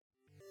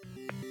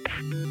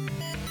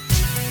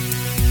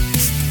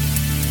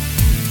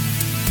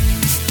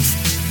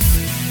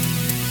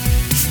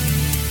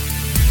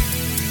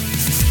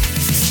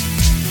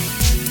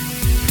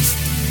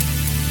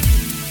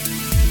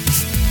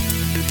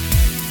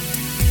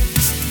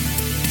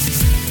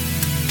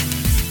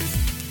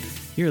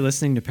You're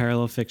listening to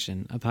Parallel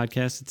Fiction, a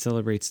podcast that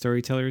celebrates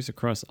storytellers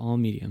across all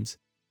mediums.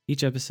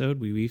 Each episode,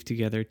 we weave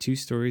together two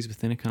stories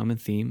within a common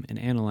theme and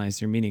analyze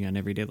their meaning on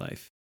everyday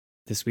life.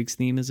 This week's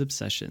theme is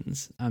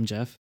obsessions. I'm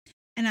Jeff.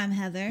 And I'm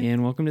Heather.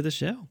 And welcome to the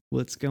show.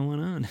 What's going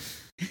on?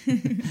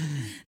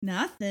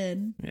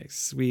 Nothing.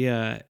 Yes,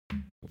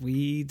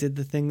 we did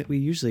the thing that we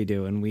usually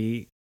do, and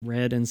we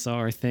read and saw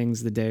our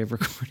things the day of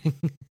recording.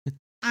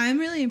 I'm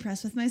really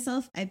impressed with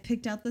myself. I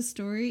picked out the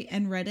story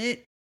and read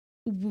it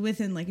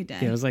within like a day.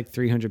 Yeah, it was like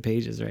 300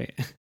 pages, right?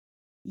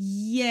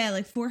 Yeah,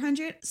 like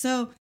 400.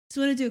 So just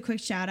want to do a quick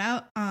shout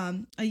out.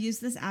 I use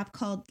this app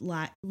called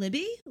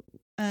Libby,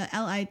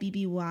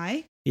 Libby.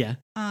 Yeah.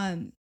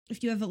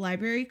 If you have a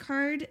library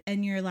card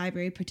and your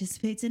library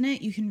participates in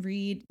it, you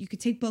could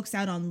take books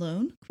out on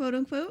loan, quote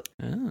unquote.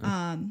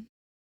 Oh.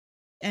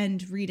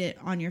 And read it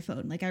on your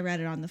phone. Like I read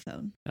it on the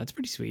phone. That's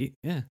pretty sweet.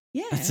 Yeah.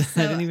 Yeah. I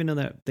didn't even know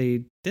that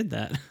they did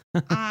that.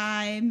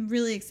 I'm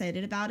really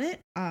excited about it.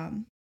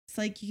 It's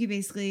like you could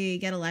basically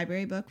get a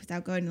library book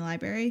without going to the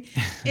library.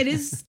 It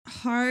is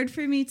hard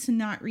for me to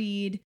not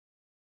read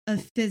a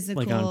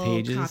physical like on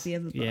pages? copy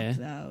of a book, Yeah.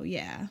 though.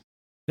 Yeah.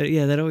 But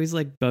yeah, that always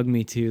like bugged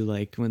me too.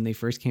 Like when they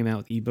first came out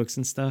with ebooks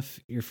and stuff,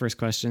 your first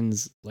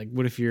question's like,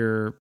 what if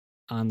you're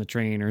on the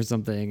train or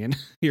something and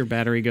your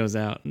battery goes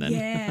out? And then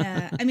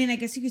Yeah. I mean, I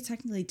guess you could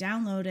technically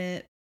download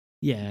it.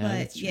 Yeah.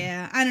 But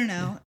yeah, I don't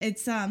know.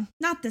 It's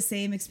not the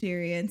same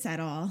experience at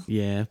all.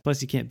 Yeah. Plus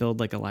you can't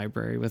build like a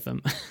library with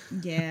them.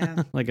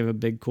 Yeah. Like a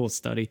big cool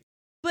study.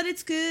 But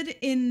it's good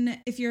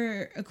if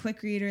you're a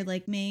quick reader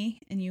like me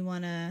and you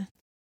want to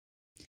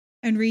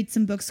read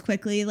some books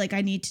quickly like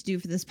I need to do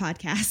for this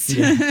podcast.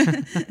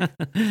 Yeah.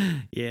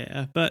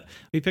 Yeah. But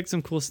we picked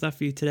some cool stuff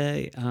for you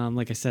today.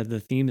 Like I said, the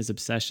theme is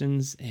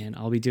obsessions, and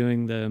I'll be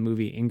doing the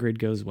movie Ingrid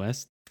Goes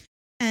West.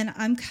 And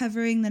I'm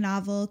covering the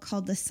novel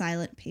called The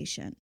Silent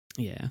Patient.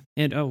 Yeah.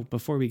 And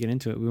before we get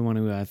into it, we want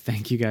to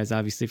thank you guys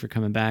obviously for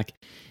coming back.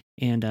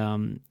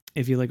 And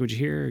if you like what you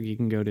hear, you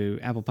can go to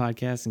Apple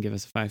Podcasts and give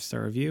us a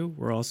 5-star review.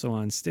 We're also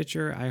on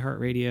Stitcher,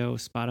 iHeartRadio,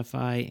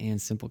 Spotify, and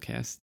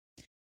Simplecast.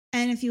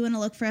 And if you want to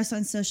look for us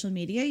on social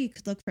media, you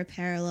could look for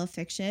Parallel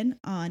Fiction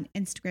on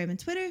Instagram and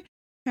Twitter,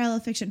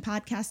 Parallel Fiction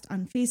Podcast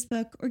on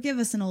Facebook, or give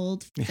us an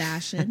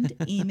old-fashioned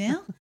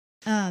email,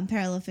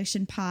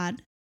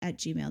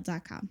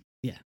 parallelfictionpod@gmail.com.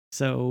 Yeah.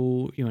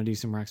 So you want to do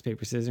some rocks,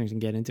 paper, scissors and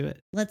get into it?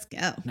 Let's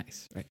go.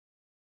 Nice. Right.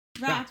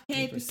 Rock,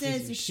 paper,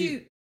 scissors,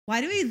 shoot. Why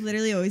do we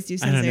literally always do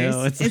I don't scissors?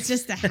 know. It's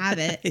just a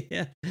habit.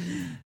 Yeah.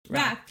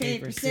 Rock,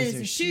 paper,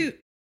 scissors, shoot.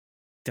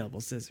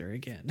 Double scissor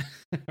again.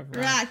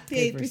 Rock,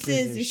 paper,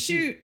 scissors,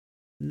 shoot.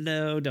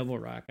 No, double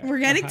rock. We're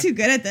getting too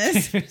good at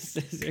this. Paper,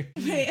 scissors.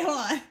 Wait, hold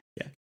on.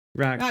 Yeah.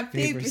 Rock,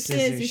 paper,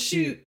 scissors,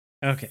 shoot.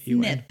 Okay, you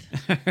Nip.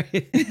 win. All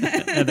right.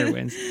 Heather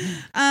wins.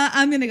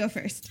 I'm going to go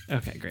first.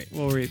 Okay, great.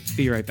 We'll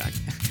be right back.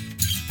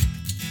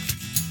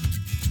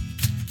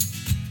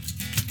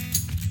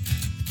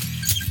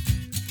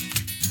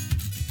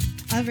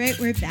 All right,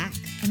 we're back.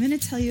 I'm going to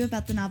tell you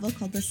about the novel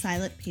called The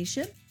Silent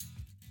Patient.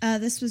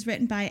 This was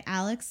written by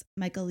Alex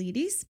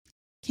Michaelides.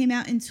 Came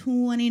out in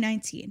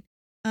 2019.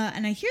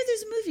 And I hear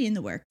there's a movie in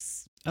the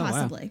works,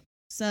 possibly. Oh, wow.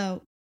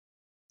 So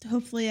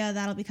hopefully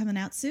that'll be coming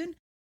out soon.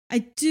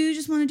 I do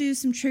just want to do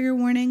some trigger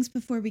warnings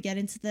before we get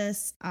into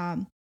this.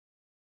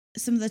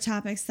 Some of the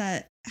topics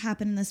that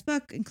happen in this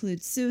book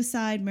include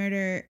suicide,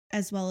 murder,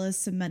 as well as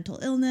some mental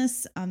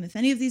illness. If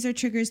any of these are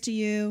triggers to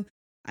you,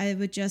 I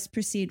would just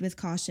proceed with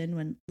caution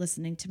when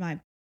listening to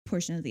my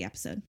portion of the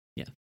episode.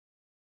 Yeah.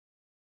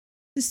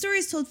 The story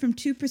is told from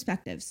two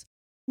perspectives.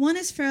 One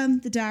is from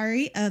the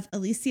diary of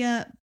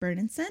Alicia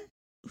Bernenson,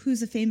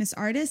 who's a famous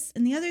artist,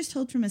 and the other is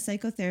told from a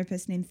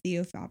psychotherapist named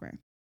Theo Faber.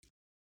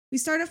 We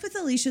start off with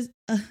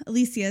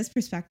Alicia's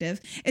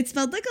perspective. It's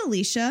spelled like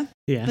Alicia,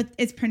 yeah, but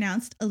it's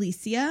pronounced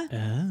Alicia.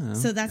 Oh.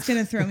 So that's going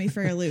to throw me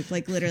for a loop,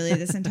 like literally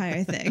this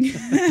entire thing.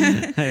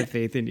 I have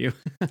faith in you.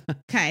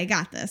 Okay, I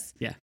got this.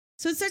 Yeah.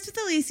 So it starts with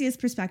Alicia's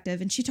perspective,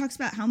 and she talks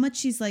about how much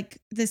she's like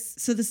this.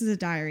 So this is a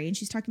diary, and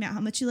she's talking about how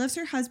much she loves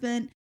her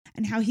husband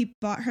and how he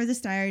bought her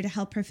this diary to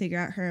help her figure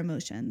out her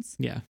emotions.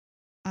 Yeah.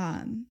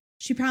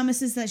 She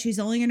promises that she's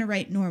only going to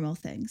write normal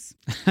things.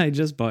 I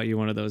just bought you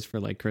one of those for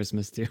like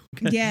Christmas too.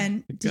 Yeah.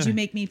 And did you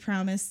make me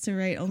promise to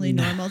write only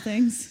normal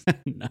things?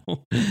 No.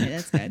 Okay,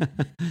 that's good.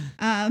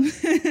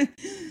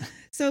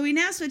 So we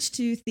now switch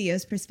to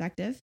Theo's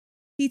perspective.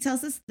 He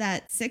tells us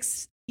that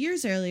 6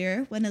 years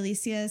earlier, when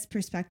Alicia's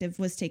perspective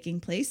was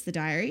taking place, the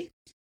diary,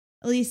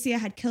 Alicia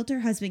had killed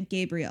her husband,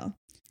 Gabriel.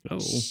 Oh.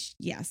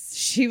 Yes.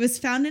 She was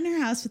found in her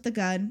house with a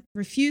gun,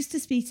 refused to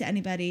speak to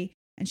anybody,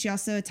 and she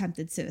also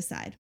attempted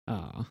suicide.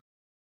 Oh.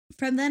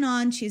 From then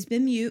on, she's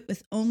been mute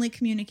with only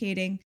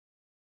communicating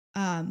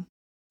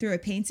through a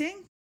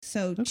painting.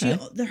 So Okay.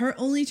 her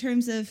only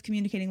terms of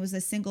communicating was a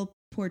single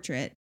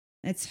portrait.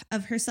 It's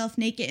of herself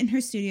naked in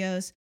her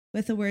studios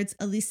with the words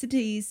illicit.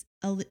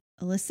 Oh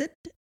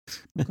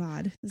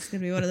God, this is going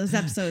to be one of those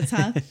episodes,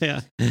 huh?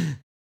 Yeah.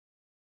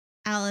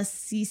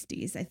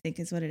 Alcestis, I think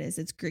is what it is.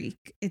 It's Greek.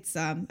 It's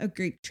a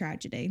Greek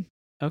tragedy.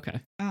 Okay.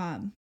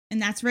 And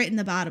that's right in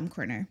the bottom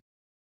corner.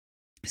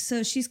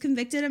 So she's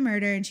convicted of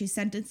murder and she's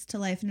sentenced to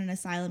life in an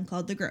asylum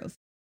called the Grove.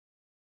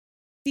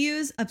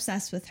 Theo's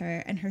obsessed with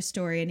her and her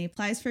story, and he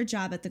applies for a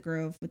job at the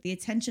Grove with the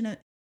intention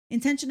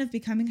of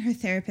becoming her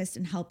therapist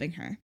and helping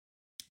her.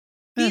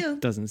 Theo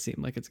doesn't seem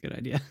like it's a good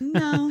idea.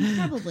 No,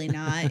 probably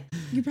not.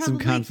 You probably some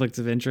conflicts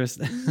of interest.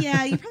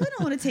 Yeah, you probably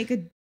don't want to take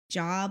a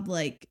job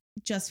like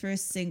just for a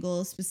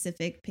single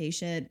specific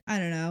patient. I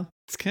don't know.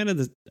 It's kind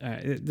of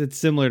it's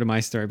similar to my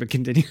story, but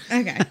continue.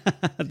 Okay.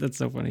 That's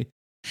so funny.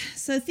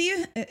 So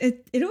Theo,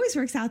 it always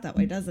works out that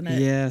way, doesn't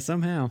it? Yeah,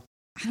 somehow.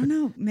 I don't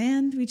know,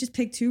 man. We just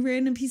pick two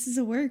random pieces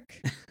of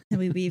work and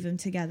we weave them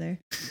together.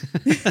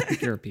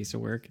 You're a piece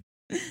of work.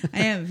 I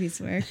am a piece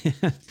of work.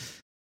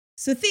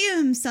 So Theo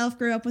himself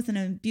grew up with an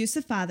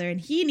abusive father and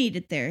he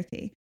needed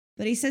therapy,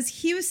 but he says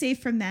he was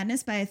saved from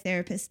madness by a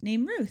therapist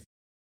named Ruth.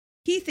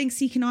 He thinks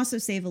he can also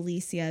save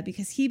Alicia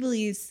because he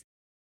believes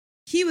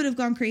he would have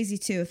gone crazy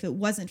too if it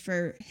wasn't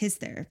for his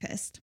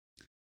therapist.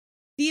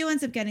 Theo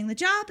ends up getting the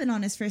job, and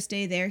on his first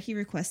day there, he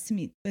requests to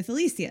meet with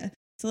Alicia.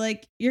 So,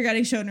 like, you're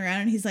getting shown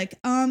around, and he's like,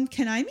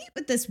 can I meet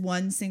with this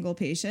one single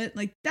patient?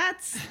 Like,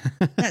 that's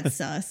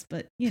sus,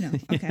 but,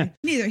 okay. Yeah.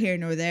 Neither here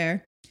nor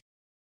there.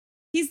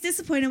 He's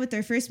disappointed with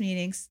their first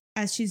meetings,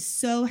 as she's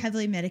so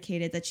heavily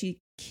medicated that she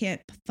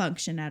can't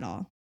function at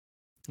all.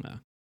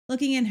 Wow.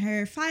 Looking in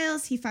her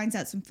files, he finds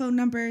out some phone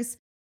numbers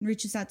and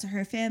reaches out to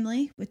her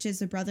family, which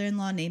is a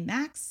brother-in-law named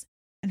Max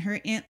and her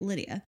aunt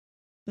Lydia,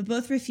 but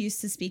both refuse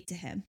to speak to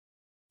him.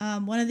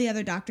 One of the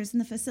other doctors in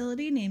the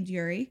facility, named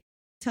Yuri,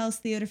 tells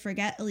Theo to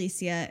forget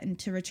Alicia and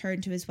to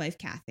return to his wife,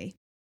 Kathy.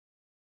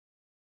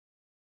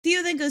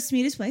 Theo then goes to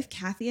meet his wife,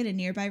 Kathy, at a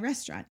nearby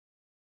restaurant.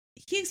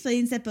 He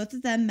explains that both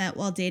of them met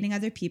while dating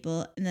other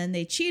people, and then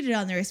they cheated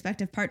on their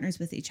respective partners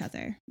with each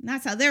other. And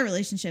that's how their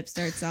relationship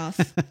starts off.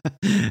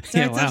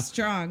 Off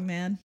strong,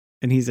 man.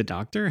 And he's a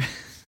doctor?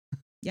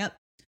 Yep.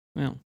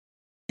 Well.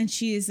 And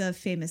she is a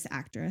famous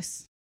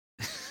actress.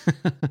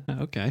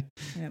 Okay.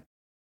 Yep.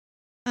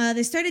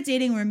 They started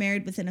dating and were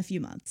married within a few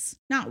months.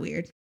 Not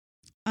weird.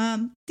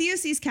 Theo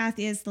sees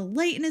Kathy as the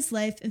light in his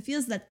life and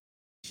feels that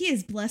he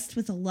is blessed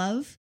with a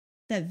love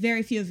that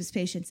very few of his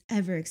patients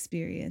ever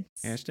experience.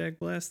 Hashtag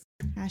blessed?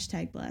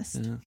 Hashtag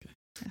blessed. Okay.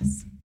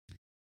 Yes.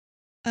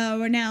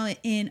 We're now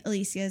in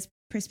Alicia's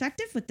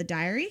perspective with the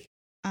diary.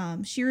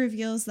 She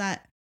reveals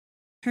that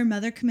her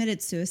mother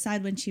committed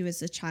suicide when she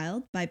was a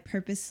child by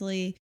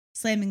purposely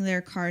slamming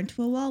their car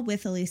into a wall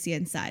with Alicia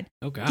inside.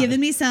 Oh, God.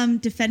 Giving me some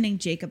Defending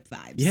Jacob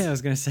vibes. Yeah, I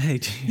was going to say,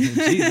 geez,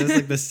 that's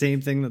like the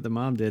same thing that the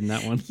mom did in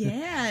that one.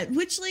 Yeah,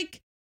 which, like,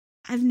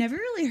 I've never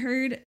really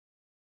heard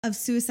of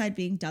suicide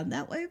being done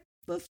that way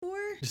before.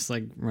 Just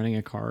like running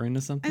a car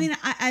into something? I mean,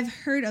 I've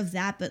heard of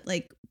that, but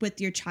like with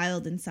your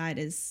child inside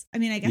I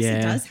guess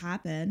it does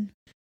happen.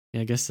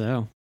 Yeah, I guess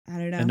so. I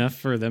don't know. Enough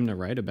for them to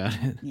write about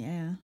it.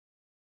 Yeah.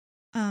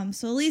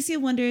 So Alicia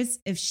wonders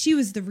if she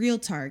was the real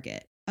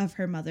target of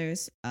her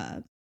mother's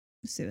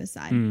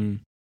suicide.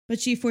 But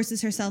she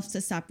forces herself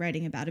to stop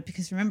writing about it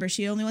because, remember,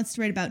 she only wants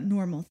to write about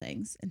normal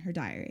things in her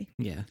diary.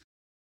 Yeah.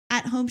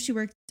 At home, she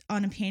worked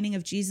on a painting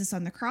of Jesus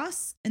on the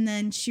cross, and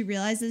then she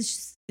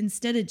realizes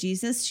instead of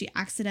Jesus, she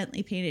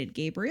accidentally painted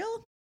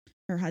Gabriel,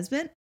 her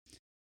husband.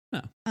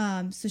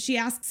 Oh. So she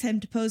asks him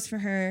to pose for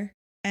her,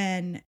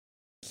 and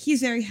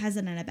he's very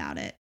hesitant about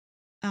it.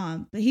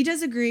 But he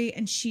does agree,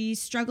 and she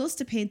struggles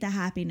to paint the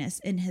happiness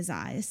in his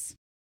eyes.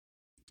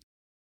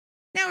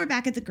 Now we're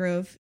back at the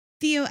Grove.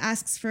 Theo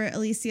asks for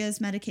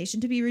Alicia's medication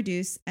to be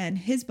reduced, and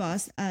his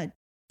boss,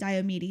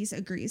 Diomedes,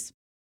 agrees.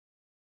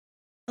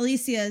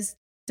 Alicia's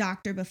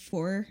doctor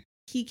before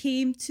he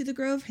came to the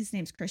Grove, his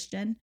name's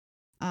Christian,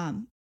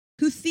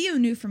 who Theo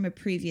knew from a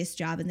previous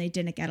job, and they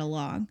didn't get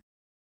along.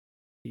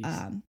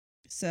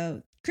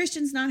 So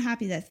Christian's not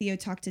happy that Theo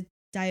talked to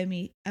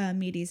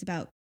Diomedes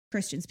about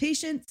Christian's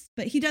patients,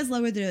 but he does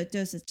lower the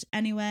dosage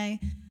anyway.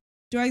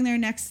 During their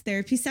next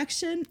therapy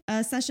session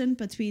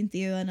between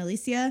Theo and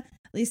Alicia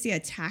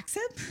attacks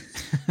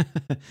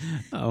him.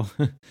 Oh.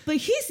 But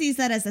he sees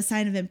that as a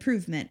sign of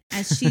improvement,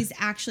 as she's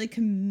actually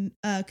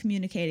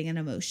communicating an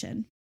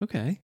emotion.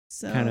 Okay.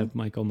 So kind of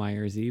Michael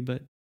Myers-y,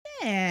 but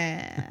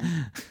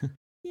yeah.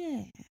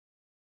 Yeah.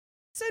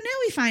 So now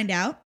we find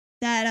out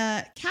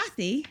that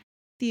Kathy,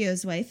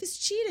 Theo's wife, is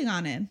cheating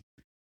on him.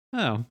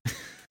 Oh.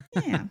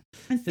 Yeah.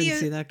 And Didn't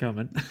see that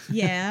coming.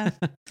 Yeah.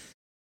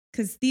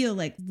 Because Theo,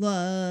 like,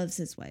 loves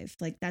his wife.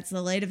 Like, that's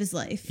the light of his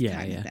life. Yeah,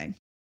 kind yeah. of thing.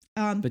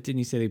 But didn't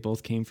you say they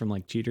both came from,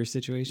 like, cheater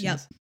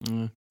situations?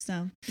 Yep.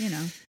 So,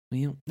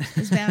 Well.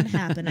 It's bound to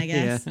happen, I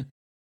guess. Yeah.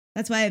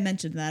 That's why I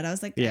mentioned that. I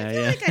was like, yeah, I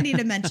feel like I need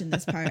to mention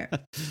this part.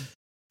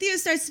 Theo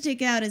starts to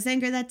take out his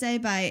anger that day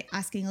by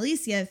asking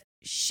Alicia if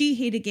she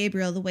hated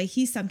Gabriel the way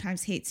he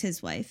sometimes hates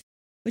his wife,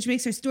 which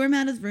makes her storm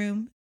out of the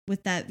room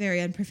with that very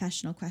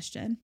unprofessional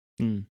question.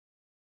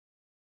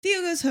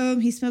 Theo goes home.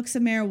 He smokes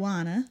some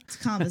marijuana to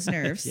calm his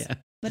nerves. Yeah.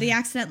 But he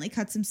accidentally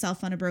cuts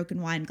himself on a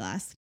broken wine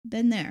glass.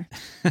 Been there.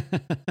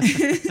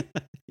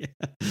 Yeah.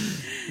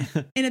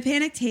 In a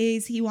panicked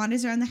haze, he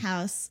wanders around the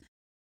house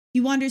He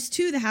wanders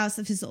to the house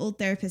of his old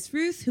therapist,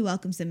 Ruth, who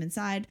welcomes him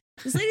inside.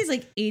 This lady's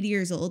like 80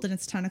 years old and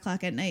it's 10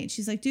 o'clock at night.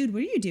 She's like, dude,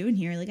 what are you doing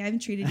here? Like, I haven't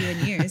treated you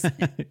in years.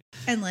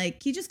 And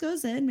like, he just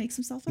goes in, makes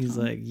himself at home. He's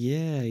like,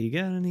 yeah, you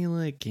got any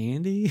like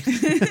candy?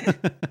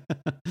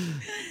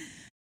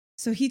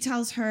 So he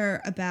tells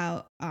her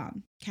about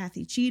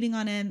Kathy cheating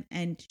on him.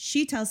 And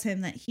she tells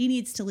him that he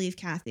needs to leave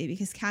Kathy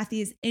because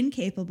Kathy is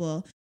incapable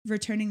of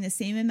returning the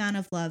same amount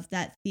of love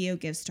that Theo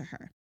gives to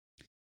her.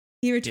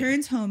 He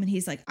returns home and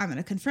he's like, I'm going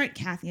to confront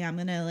Kathy. I'm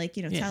going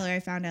to tell her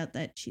I found out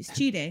that she's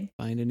cheating.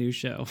 Find a new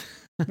show.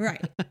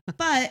 Right.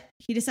 But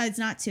he decides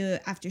not to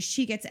after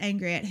she gets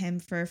angry at him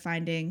for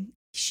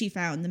she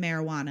found the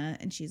marijuana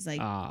and she's like,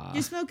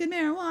 you're smoking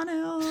marijuana.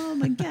 Oh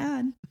my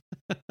God.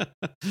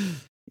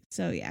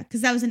 So yeah,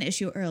 because that was an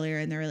issue earlier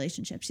in the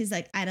relationship. She's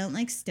like, I don't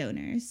like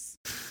stoners.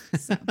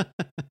 So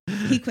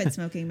he quit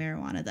smoking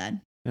marijuana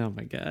then. Oh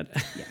my God.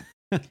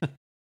 Yeah.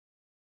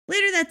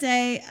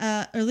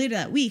 Later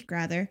that week,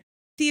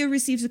 Theo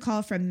receives a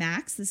call from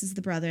Max. This is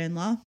the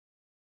brother-in-law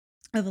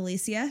of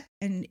Alicia,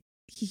 and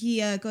he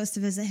goes to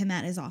visit him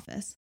at his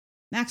office.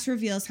 Max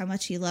reveals how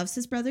much he loves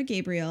his brother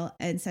Gabriel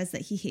and says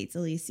that he hates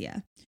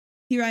Alicia.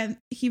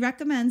 He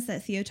recommends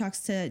that Theo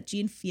talks to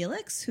Jean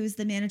Felix, who is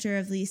the manager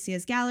of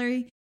Alicia's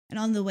gallery, and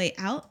on the way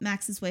out,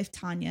 Max's wife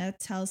Tanya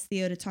tells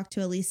Theo to talk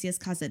to Alicia's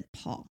cousin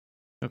Paul.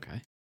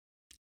 Okay.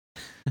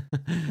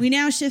 We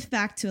now shift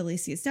back to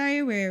Alicia's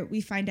diary, where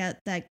we find out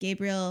that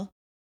Gabriel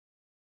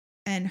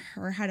and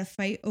her had a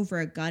fight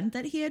over a gun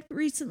that he had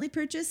recently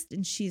purchased.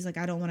 And she's like,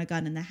 I don't want a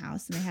gun in the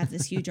house. And they have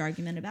this huge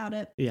argument about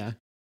it. Yeah.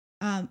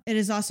 It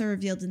is also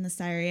revealed in the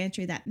diary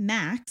entry that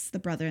Max, the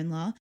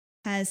brother-in-law,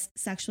 has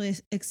sexually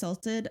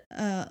assaulted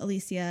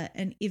Alicia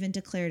and even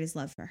declared his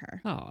love for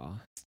her. Oh.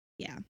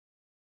 Yeah.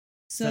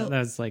 So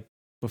that's like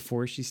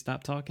before she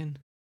stopped talking?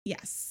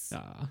 Yes.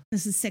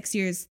 This is 6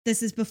 years.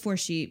 This is before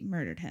she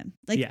murdered him.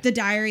 The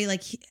diary,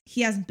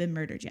 he hasn't been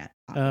murdered yet.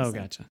 Obviously. Oh,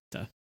 gotcha.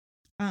 Duh.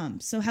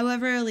 So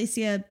however,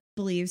 Alicia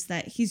believes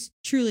that he's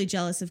truly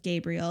jealous of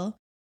Gabriel,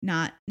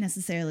 not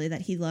necessarily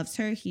that he loves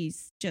her.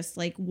 He's just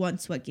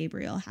wants what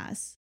Gabriel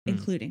has,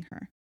 including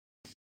her.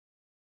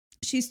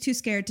 She's too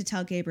scared to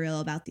tell Gabriel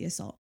about the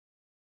assault.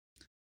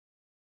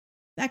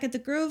 Back at the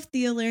Grove,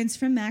 Theo learns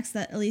from Max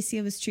that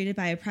Alicia was treated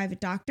by a private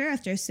doctor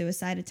after a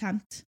suicide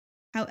attempt.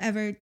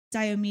 However,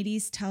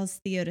 Diomedes tells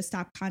Theo to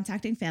stop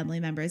contacting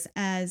family members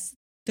as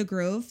the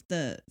Grove,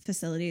 the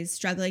facility, is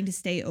struggling to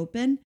stay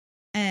open.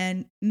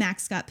 And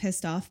Max got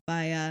pissed off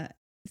by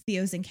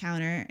Theo's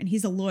encounter, and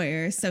he's a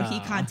lawyer, so he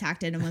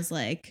contacted and was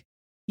like,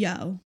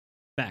 yo.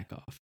 Back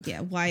off.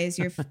 Yeah, why is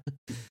your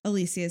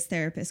Alicia's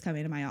therapist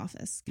coming to my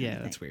office? Yeah,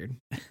 that's weird.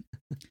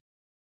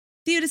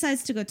 Theo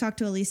decides to go talk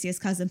to Alicia's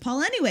cousin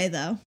Paul anyway,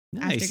 though,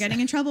 after getting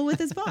in trouble with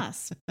his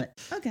boss. But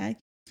okay.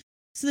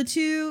 So the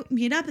two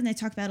meet up and they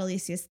talk about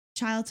Alicia's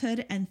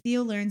childhood, and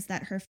Theo learns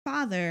that her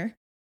father,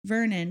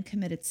 Vernon,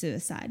 committed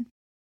suicide.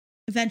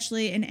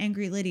 Eventually, an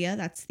angry Lydia,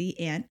 that's the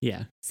aunt,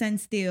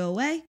 sends Theo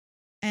away.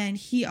 And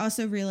he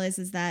also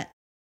realizes that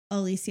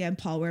Alicia and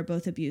Paul were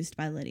both abused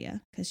by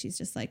Lydia because she's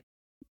just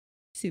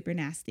super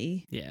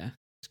nasty. Yeah,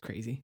 it's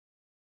crazy.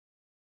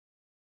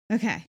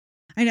 Okay.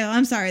 I know.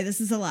 I'm sorry. This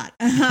is a lot.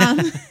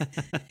 And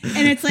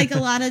it's a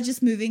lot of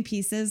just moving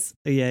pieces.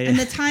 Yeah. And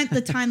the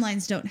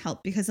timelines don't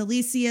help because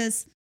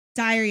Alicia's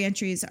diary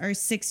entries are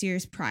 6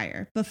 years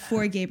prior,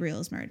 before Gabriel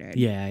is murdered.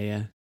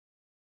 Yeah.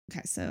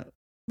 Okay. So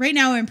right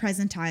now we're in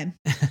present time.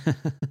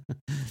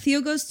 Theo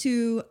goes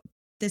to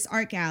this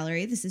art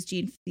gallery. This is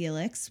Jean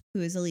Felix,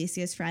 who is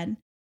Alicia's friend.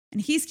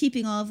 And he's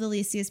keeping all of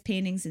Alicia's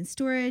paintings in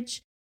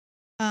storage.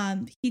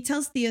 He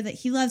tells Theo that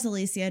he loves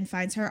Alicia and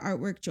finds her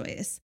artwork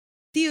joyous.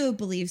 Theo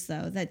believes,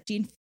 though, that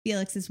Jean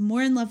Felix is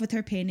more in love with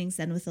her paintings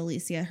than with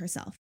Alicia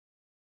herself.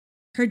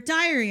 Her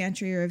diary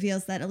entry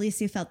reveals that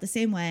Alicia felt the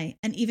same way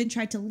and even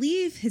tried to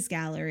leave his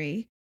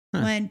gallery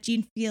when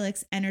Jean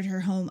Felix entered her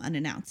home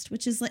unannounced,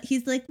 which is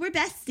he's like, we're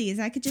besties.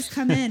 I could just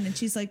come in. And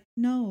she's like,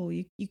 no,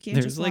 you can't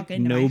just walk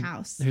into my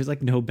house. There's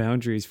no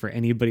boundaries for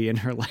anybody in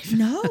her life.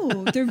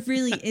 No, there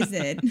really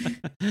isn't.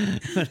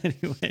 But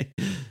anyway.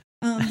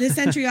 This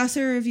entry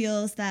also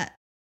reveals that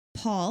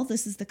Paul,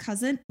 this is the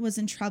cousin, was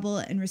in trouble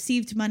and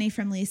received money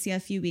from Alicia a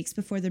few weeks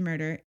before the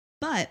murder.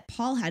 But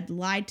Paul had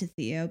lied to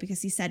Theo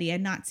because he said he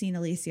had not seen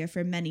Alicia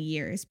for many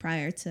years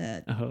prior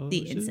to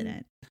the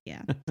incident.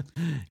 Yeah.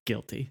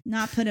 Guilty.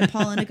 Not putting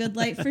Paul in a good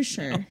light for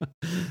sure.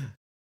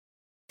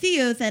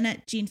 Theo then,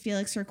 at Jean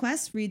Felix's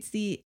request, reads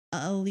the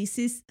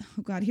Alicia's,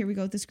 oh God, here we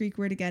go with this Greek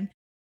word again,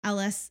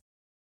 Alice.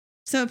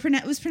 So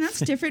it was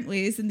pronounced different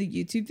ways in the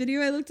YouTube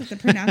video. I looked at the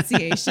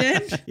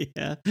pronunciation.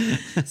 Yeah.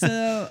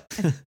 So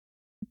I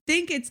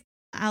think it's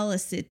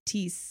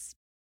Alicitis.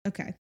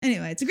 Okay.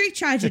 Anyway, it's a Greek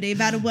tragedy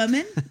about a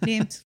woman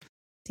named,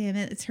 damn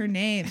it, it's her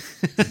name.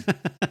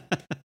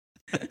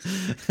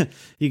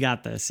 You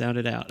got this. Sound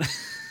it out.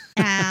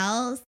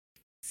 Alcestis,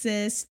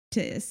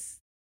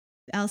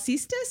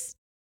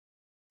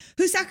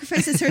 who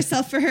sacrifices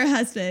herself for her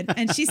husband,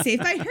 and she's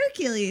saved by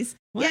Hercules.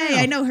 Wow. Yay,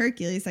 I know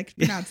Hercules. I can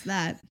pronounce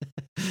that.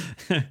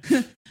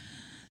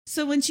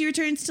 So when she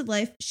returns to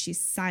life, she's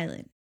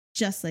silent,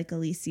 just like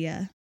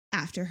Alicia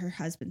after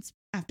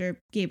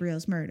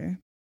Gabriel's murder.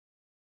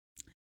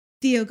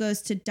 Theo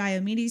goes to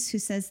Diomedes, who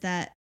says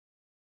that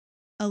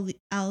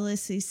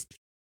Alicia's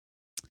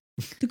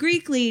the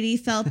Greek lady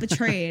felt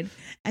betrayed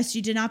as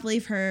she did not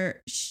believe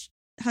her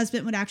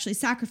husband would actually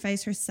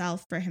sacrifice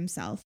herself for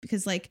himself,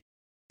 because like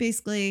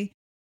basically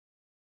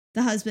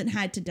the husband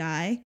had to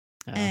die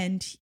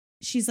and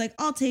she's like,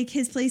 I'll take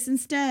his place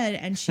instead.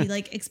 And she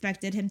like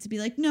expected him to be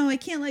like, no, I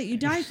can't let you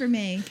die for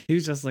me. He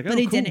was just like, oh, but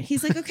he cool. didn't.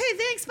 He's like, okay,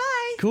 thanks.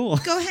 Bye. Cool.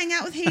 Go hang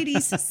out with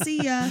Hades.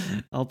 See ya.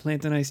 I'll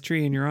plant a nice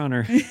tree in your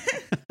honor.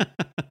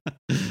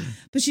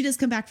 But she does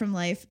come back from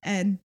life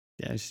and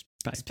yeah, she's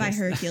by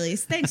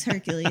Hercules. Thanks,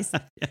 Hercules.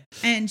 Yeah.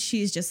 And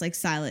she's just like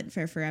silent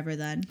for forever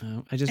then.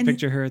 I just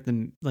picture her at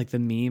the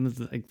meme of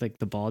like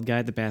the bald guy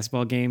at the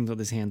basketball game with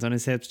his hands on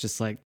his hips, just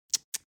like.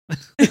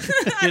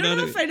 I don't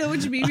know if I know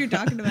which meme you're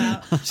talking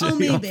about. Oh,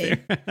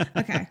 maybe.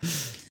 Okay.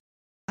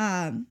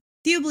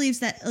 Theo believes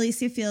that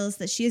Alicia feels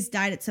that she has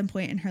died at some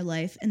point in her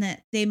life and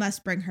that they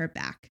must bring her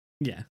back.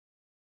 Yeah.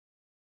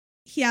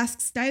 He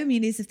asks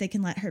Diomedes if they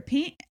can let her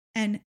paint,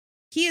 and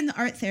he and the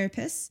art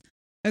therapist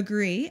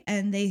agree,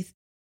 and they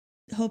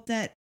hope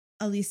that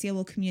Alicia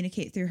will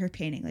communicate through her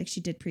painting like she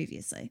did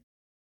previously.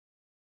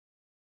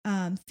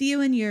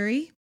 Theo and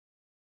Yuri,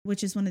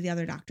 which is one of the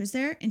other doctors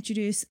there,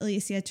 introduce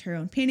Alicia to her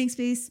own painting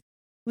space.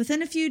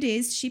 Within a few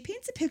days, she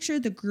paints a picture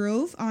of the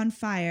grove on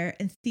fire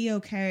and Theo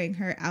carrying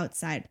her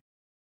outside.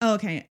 Oh,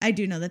 okay. I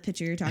do know the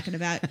picture you're talking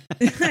about.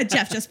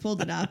 Jeff just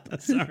pulled it up.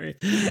 Sorry.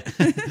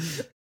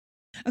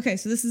 Okay,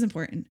 so this is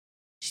important.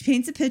 She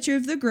paints a picture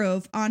of the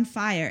grove on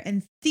fire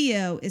and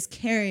Theo is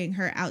carrying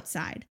her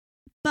outside.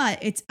 But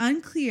it's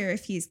unclear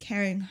if he's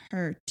carrying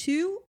her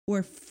to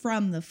or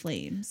from the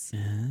flames.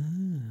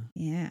 Oh.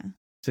 Yeah.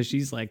 So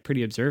she's like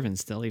pretty observant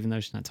still, even though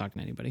she's not talking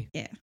to anybody.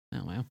 Yeah.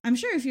 Oh, wow. I'm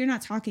sure if you're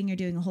not talking, you're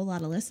doing a whole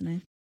lot of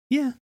listening.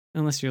 Yeah.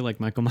 Unless you're like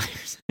Michael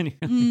Myers.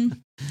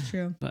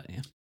 True. But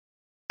yeah.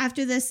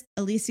 After this,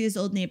 Alicia's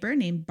old neighbor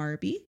named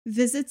Barbie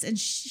visits and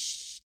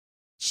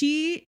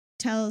she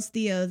tells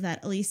Theo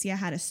that Alicia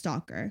had a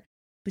stalker,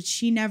 but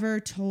she never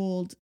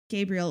told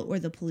Gabriel or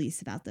the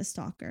police about the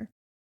stalker.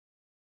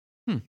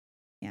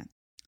 Yeah.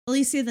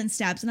 Alicia then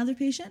stabs another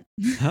patient.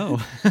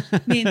 Oh.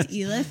 named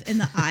Elif in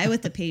the eye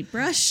with the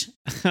paintbrush.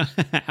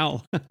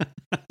 Ow.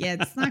 Yeah,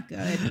 it's not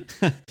good.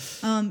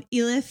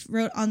 Elif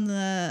wrote on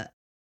the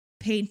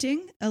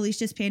painting,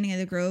 Alicia's painting of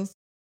the grove,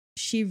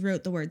 she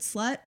wrote the word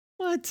slut.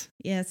 What?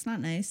 Yeah, it's not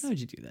nice. How would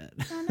you do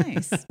that? Not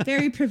nice.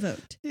 Very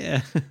provoked.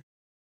 Yeah.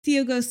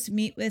 Theo goes to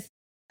meet with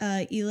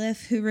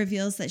Elif, who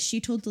reveals that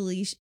she told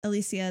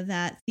Alicia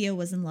that Theo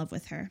was in love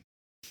with her.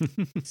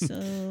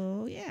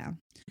 So, yeah.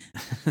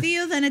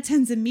 Theo then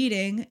attends a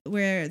meeting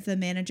where the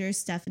managers,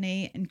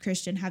 Stephanie and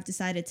Christian, have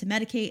decided to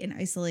medicate and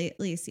isolate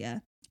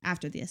Alicia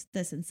after this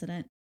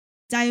incident.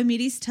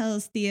 Diomedes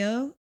tells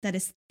Theo that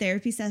his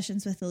therapy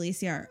sessions with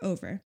Alicia are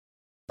over.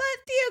 But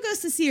Theo goes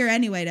to see her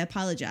anyway to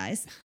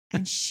apologize.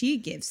 And she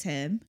gives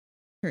him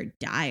her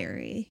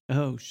diary.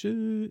 Oh,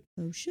 shit.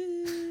 Oh,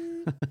 shit.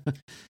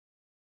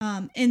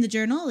 In the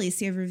journal,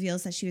 Alicia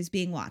reveals that she was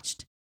being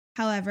watched.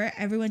 However,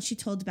 everyone she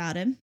told about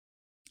him,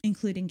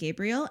 including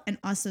Gabriel and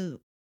also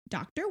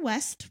Dr.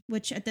 West,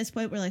 which at this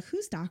point we're like,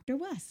 who's Dr.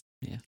 West?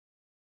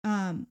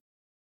 Yeah.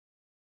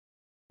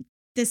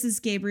 This is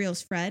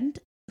Gabriel's friend,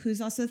 who's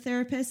also a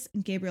therapist,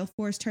 and Gabriel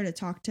forced her to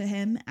talk to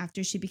him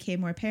after she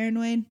became more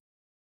paranoid.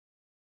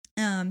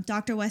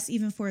 Dr. West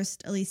even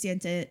forced Alicia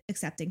into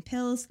accepting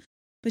pills,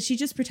 but she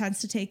just pretends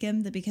to take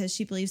them because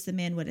she believes the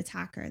man would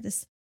attack her,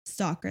 this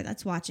stalker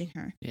that's watching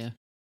her. Yeah.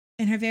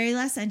 In her very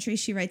last entry,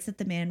 she writes that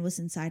the man was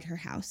inside her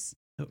house.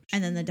 Oh,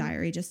 and then the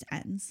diary just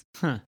ends.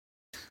 Huh.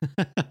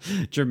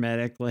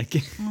 Dramatic, like.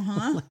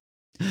 Uh-huh.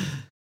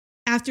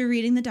 After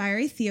reading the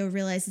diary, Theo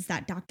realizes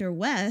that Dr.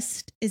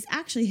 West is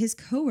actually his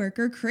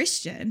coworker,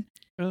 Christian.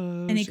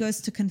 Oh, and he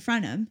goes to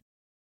confront him.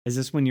 Is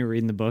this when you were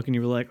reading the book and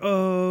you were like,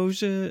 oh,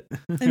 shit?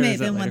 It may have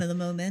been one of the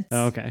moments.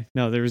 Oh, okay.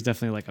 No, there was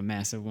definitely like a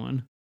massive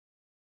one.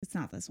 It's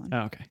not this one.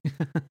 Oh, okay.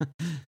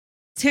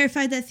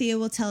 Terrified that Theo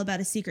will tell about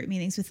his secret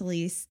meetings with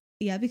Alicia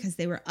because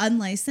they were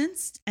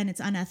unlicensed and it's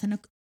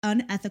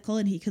unethical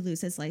and he could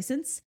lose his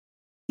license,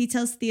 he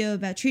tells Theo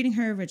about treating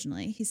her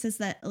originally. He says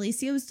that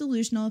Alicia was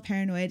delusional,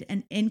 paranoid,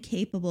 and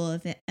incapable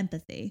of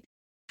empathy.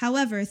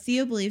 However,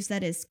 Theo believes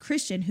that it's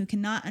Christian who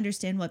cannot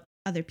understand what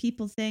other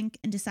people think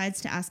and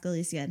decides to ask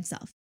Alicia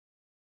himself.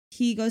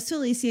 He goes to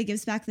Alicia,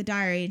 gives back the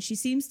diary, and she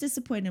seems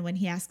disappointed when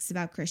he asks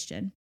about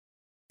Christian.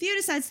 Theo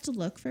decides to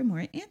look for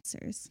more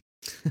answers.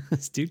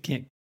 This dude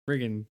can't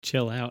friggin'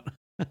 chill out.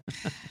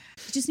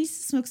 He just needs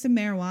to smoke some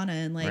marijuana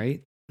and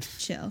right?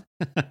 Chill.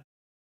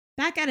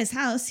 Back at his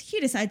house, he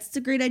decides it's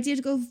a great idea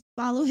to go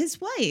follow his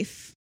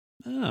wife.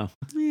 Oh.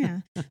 Yeah.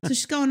 So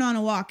she's going on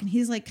a walk and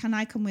he's like, can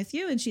I come with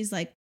you? And she's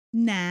like,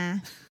 nah.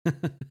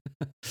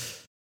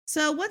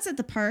 So once at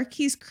the park,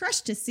 he's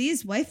crushed to see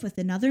his wife with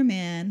another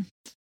man.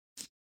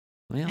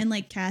 Well, And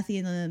like Kathy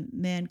and the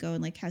man go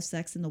and like have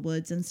sex in the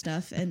woods and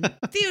stuff. And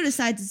Theo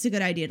decides it's a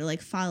good idea to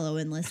like follow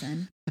and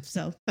listen.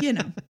 So, you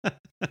know,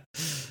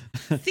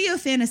 Theo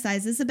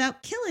fantasizes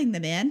about killing the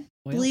man,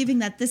 Well. believing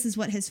that this is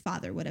what his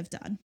father would have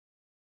done.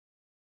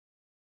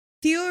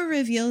 Theo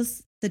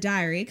reveals the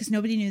diary, because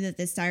nobody knew that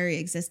this diary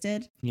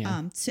existed,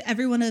 Yeah. to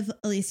every one of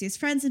Alicia's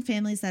friends and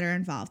families that are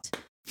involved,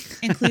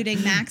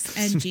 including Max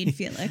and Jean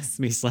Felix.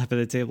 Me slapping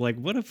the table like,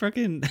 what a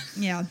fucking...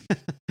 Yeah.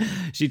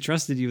 She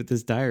trusted you with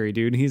this diary,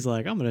 dude. And he's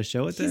like, I'm going to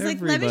show it to He's like,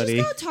 everybody. let me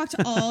just go talk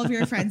to all of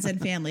your friends and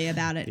family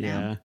about it now.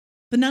 Yeah.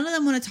 But none of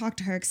them want to talk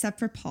to her except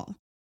for Paul.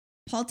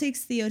 Paul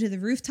takes Theo to the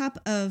rooftop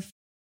of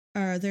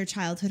their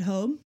childhood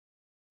home.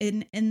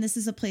 And this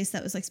is a place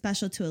that was like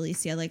special to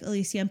Alicia. Like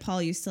Alicia and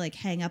Paul used to like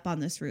hang up on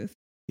this roof.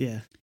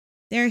 Yeah.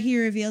 There he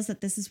reveals that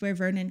this is where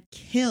Vernon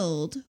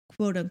killed,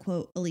 quote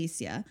unquote,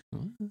 Alicia.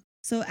 Oh.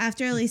 So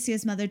after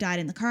Alicia's mother died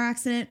in the car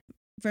accident,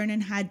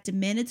 Vernon had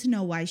demanded to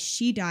know why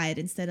she died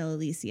instead of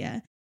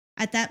Alicia.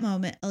 At that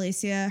moment,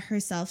 Alicia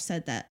herself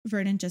said that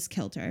Vernon just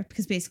killed her,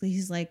 because basically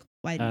he's like,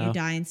 why didn't you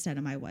die instead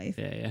of my wife?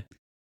 Yeah.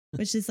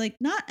 Which is like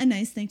not a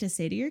nice thing to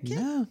say to your kid.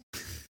 No.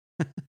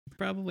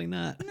 Probably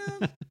not.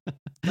 No.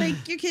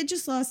 Like your kid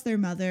just lost their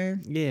mother.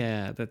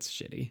 Yeah, that's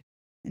shitty.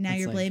 And now That's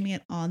you're like- blaming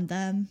it on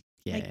them.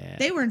 Yeah. Like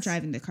they weren't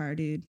driving the car,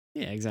 dude.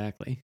 Yeah,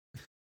 exactly.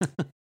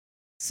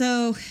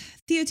 So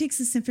Theo takes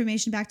this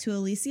information back to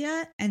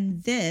Alicia,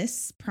 and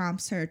this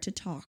prompts her to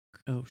talk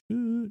Oh,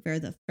 shoot. for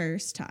the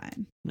first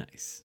time.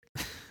 Nice.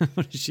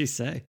 What did she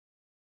say?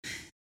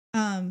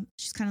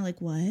 She's kind of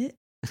like, what?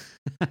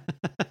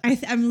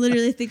 I'm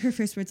literally think her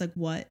first words like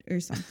what or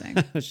something.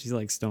 She's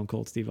like Stone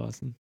Cold Steve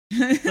Austin.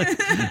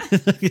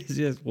 It's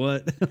just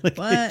what? Like,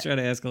 What? Try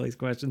to ask all these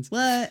questions.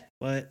 What?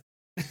 What?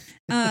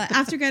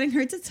 After getting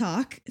her to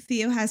talk,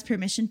 Theo has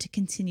permission to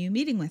continue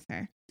meeting with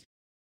her.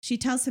 She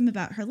tells him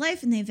about her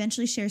life, and they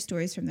eventually share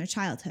stories from their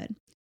childhood.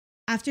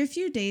 After a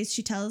few days,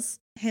 she tells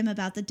him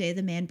about the day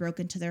the man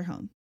broke into their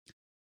home.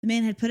 The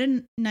man had put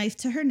a knife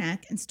to her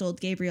neck and stole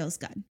Gabriel's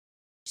gun.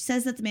 She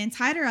says that the man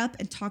tied her up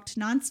and talked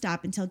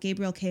nonstop until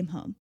Gabriel came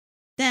home.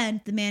 Then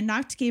the man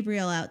knocked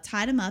Gabriel out,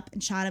 tied him up,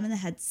 and shot him in the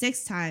head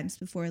 6 times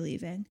before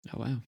leaving. Oh,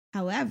 wow.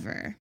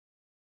 However,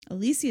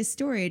 Alicia's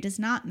story does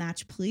not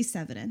match police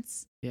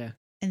evidence, Yeah.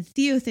 and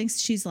Theo thinks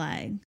she's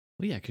lying.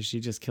 Well, yeah, because she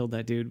just killed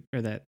that dude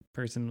or that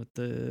person with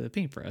the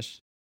paintbrush.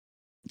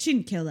 She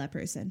didn't kill that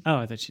person. Oh,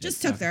 I thought she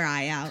Just did. took their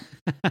eye out.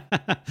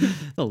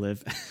 They'll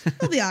live.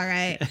 They'll be all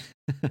right.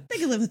 They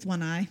can live with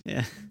one eye.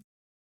 Yeah.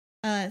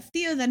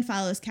 Theo then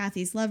follows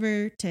Kathy's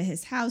lover to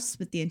his house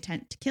with the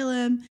intent to kill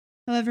him.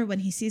 However, when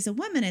he sees a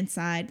woman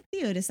inside,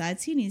 Theo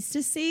decides he needs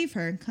to save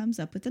her and comes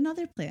up with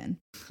another plan.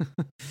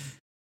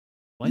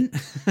 What?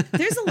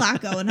 There's a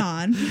lot going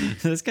on.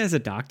 This guy's a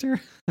doctor?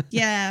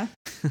 Yeah.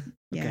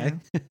 Yeah.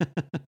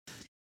 Okay.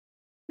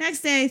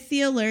 Next day,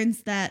 Theo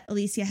learns that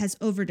Alicia has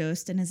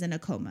overdosed and is in a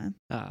coma.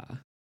 Ah.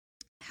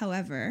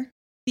 However,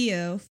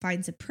 Theo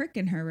finds a prick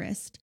in her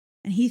wrist,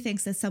 and he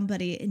thinks that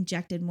somebody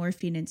injected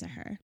morphine into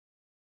her.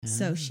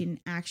 So Ah. she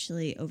didn't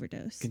actually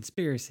overdose.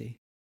 Conspiracy.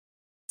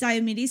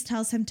 Diomedes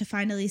tells him to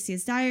find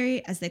Alicia's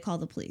diary as they call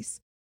the police.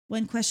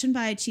 When questioned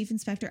by Chief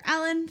Inspector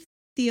Allen,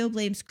 Theo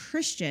blames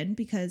Christian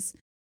because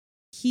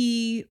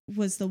he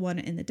was the one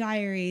in the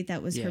diary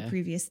that was her Yeah.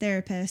 previous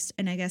therapist.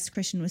 And I guess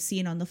Christian was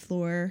seen on the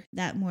floor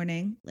that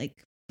morning,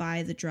 like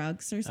by the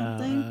drugs or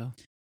something.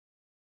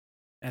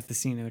 At the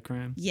scene of the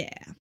crime. Yeah.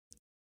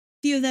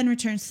 Theo then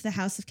returns to the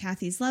house of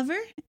Kathy's lover,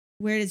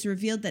 where it is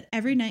revealed that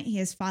every night he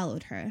has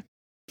followed her.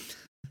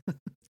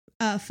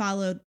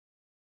 Followed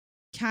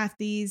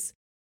Kathy's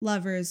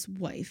lover's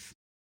wife,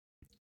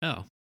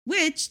 Oh.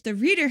 which the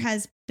reader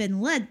has been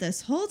led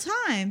this whole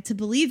time to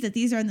believe that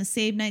these are on the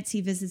same nights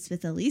he visits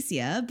with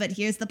Alicia. But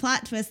here's the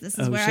plot twist. This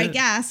is Oh, where I shit.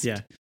 gasped.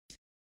 Yeah.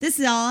 This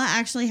all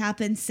actually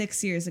happened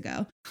 6 years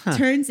ago. Huh.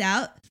 Turns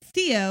out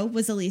Theo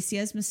was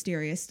Alicia's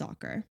mysterious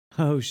stalker.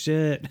 Oh,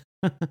 shit.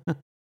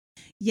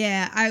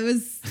 Yeah, I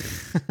was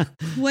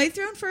quite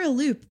thrown for a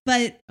loop,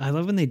 but I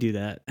love when they do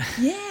that.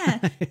 yeah.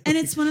 And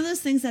it's one of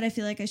those things that I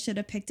feel like I should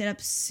have picked it up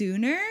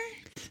sooner.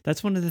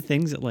 That's one of the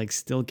things that like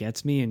still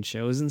gets me in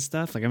shows and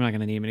stuff. Like I'm not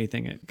going to name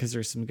anything because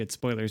there's some good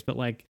spoilers, but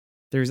like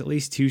there's at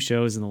least 2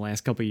 shows in the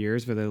last couple of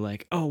years where they're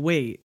like, oh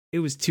wait, it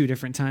was 2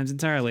 different times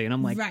entirely. And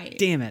I'm like, Right.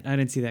 damn it, I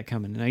didn't see that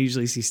coming. And I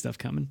usually see stuff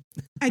coming.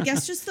 I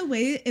guess just the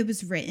way it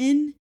was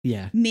written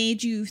Yeah.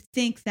 made you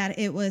think that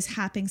it was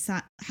happening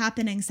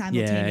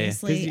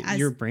simultaneously. Yeah. 'Cause As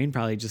your brain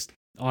probably just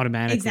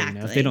automatically, you know, if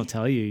Exactly. they don't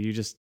tell you, you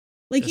just,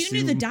 like you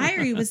knew the assume.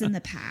 diary was in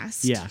the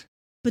past. yeah.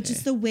 But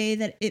just the way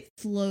that it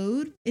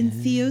flowed in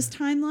Theo's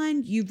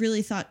timeline, you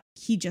really thought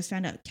he just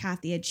found out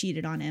Kathy had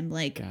cheated on him,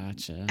 like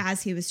Gotcha.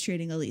 as he was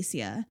treating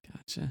Alicia.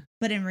 Gotcha.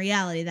 But in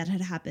reality, that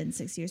had happened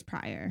 6 years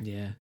prior.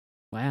 Yeah.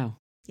 Wow.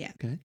 Yeah.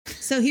 Okay.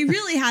 So he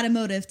really had a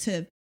motive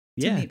to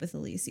Yeah. meet with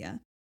Alicia.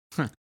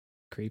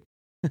 Creep.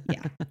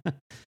 Yeah.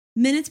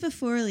 Minutes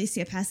before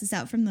Alicia passes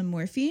out from the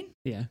morphine,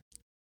 Yeah.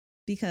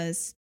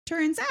 because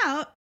turns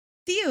out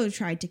Theo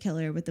tried to kill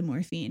her with the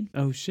morphine.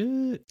 Oh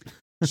shit.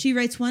 She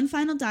writes one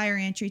final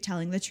diary entry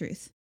telling the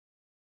truth.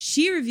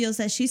 She reveals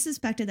that she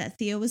suspected that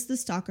Theo was the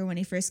stalker when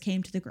he first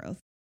came to the Grove.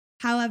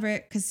 However,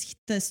 because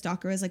the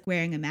stalker was like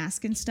wearing a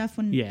mask and stuff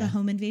when the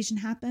home invasion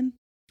happened.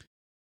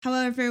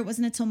 However, it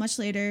wasn't until much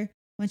later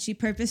when she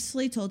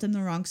purposefully told him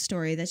the wrong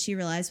story that she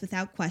realized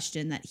without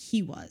question that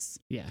he was.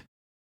 Yeah.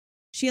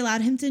 She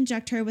allowed him to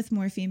inject her with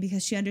morphine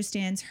because she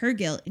understands her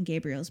guilt in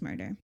Gabriel's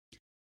murder.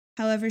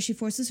 However, she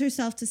forces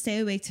herself to stay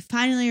awake to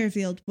finally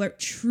reveal what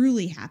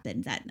truly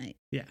happened that night.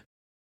 Yeah.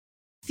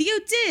 Theo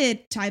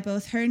did tie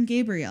both her and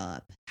Gabriel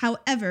up.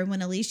 However,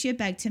 when Alicia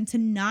begged him to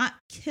not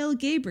kill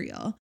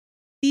Gabriel,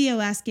 Theo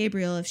asked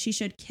Gabriel if she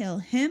should kill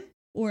him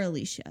or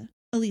Alicia.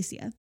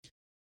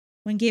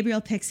 When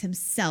Gabriel picks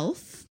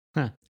himself,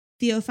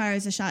 Theo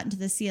fires a shot into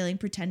the ceiling,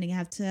 pretending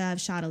to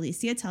have shot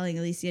Alicia, telling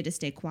Alicia to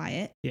stay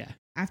quiet. Yeah.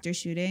 After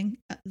shooting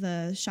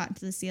the shot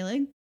into the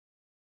ceiling.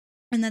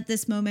 And that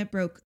this moment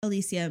broke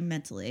Alicia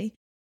mentally,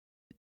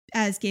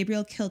 as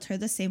Gabriel killed her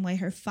the same way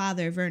her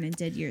father, Vernon,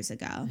 did years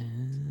ago.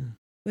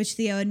 Which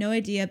Theo had no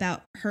idea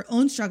about her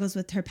own struggles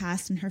with her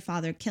past and her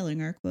father killing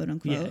her, quote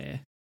unquote.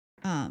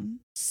 Yeah.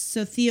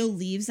 So Theo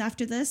leaves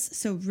after this.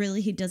 So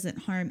really, he doesn't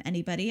harm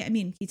anybody. I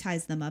mean, he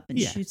ties them up and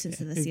shoots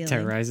into the ceiling.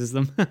 Terrorizes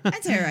them.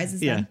 And terrorizes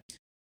them.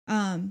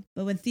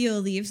 But when Theo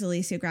leaves,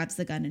 Alicia grabs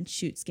the gun and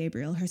shoots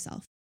Gabriel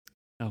herself.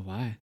 Oh,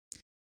 why?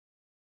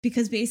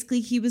 Because basically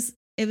it was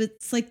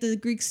like the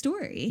Greek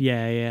story.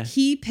 Yeah.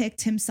 He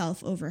picked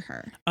himself over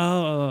her.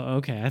 Oh,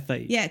 okay. I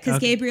thought. Yeah, because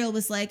Gabriel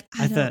was like,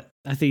 I thought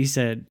you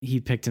said he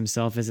picked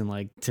himself as in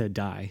like to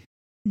die.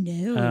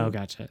 No. Oh,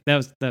 gotcha.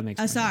 That makes.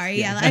 Oh, sorry.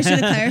 Yeah, I should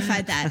have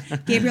clarified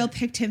that. Gabriel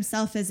picked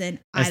himself as in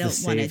I don't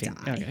want to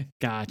die. Okay,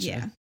 gotcha.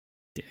 Yeah.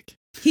 Dick.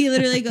 He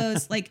literally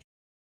goes like,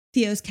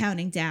 Theo's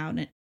counting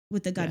down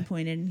with the gun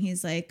pointed, and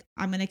he's like,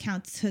 I'm gonna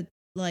count to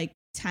like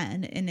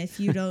 10, and if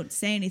you don't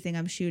say anything,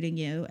 I'm shooting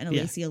you. And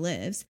Alicia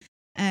lives.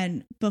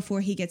 And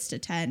before he gets to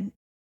 10,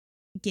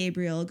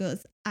 Gabriel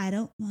goes, I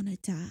don't want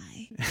to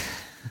die.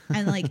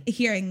 And like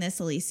hearing this,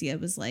 Alicia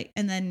was like,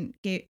 and then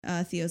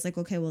Theo's like,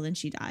 okay, well then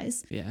she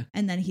dies. Yeah.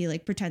 And then he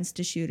like pretends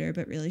to shoot her,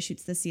 but really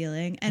shoots the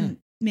ceiling and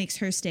makes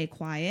her stay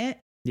quiet.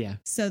 Yeah.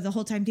 So the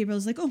whole time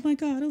Gabriel's like, oh my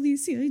God,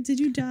 Alicia, did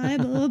you die?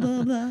 Blah,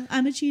 blah, blah.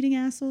 I'm a cheating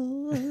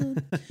asshole.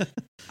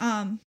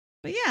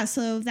 But yeah,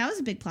 so that was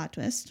a big plot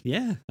twist.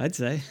 Yeah, I'd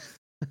say.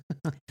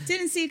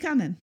 Didn't see it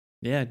coming.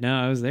 Yeah, no,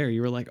 I was there.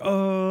 You were like,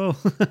 oh.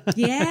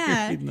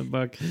 Yeah. Reading the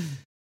book.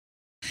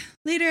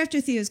 Later, after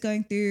Theo's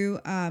going through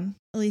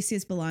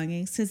Alicia's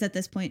belongings, because at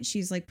this point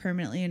she's like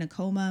permanently in a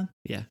coma.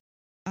 Yeah.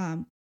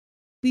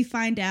 We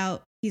find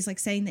out he's like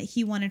saying that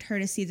he wanted her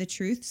to see the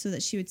truth so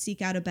that she would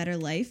seek out a better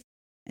life,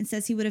 and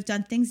says he would have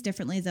done things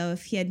differently though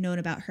if he had known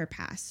about her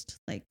past,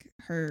 like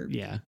her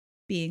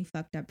being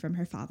fucked up from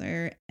her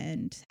father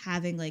and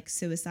having like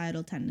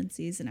suicidal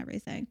tendencies and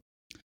everything.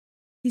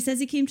 He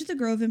says he came to the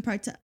Grove in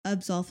part to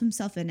absolve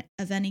himself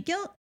of any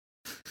guilt,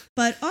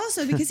 but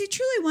also because he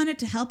truly wanted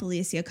to help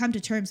Alicia come to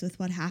terms with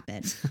what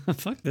happened.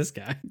 Fuck this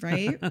guy.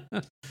 Right?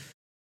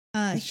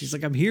 She's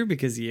like, I'm here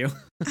because of you.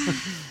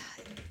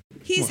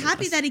 He's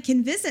happy that he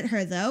can visit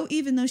her, though,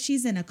 even though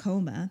she's in a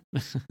coma.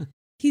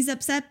 He's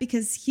upset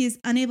because he is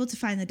unable to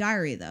find the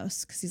diary, though,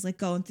 because he's like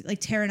going through, like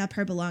tearing up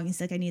her belongings.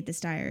 He's like, I need this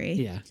diary.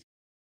 Yeah.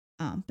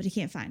 But he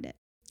can't find it.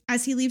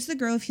 As he leaves the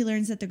Grove, he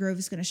learns that the Grove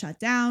is going to shut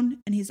down,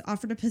 and he's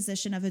offered a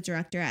position of a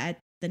director at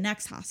the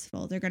next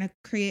hospital. They're going to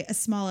create a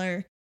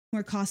smaller,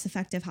 more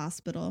cost-effective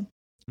hospital,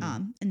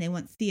 and they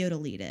want Theo to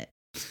lead it.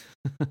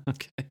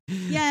 Okay.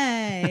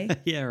 Yay.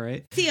 Yeah,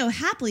 right. Theo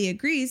happily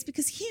agrees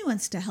because he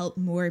wants to help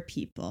more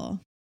people.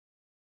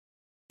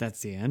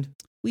 That's the end?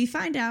 We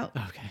find out.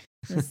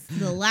 Okay.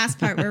 The last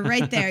part, we're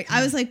right there.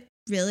 I was like,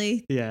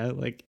 really? Yeah,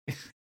 like...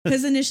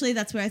 Because initially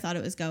that's where I thought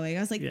it was going. I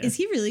was like, is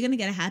he really going to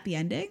get a happy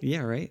ending? Yeah,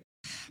 right.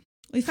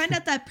 We find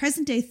out that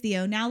present day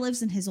Theo now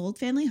lives in his old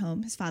family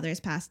home. His father has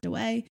passed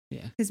away.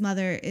 Yeah. His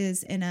mother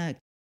is in a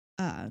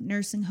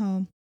nursing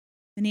home.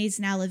 And he's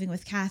now living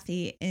with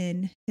Kathy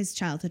in his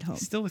childhood home.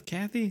 Still with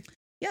Kathy?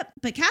 Yep.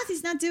 But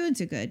Kathy's not doing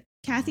too good.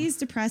 Kathy's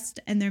depressed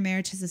and their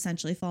marriage has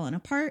essentially fallen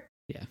apart.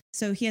 Yeah.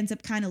 So he ends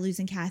up kind of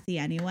losing Kathy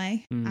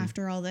anyway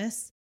after all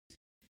this.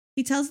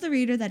 He tells the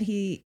reader that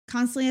he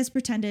constantly has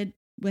pretended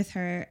with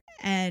her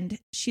and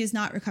she has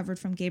not recovered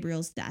from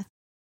Gabriel's death.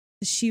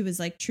 She was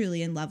like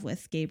truly in love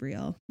with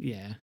Gabriel.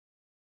 Yeah.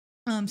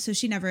 So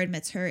she never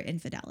admits her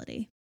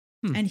infidelity.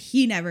 And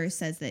he never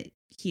says that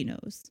he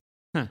knows.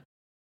 Huh.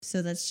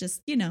 So that's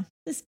just,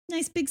 this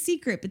nice big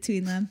secret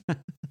between them.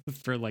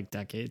 For like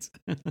decades.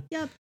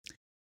 Yep.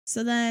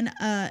 So then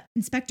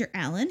Inspector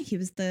Allen, he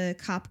was the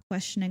cop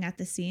questioning at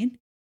the scene.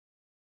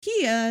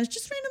 He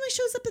just randomly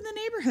shows up in the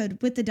neighborhood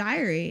with the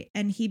diary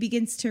and he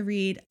begins to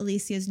read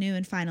Alicia's new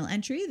and final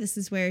entry. This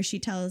is where she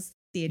tells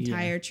the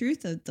entire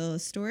truth of the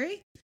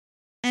story.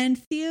 And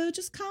Theo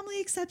just calmly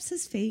accepts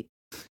his fate.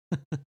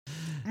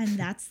 And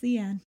that's the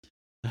end.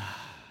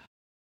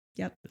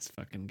 Yep. This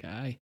fucking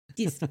guy.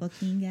 This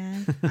fucking guy.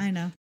 I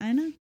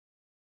know.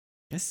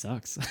 This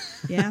sucks.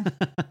 Yeah.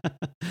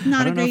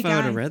 Not a great guy. I don't know if I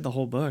would have read the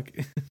whole book.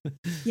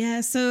 Yeah.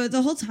 So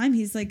the whole time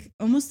he's like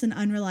almost an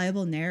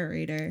unreliable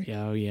narrator.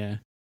 Yeah. Oh, yeah.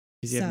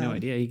 Because you have no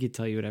idea. He could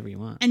tell you whatever you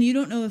want. And you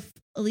don't know if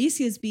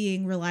Alicia is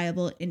being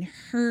reliable in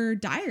her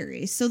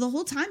diary. So the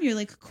whole time you're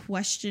like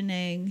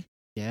questioning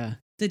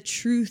the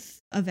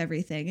truth of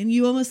everything. And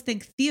you almost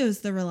think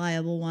Theo's the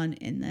reliable one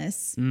in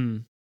this.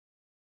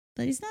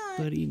 But he's not.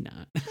 But he's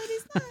not.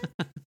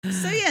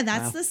 So yeah,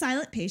 that's the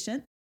silent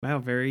patient. Wow,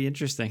 very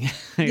interesting.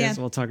 I guess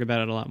we'll talk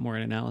about it a lot more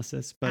in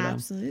analysis. But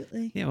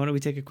absolutely. Why don't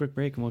we take a quick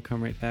break and we'll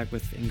come right back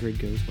with Ingrid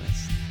Goes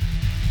West.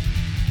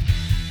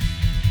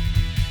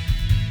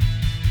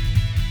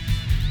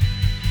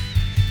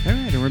 All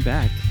right, and we're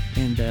back.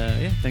 And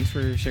thanks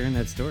for sharing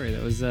that story.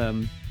 That was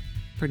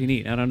pretty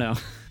neat. I don't know.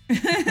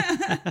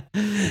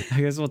 I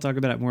guess we'll talk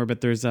about it more,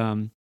 but there's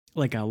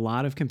like a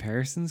lot of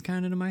comparisons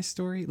kind of to my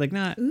story. Like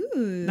not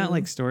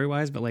like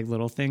story-wise, but like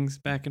little things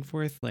back and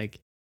forth. Like,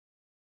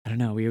 I don't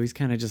know. We always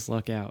kind of just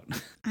luck out.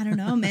 I don't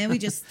know, man. We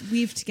just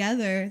weave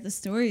together the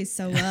stories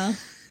so well.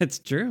 It's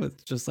true.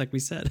 It's just like we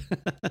said.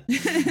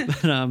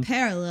 But,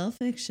 parallel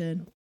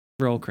fiction.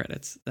 Roll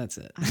credits. That's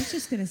it. I was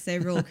just going to say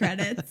roll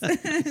credits.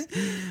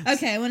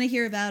 Okay. I want to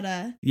hear about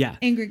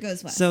Ingrid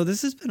Goes West. So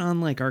this has been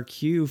on like our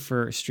queue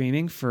for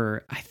streaming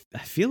for, I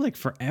feel like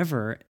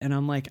forever. And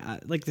I'm like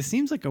this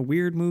seems like a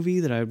weird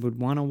movie that I would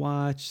want to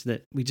watch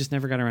that we just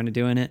never got around to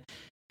doing it.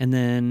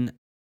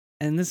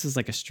 And this is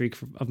like a streak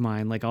of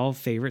mine. Like I'll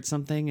favorite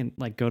something and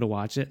like go to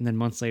watch it. And then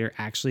months later,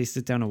 actually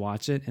sit down and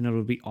watch it. And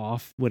it'll be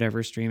off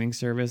whatever streaming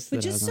service.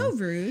 Which is so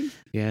rude.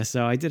 Yeah.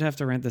 So I did have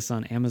to rent this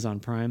on Amazon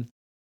Prime.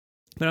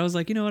 But I was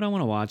like, you know what? I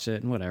want to watch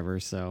it and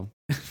whatever. So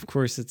of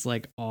course it's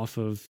like off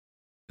of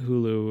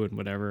Hulu and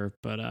whatever.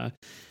 But I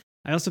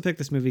also picked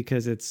this movie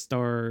because it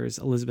stars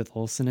Elizabeth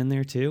Olsen in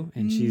there too.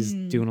 And she's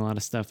doing a lot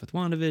of stuff with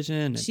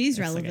WandaVision. She's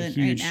relevant like a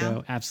huge right show.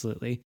 now.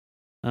 Absolutely.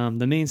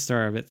 The main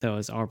star of it though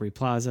is Aubrey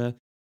Plaza.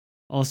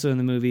 Also in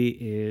the movie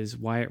is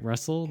Wyatt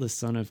Russell, the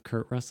son of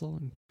Kurt Russell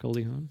and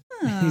Goldie Hawn.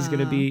 He's going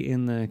to be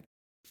in the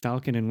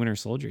Falcon and Winter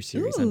Soldier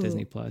series on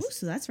Disney Plus.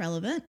 So that's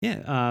relevant.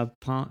 Yeah. I'm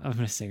going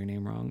to say her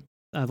name wrong.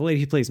 The lady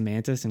who plays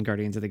Mantis in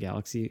Guardians of the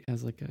Galaxy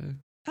has like a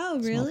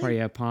small part.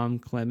 Yeah, Palm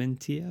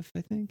Clementieff,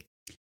 I think.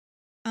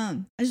 I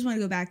just want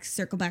to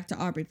circle back to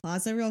Aubrey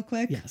Plaza real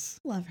quick.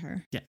 Yes. Love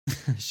her. Yeah.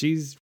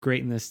 She's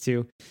great in this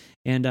too.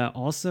 And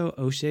also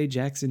O'Shea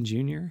Jackson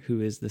Jr., who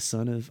is the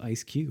son of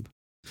Ice Cube.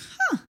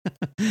 Huh.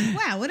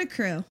 Wow, what a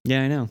crew.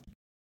 Yeah, I know.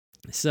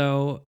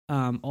 So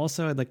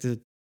also I'd like to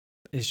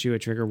issue a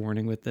trigger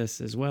warning with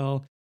this as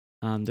well.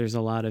 There's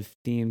a lot of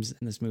themes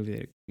in this movie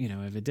that,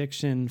 of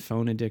addiction,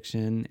 phone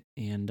addiction,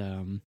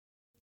 and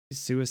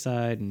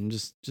suicide, and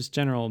just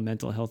general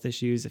mental health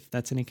issues. If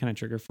that's any kind of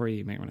trigger for you,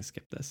 you might want to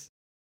skip this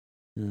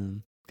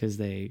because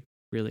they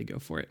really go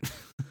for it.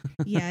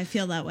 Yeah, I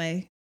feel that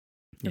way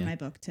for my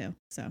book too.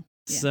 So,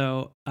 yeah.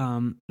 So,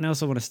 and I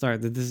also want to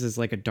start that this is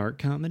like a dark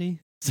comedy.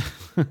 So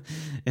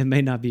it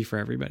may not be for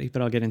everybody,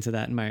 but I'll get into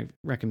that in my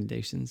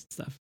recommendations and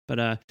stuff.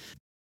 But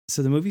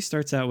so the movie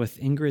starts out with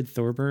Ingrid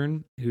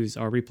Thorburn, who's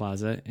Aubrey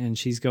Plaza, and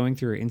she's going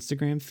through her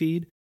Instagram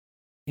feed,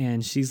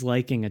 and she's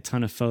liking a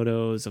ton of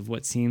photos of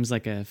what seems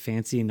like a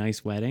fancy,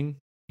 nice wedding.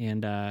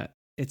 And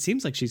it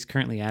seems like she's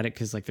currently at it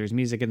because like there's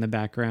music in the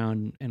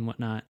background and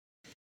whatnot.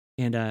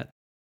 And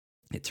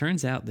it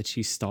turns out that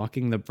she's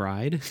stalking the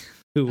bride,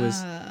 who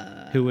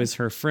was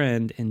her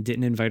friend and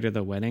didn't invite her to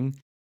the wedding.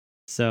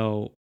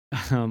 So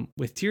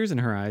with tears in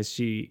her eyes,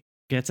 she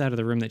gets out of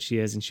the room that she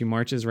is and she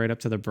marches right up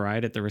to the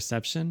bride at the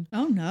reception.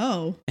 Oh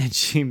no. And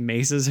she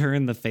maces her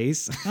in the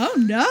face. Oh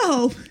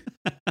no.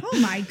 Oh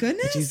my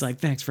goodness. And she's like,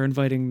 thanks for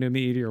inviting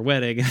me to your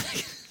wedding.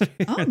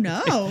 Oh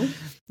no.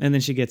 And then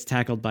she gets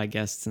tackled by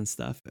guests and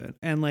stuff.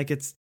 And like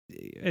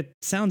it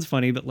sounds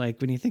funny, but like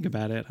when you think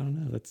about it, I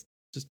don't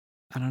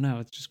know.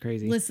 It's just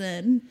crazy.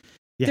 Listen,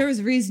 there was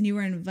a reason you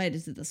weren't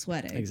invited to this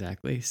wedding.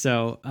 Exactly.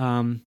 So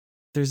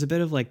there's a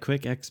bit of like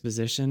quick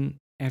exposition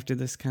after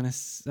this kind of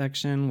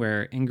section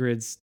where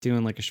Ingrid's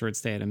doing like a short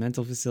stay at a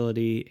mental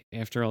facility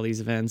after all these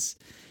events.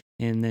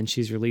 And then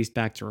she's released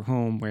back to her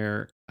home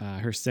where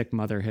her sick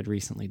mother had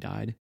recently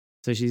died.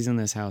 So she's in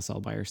this house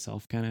all by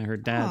herself. Kind of her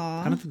dad.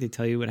 Aww. I don't think they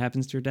tell you what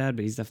happens to her dad,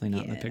 but he's definitely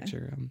not in the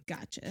picture.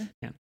 Gotcha.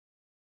 Yeah.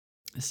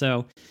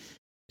 So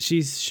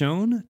she's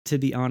shown to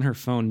be on her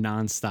phone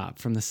nonstop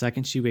from the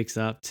second she wakes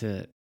up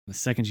to the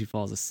second she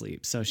falls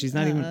asleep. So she's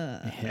not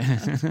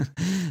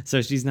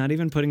so she's not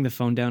even putting the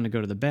phone down to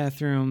go to the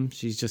bathroom.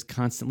 She's just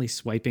constantly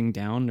swiping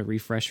down to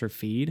refresh her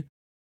feed.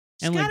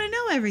 She's got to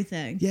know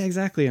everything. Yeah,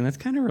 exactly. And that's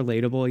kind of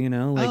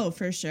relatable, Like, oh,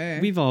 for sure.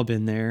 We've all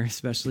been there,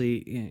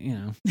 especially,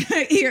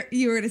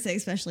 You were going to say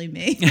especially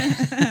me.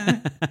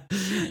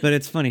 But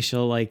it's funny.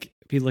 She'll like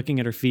be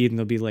looking at her feed and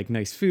there'll be like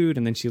nice food.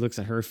 And then she looks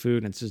at her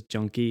food and it's just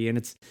junky. And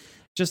it's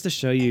just to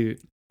show you.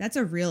 That's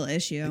a real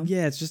issue.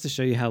 Yeah, it's just to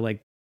show you how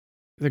like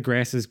the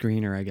grass is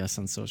greener, I guess,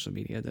 on social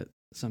media that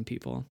some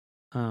people.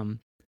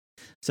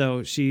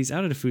 So she's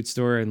out at a food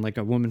store and like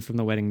a woman from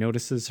the wedding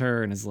notices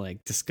her and is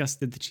like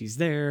disgusted that she's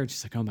there. And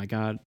she's like, oh my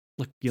God,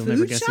 look, you'll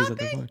never guess who's at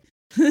the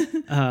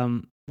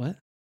bar. What?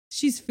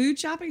 She's food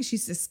shopping.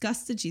 She's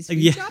disgusted. She's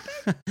food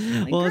shopping.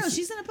 Like, well, girl,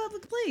 she's in a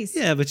public place.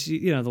 Yeah, but she,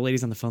 the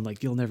lady's on the phone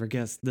like, you'll never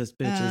guess this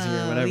bitch is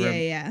here or whatever.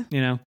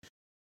 Yeah.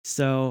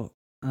 So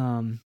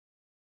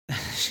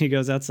she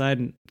goes outside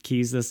and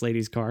keys this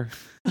lady's car.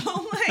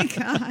 Oh my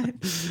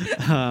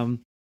God.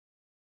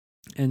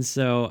 And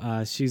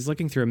so she's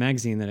looking through a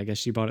magazine that I guess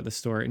she bought at the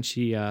store, and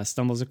she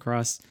stumbles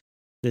across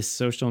this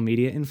social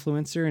media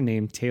influencer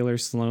named Taylor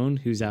Sloan,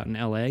 who's out in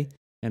LA,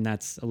 and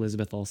that's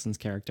Elizabeth Olsen's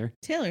character.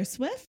 Taylor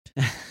Swift?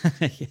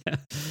 Yeah.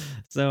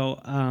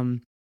 So,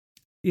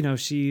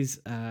 she's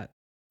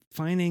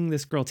finding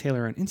this girl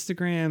Taylor on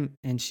Instagram,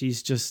 and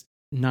she's just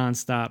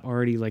nonstop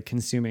already like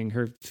consuming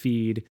her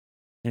feed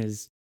and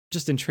is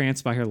just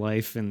entranced by her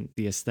life and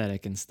the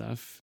aesthetic and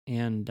stuff.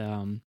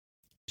 And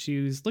she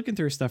was looking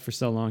through her stuff for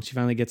so long, she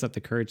finally gets up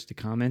the courage to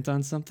comment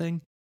on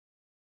something,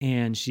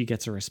 and she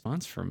gets a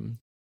response from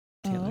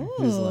Taylor,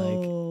 who's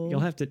like,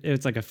 "You'll have to."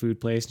 It's like a food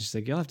place, and she's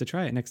like, "You'll have to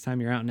try it next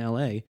time you're out in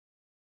LA."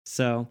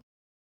 So,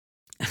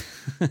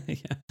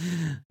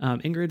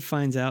 Ingrid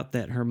finds out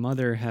that her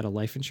mother had a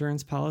life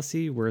insurance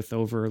policy worth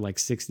over like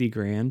 60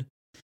 grand.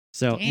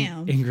 So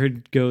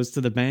Ingrid goes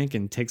to the bank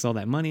and takes all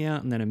that money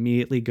out, and then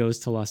immediately goes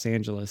to Los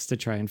Angeles to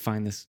try and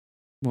find this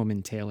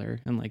woman Taylor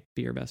and like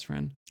be her best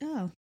friend.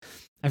 Oh,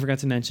 I forgot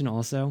to mention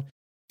also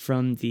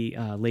from the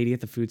lady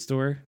at the food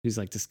store who's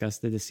like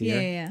disgusted to see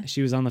her. Yeah.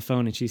 She was on the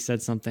phone and she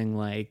said something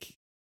like,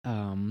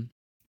 Ingrid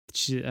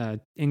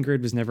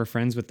was never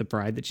friends with the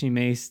bride that she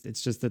maced.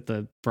 It's just that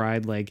the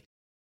bride like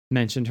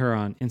mentioned her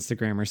on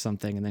Instagram or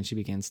something, and then she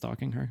began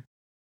stalking her.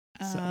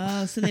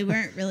 Oh, so they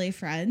weren't really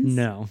friends?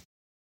 No.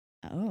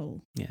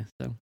 Oh. Yeah,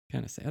 so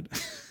kind of sad.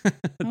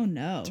 Oh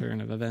no.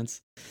 Turn of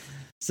events.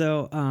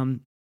 So,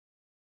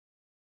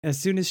 as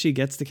soon as she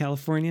gets to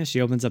California, she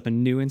opens up a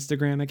new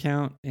Instagram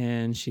account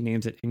and she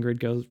names it Ingrid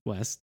Goes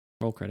West.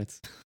 Roll credits.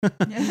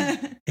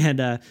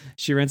 And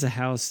she rents a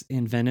house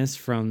in Venice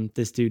from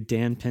this dude,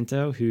 Dan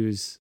Pinto,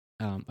 who's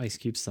Ice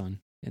Cube's son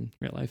in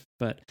real life.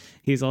 But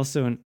he's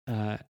also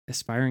an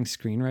aspiring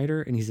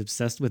screenwriter, and he's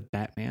obsessed with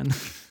Batman.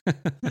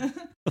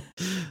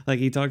 Like,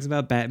 he talks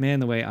about Batman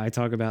the way I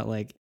talk about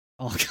like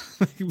all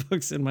comic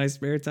books in my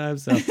spare time.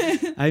 So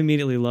I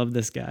immediately love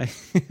this guy.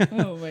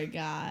 Oh my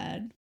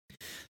God.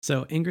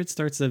 So Ingrid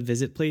starts to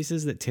visit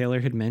places that Taylor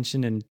had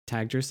mentioned and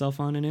tagged herself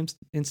on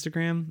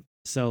Instagram.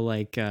 So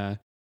like, when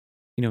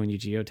you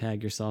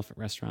geotag yourself at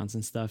restaurants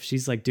and stuff,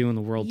 she's like doing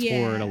the world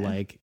tour to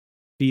like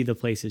be the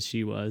places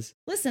she was.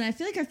 Listen, I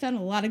feel like I found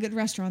a lot of good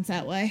restaurants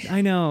that way.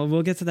 I know.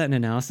 We'll get to that in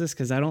analysis,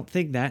 because I don't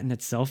think that in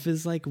itself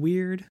is like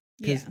weird.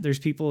 Because there's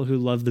people who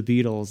love the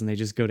Beatles and they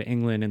just go to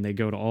England and they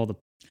go to all the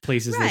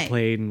places they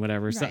played and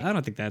whatever. So I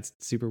don't think that's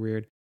super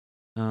weird.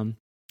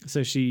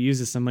 So she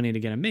uses some money to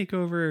get a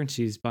makeover, and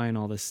she's buying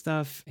all this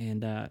stuff,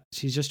 and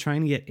she's just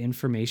trying to get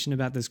information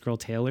about this girl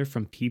Taylor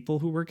from people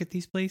who work at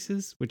these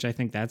places, which I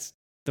think that's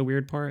the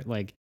weird part.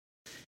 Like,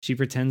 she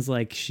pretends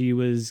like she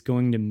was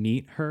going to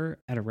meet her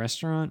at a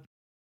restaurant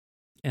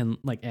and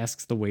like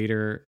asks the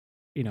waiter,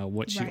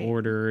 what she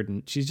ordered,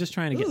 and she's just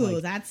trying to get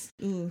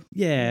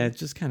yeah, it's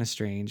just kind of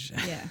strange.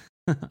 Yeah.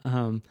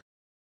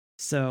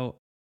 So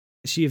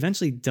she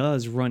eventually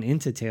does run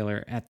into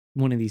Taylor at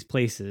one of these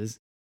places.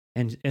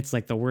 And it's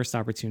like the worst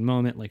opportune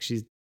moment. Like,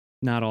 she's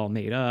not all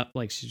made up.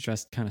 Like, she's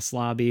dressed kind of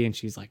slobby, and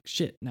she's like,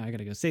 shit, now I got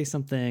to go say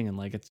something. And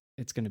like,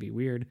 it's going to be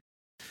weird.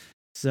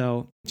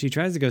 So she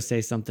tries to go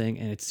say something,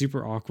 and it's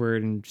super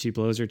awkward, and she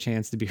blows her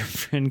chance to be her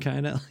friend,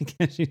 kind of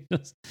like, she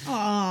just.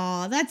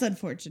 Oh, that's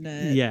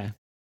unfortunate. Yeah.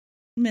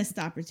 Missed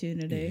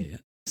opportunity. Yeah.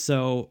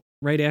 So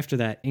right after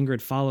that,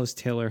 Ingrid follows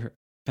Taylor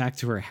back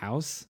to her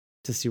house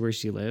to see where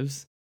she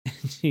lives.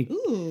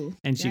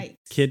 And she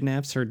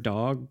kidnaps her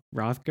dog,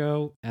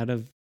 Rothko, out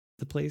of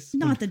the place.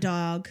 Not the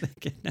dog.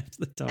 Kidnaps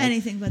the dog.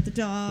 Anything but the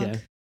dog. Yeah.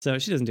 So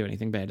she doesn't do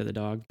anything bad to the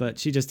dog, but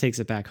she just takes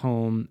it back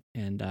home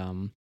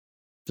and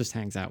just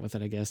hangs out with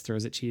it, I guess,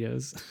 throws it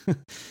Cheetos.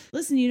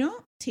 Listen, you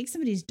don't take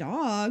somebody's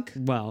dog.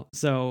 Well,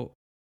 so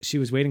she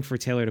was waiting for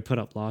Taylor to put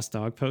up lost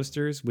dog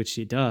posters, which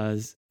she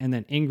does, and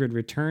then Ingrid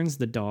returns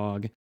the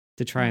dog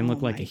to try and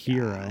look like a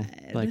hero.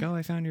 Like, oh,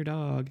 I found your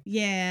dog.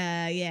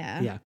 Yeah.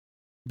 Yeah.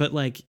 But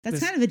like,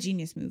 that's kind of a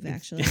genius move,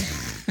 actually.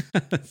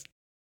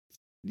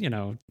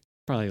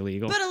 Probably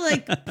illegal. But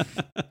like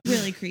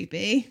really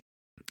creepy.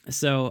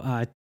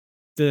 So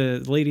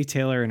the lady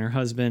Taylor and her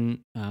husband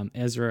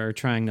Ezra are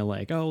trying to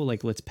like, oh,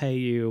 like, let's pay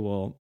you.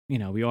 Well,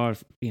 we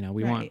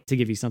want to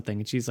give you something.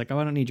 And she's like, oh,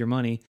 I don't need your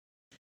money.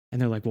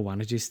 And they're like, well, why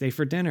don't you stay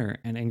for dinner?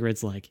 And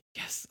Ingrid's like,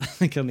 yes.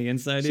 Like, on the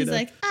inside, she's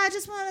like, I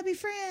just want to be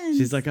friends.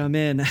 She's like, I'm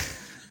in.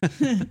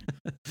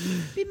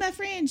 Be my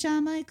friend,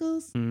 Shawn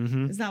Michaels.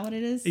 Mm-hmm. Is that what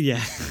it is? Yeah, I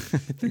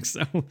think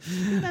so.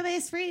 Be my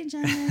best friend,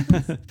 Shawn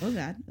Michaels. Oh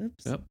God,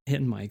 oops. Oh,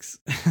 hitting mics.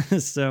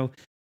 So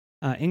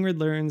Ingrid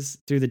learns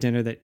through the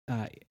dinner that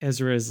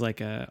Ezra is like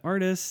a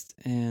artist,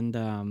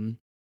 and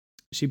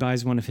she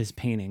buys one of his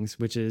paintings,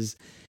 which is,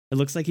 it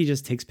looks like he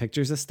just takes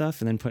pictures of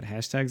stuff and then put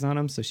hashtags on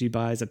them. So she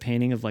buys a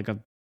painting of like a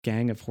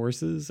gang of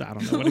horses. I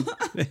don't know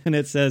what and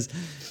it says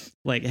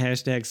like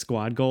hashtag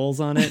squad goals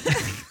on it.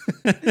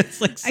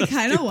 It's like so I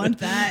kind of stupid. want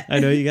that. I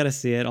know, you got to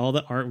see it. All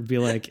the art would be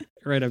like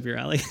right up your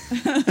alley.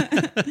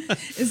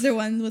 Is there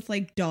one with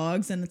like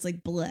dogs and it's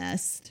like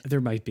blessed?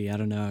 There might be. I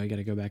don't know. I got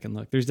to go back and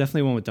look. There's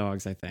definitely one with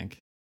dogs, I think.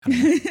 I don't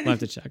know. We'll have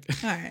to check.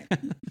 All right.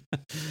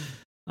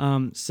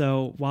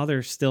 So while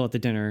they're still at the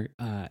dinner,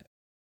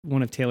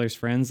 one of Taylor's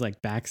friends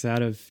like backs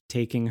out of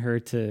taking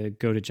her to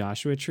go to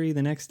Joshua Tree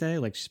the next day.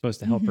 Like she's supposed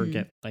to help her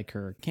get like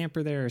her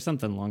camper there or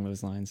something along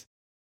those lines.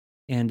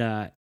 And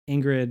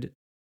Ingrid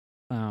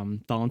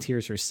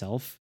volunteers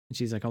herself. And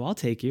she's like, oh, I'll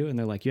take you. And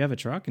they're like, you have a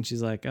truck? And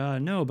she's like,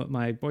 no, but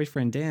my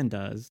boyfriend Dan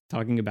does.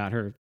 Talking about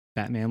her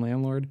Batman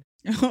landlord,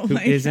 who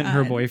isn't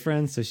her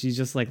boyfriend. So she's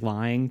just like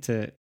lying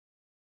to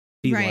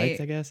be liked,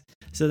 I guess.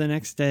 So the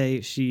next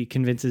day she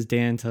convinces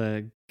Dan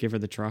to give her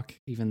the truck,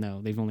 even though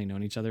they've only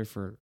known each other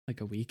for like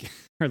a week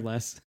or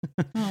less.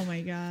 Oh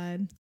my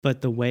God.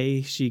 But the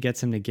way she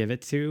gets him to give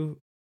it to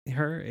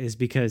her is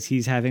because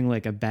he's having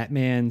like a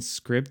Batman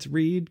script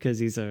read, because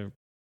he's a,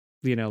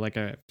 you know, like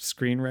a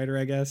screenwriter,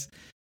 I guess.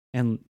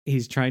 And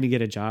he's trying to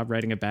get a job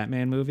writing a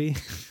Batman movie.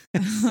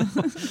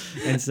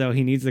 and so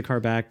he needs the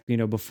car back, you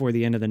know, before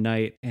the end of the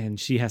night. And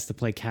she has to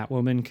play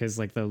Catwoman because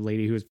like the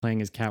lady who was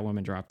playing as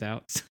Catwoman dropped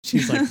out. So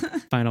she's like,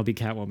 fine, I'll be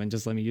Catwoman.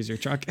 Just let me use your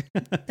truck.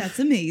 That's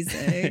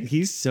amazing.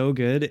 He's so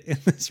good in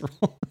this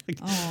role.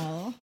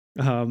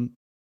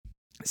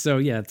 So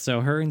yeah, so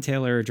her and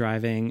Taylor are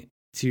driving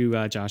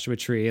to Joshua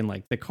Tree, and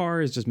like the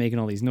car is just making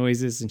all these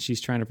noises, and she's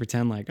trying to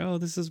pretend like, oh,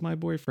 this is my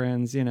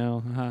boyfriend's, you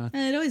know.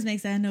 It always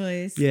makes that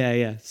noise.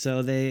 Yeah.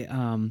 So they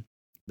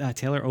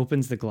Taylor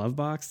opens the glove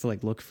box to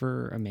like look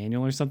for a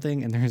manual or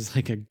something, and there's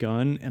like a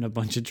gun and a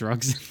bunch of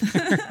drugs in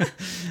there.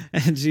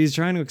 And she's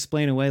trying to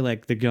explain away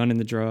like the gun and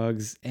the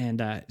drugs, and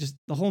just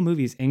the whole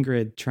movie is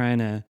Ingrid trying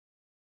to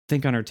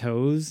think on her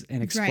toes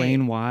and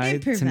explain why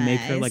to make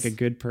her like a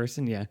good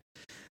person. Yeah.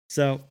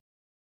 So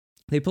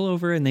they pull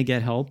over and they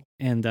get help,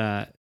 and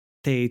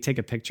they take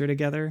a picture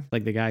together.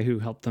 Like the guy who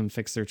helped them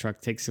fix their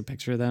truck takes a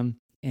picture of them,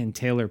 and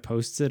Taylor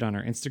posts it on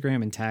her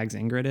Instagram and tags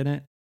Ingrid in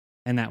it.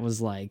 And that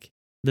was like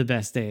the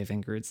best day of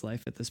Ingrid's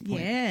life at this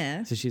point.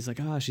 Yeah. So she's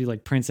like, she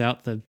like prints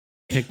out the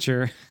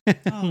picture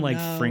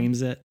and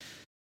frames it.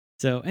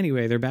 So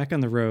anyway, they're back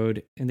on the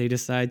road, and they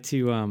decide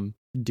to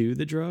do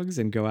the drugs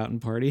and go out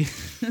and party.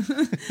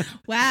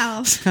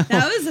 Wow. So,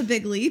 that was a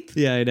big leap.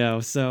 Yeah, I know.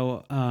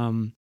 So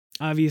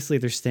obviously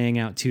they're staying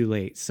out too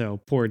late,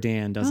 so poor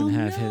Dan doesn't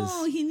have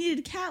he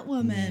needed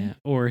Catwoman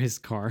or his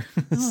car.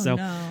 So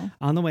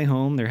on the way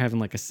home they're having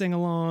like a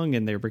sing-along,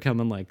 and they're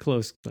becoming like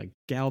close like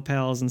gal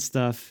pals and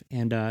stuff,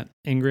 and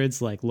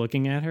Ingrid's like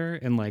looking at her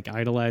and like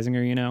idolizing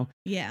her, you know.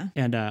 Yeah.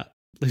 And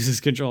loses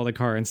control of the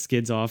car and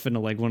skids off into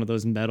like one of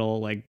those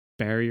metal like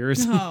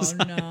barriers. Oh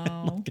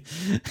no.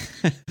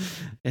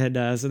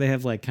 And so they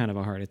have like kind of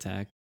a heart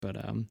attack, but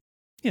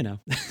you know,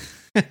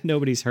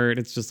 nobody's hurt.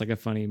 It's just like a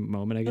funny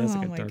moment, I guess. Oh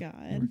like my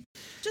God.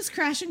 Just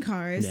crashing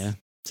cars. Yeah.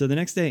 So the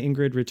next day,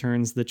 Ingrid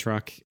returns the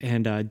truck,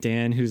 and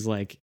Dan, who's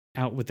like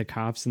out with the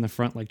cops in the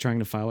front, like trying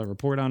to file a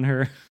report on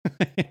her,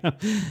 you know?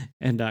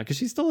 And because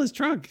she stole his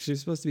truck, she's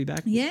supposed to be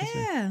back.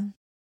 Yeah.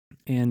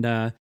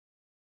 And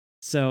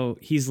so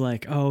he's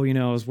like, oh, you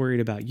know, I was worried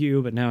about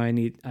you, but now I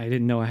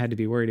didn't know I had to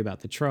be worried about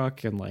the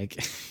truck. And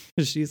like,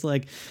 she's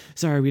like,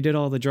 sorry, we did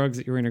all the drugs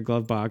that you were in her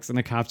glove box, and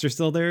the cops are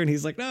still there. And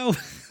he's like, no.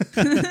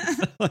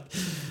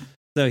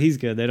 So he's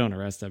good. They don't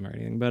arrest him or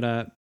anything.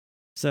 But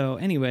so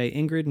anyway,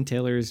 Ingrid and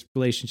Taylor's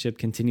relationship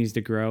continues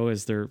to grow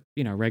as they're,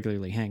 you know,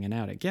 regularly hanging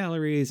out at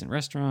galleries and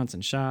restaurants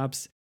and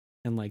shops.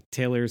 And like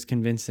Taylor's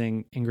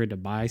convincing Ingrid to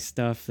buy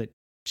stuff that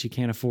she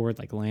can't afford,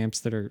 like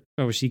lamps that are,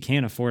 she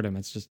can't afford them.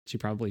 It's just, she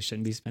probably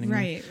shouldn't be spending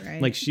right, them.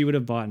 Right. Like she would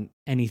have bought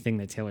anything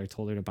that Taylor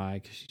told her to buy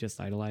because she just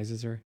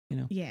idolizes her, you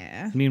know?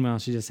 Yeah. Meanwhile,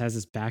 she just has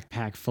this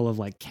backpack full of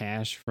like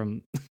cash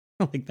from,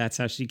 like that's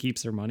how she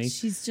keeps her money.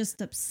 She's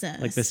just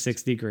obsessed. Like the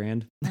 60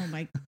 grand. Oh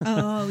my.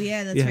 Oh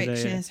yeah, that's right.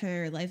 She yeah. has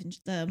her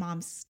the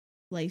mom's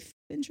life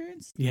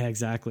insurance. Yeah,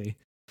 exactly.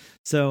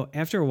 So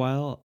after a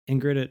while,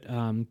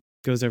 Ingrid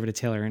goes over to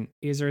Taylor and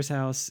Azar's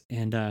house,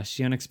 and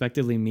she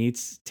unexpectedly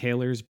meets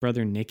Taylor's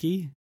brother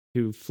Nicky,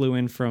 who flew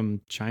in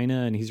from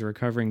China, and he's a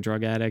recovering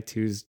drug addict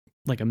who's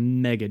like a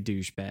mega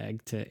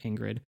douchebag to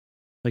Ingrid.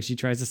 Like she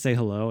tries to say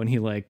hello, and he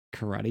like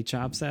karate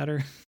chops at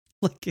her.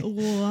 Like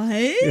what?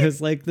 It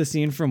was like the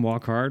scene from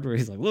Walk Hard where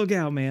he's like, "Look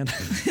out, man!"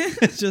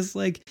 It's just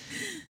like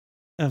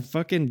a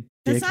fucking.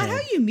 That's dickhead. not how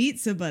you meet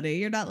somebody.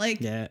 You're not like.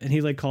 Yeah, and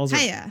he like calls her.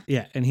 Hiya.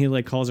 Yeah, and he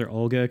like calls her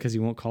Olga because he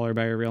won't call her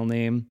by her real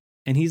name.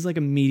 And he's like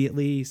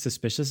immediately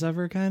suspicious of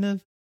her, kind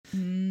of.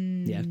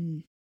 Yeah.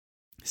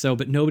 So,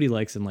 but nobody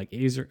likes him, like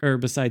Azar, or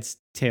besides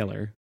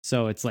Taylor.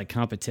 So it's like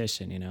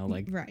competition, you know,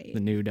 like right.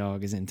 The new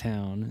dog is in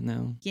town.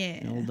 No,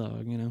 yeah, old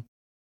dog, you know.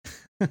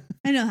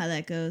 I know how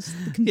that goes.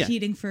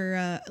 Competing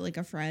for like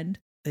a friend.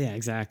 Yeah,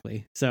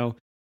 exactly. So,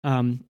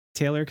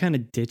 Taylor kind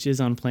of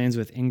ditches on plans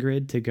with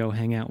Ingrid to go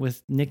hang out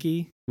with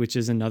Nicky, which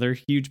is another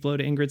huge blow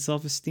to Ingrid's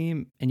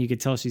self-esteem. And you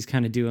could tell she's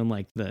kind of doing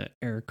like the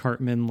Eric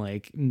Cartman,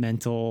 like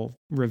mental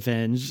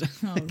revenge.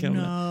 Oh, like,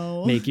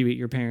 no. Make you eat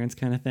your parents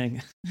kind of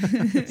thing.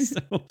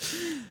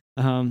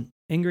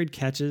 Ingrid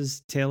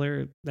catches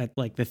Taylor at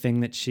like the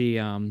thing that she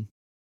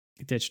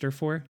ditched her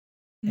for,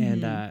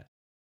 Mhm. and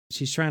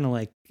she's trying to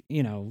like,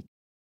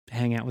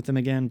 hang out with them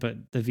again, but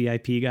the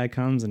VIP guy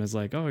comes and is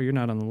like, "Oh, you're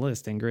not on the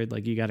list, Ingrid.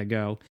 Like, you got to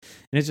go."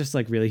 And it's just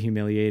like really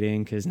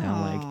humiliating because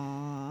now like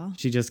Aw.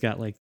 she just got,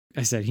 like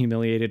I said,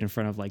 humiliated in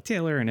front of like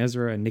Taylor and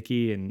Ezra and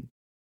Nikki and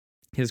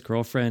his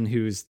girlfriend,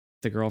 who's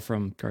the girl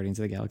from Guardians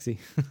of the Galaxy.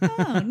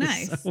 Oh,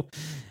 nice.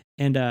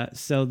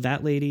 So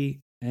that lady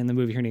in the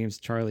movie, her name's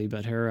Charlie,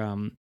 but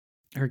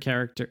her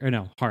character, or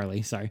no,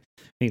 Harley, sorry.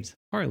 Her name's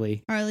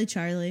Harley. Harley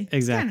Charlie.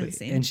 Exactly. Kind of the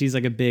same. And she's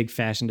like a big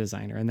fashion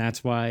designer. And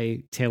that's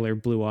why Taylor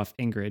blew off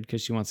Ingrid,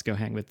 because she wants to go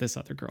hang with this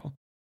other girl.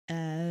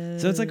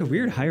 So it's like a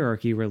weird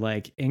hierarchy where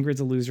like Ingrid's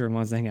a loser and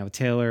wants to hang out with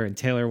Taylor, and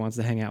Taylor wants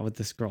to hang out with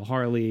this girl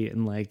Harley,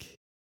 and like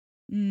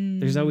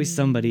there's always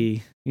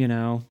somebody,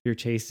 you're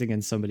chasing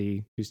and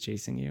somebody who's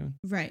chasing you.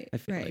 Right. I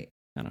feel Right. like,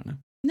 I don't know.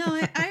 No,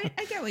 I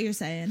get what you're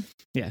saying.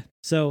 Yeah.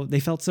 So they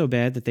felt so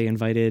bad that they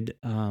invited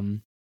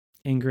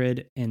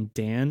Ingrid and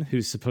Dan,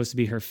 who's supposed to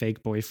be her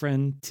fake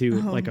boyfriend,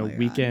 to Oh like a my God.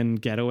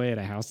 weekend getaway at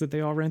a house that they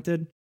all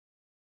rented.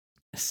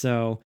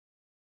 So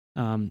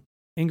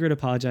Ingrid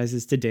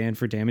apologizes to Dan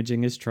for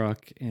damaging his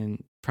truck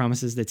and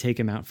promises to take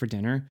him out for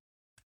dinner.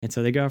 And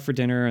so they go out for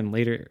dinner, and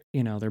later,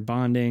 they're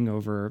bonding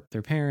over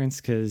their parents,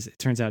 because it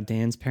turns out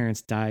Dan's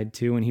parents died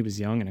too when he was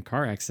young in a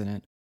car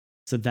accident.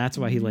 So that's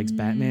why he likes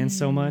Batman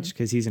so much,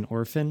 because he's an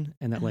orphan,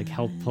 and that like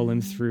helped pull him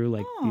through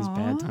like these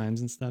bad Aw.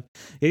 times and stuff.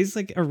 He's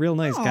like a real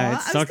nice guy. It Aw, I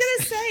was sucks.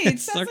 gonna say it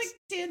sounds sucks. like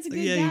Dan's a good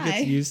Yeah, guy. he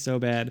gets used so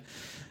bad.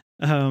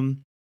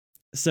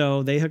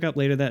 So they hook up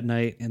later that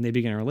night and they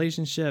begin a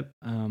relationship.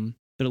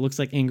 But it looks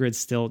like Ingrid's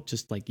still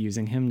just like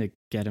using him to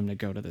get him to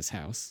go to this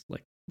house,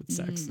 like with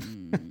sex.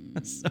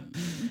 So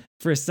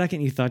for a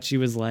second, you thought she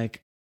was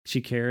like,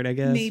 she cared, I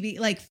guess. Maybe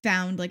like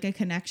found like a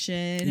connection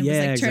and was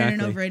Yeah, like turning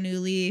exactly. over a new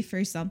leaf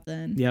or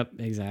something. Yep,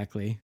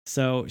 exactly.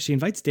 So she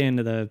invites Dan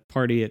to the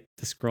party at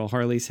this girl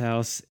Harley's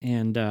house,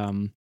 and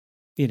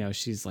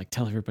she's like,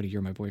 "Tell everybody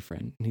you're my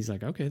boyfriend." And he's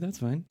like, "Okay, that's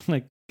fine."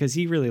 Like, because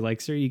he really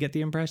likes her. You get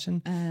the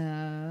impression.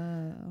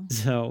 Oh.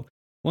 So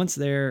once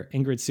there,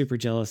 Ingrid's super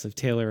jealous of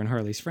Taylor and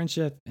Harley's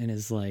friendship and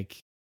is like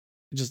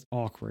just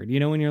awkward.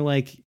 When you're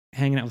like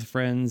hanging out with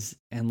friends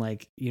and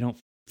like you don't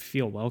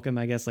feel welcome,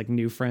 I guess, like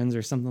new friends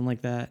or something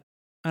like that.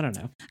 I don't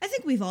know. I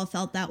think we've all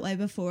felt that way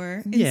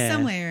before in Yeah.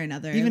 some way or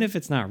another. Even if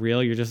it's not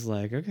real, you're just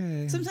like,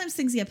 okay. sometimes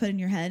things get put in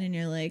your head and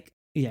you're like,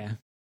 Yeah,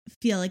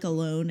 feel like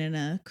alone in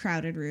a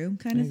crowded room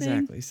kind of thing.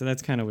 exactly. So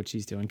that's kind of what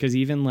she's doing. Because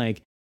even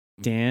like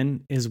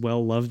Dan is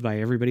well loved by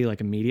everybody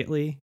like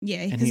immediately.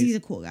 Yeah, And because he's- he's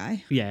a cool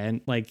guy. Yeah,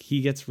 and like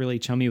he gets really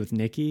chummy with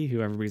Nikki,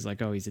 who everybody's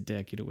like, "Oh, he's a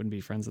dick. You wouldn't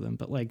be friends with him."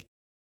 But like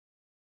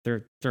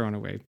they're throwing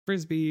away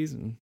frisbees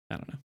and I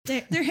don't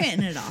know. They're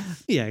hitting it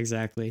off. Yeah,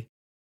 exactly.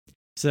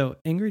 So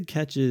Ingrid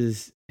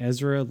catches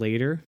Ezra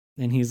later,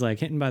 and he's like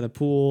hitting by the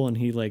pool, and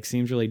he like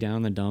seems really down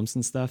in the dumps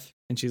and stuff.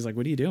 And she's like,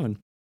 "What are you doing?"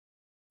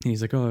 And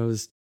he's like, "Oh, I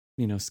was,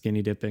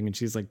 skinny dipping." And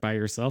she's like, "By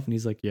yourself?" And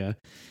he's like, "Yeah."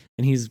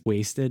 And he's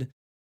wasted,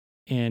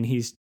 and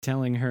he's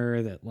telling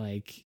her that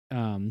like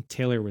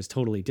Taylor was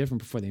totally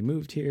different before they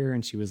moved here,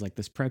 and she was like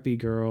this preppy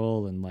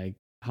girl, and like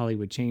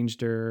Hollywood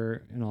changed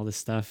her and all this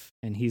stuff.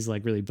 And he's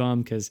like really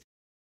bummed because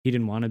he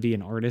didn't want to be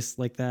an artist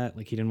like that.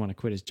 Like he didn't want to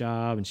quit his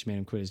job, and she made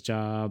him quit his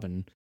job,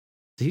 and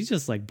he's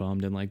just like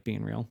bummed and like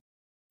being real.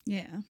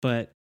 Yeah.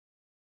 But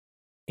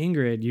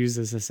Ingrid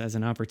uses this as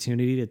an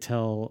opportunity to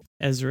tell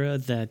Ezra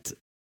that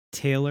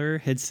Taylor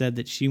had said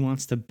that she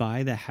wants to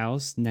buy the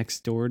house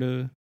next door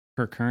to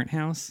her current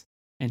house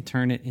and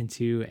turn it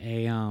into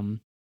a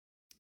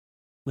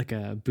like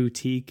a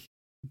boutique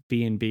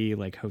B&B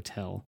like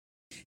hotel.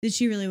 Did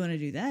she really want to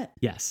do that?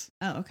 Yes.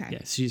 Oh, okay.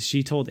 Yes.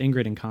 She told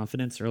Ingrid in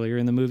confidence earlier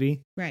in the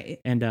movie. Right.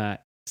 And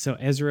so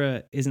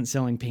Ezra isn't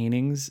selling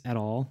paintings at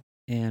all,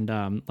 and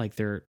like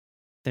they're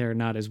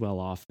not as well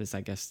off as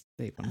I guess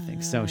they want to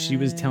think. So she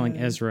was telling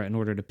Ezra in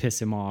order to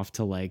piss him off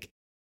to like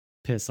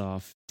piss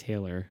off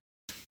Taylor.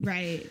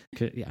 Right.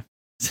 Yeah.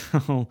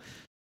 So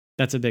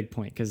that's a big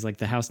point because like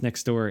the house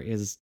next door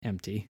is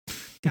empty.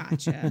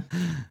 Gotcha.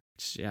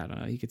 Yeah, I don't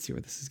know. You could see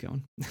where this is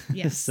going.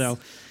 Yes. So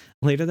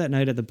later that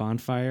night at the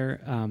bonfire,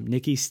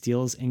 Nikki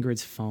steals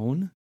Ingrid's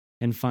phone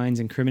and finds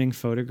incriminating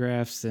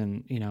photographs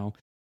and,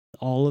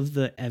 all of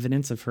the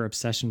evidence of her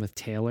obsession with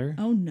Taylor.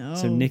 Oh no.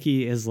 So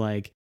Nikki is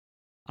like,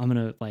 I'm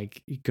going to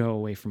like go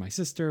away from my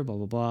sister, blah,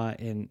 blah, blah.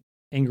 And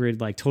Ingrid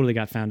like totally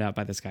got found out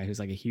by this guy who's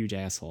like a huge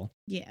asshole.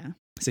 Yeah.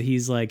 So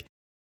he's like,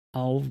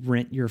 I'll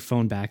rent your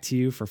phone back to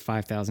you for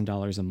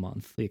 $5,000 a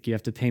month. Like you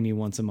have to pay me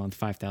once a month,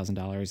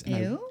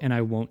 $5,000. And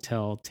I won't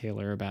tell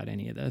Taylor about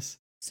any of this.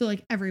 So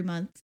like every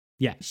month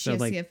Yeah. she So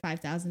has like, to give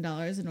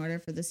 $5,000 in order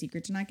for the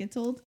secret to not get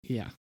told.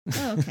 yeah.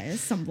 Oh, okay.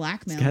 That's some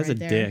blackmail. This guy's right a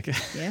there. dick.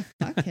 Yeah,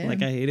 fuck him.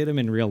 Like I hated him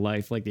in real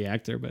life, like the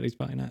actor, but he's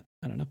probably not.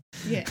 I don't know.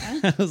 Yeah.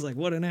 I was like,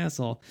 what an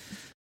asshole.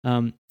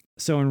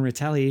 So in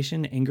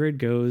retaliation, Ingrid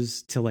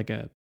goes to like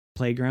a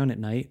playground at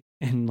night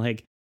and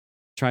like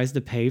tries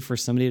to pay for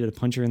somebody to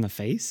punch her in the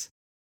face.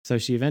 So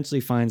she eventually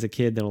finds a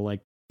kid that'll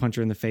like punch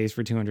her in the face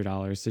for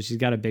 $200. So she's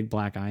got a big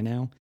black eye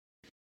now.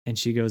 and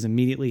she goes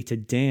immediately to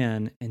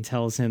Dan and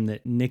tells him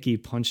that Nikki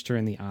punched her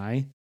in the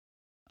eye.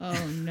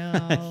 Oh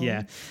no.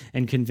 Yeah,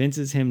 and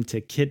convinces him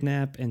to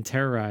kidnap and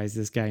terrorize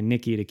this guy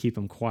Nikki to keep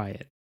him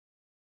quiet.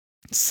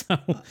 So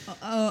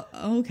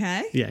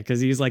okay. yeah, because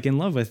he's like in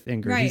love with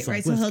Ingrid. Right, He's like,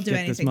 right. So let's he'll do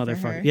get this anything for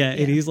motherfucker. her. Yeah,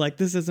 Yeah. and he's like,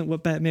 this isn't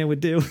what Batman would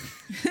do.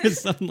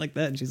 Something like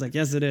that. And she's like,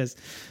 yes, it is.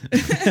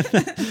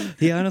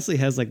 He honestly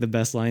has like the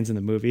best lines in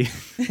the movie.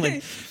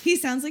 Like, he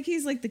sounds like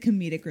he's like the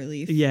comedic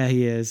relief. yeah,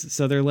 he is.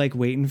 So they're like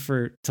waiting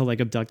to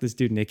like abduct this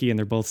dude Nikki, and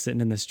they're both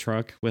sitting in this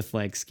truck with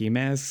like ski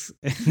masks.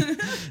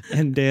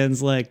 And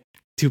Dan's like,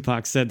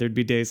 Tupac said there'd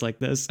be days like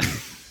this.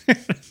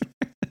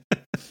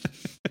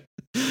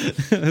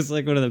 It's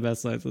like one of the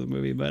best lines of the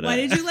movie. But why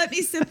did you let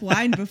me sip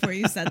wine before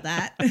you said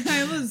that?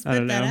 I almost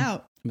spit that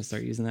out. I'm gonna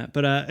start using that.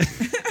 But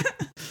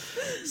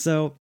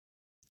so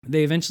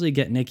they eventually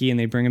get Nikki and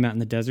they bring him out in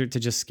the desert to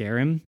just scare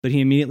him. But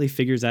he immediately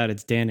figures out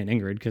it's Dan and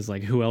Ingrid, because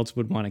like who else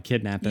would want to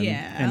kidnap him?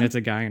 Yeah. And it's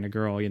a guy and a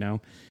girl, you know.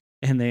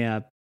 And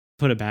they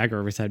put a bag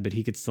over his head, but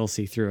he could still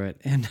see through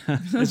it. And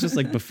it's just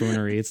like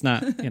buffoonery. It's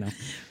not, you know.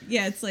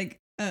 Yeah, it's like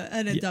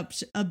an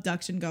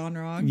abduction gone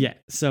wrong. Yeah.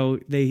 So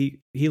he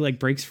like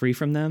breaks free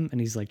from them,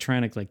 and he's like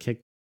trying to like kick,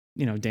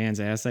 you know, Dan's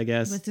ass, I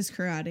guess. With his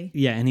karate.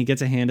 Yeah, and he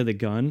gets a hand of the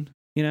gun,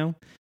 you know,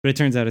 but it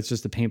turns out it's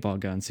just a paintball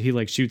gun. So he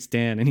like shoots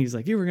Dan, and he's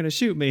like, "You were gonna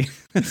shoot me."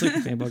 It's like a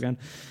paintball gun,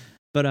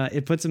 but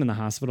it puts him in the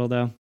hospital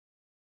though,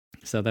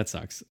 so that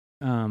sucks.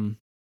 And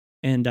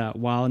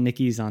while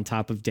Nikki's on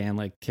top of Dan,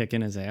 like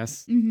kicking his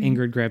ass,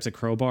 Ingrid grabs a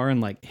crowbar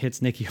and like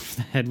hits Nikki over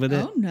the head with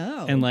it. Oh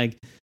no! And like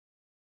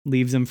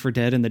leaves him for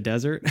dead in the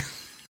desert.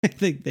 I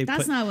think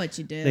that's not what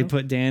you do. They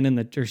put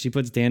Dan she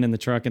puts Dan in the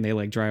truck, and they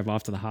like drive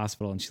off to the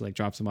hospital, and she like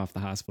drops him off the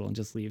hospital and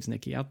just leaves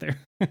Nikki out there.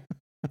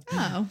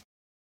 Oh.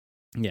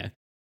 Yeah.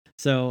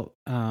 So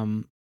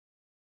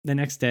the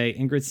next day,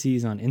 Ingrid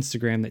sees on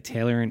Instagram that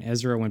Taylor and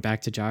Ezra went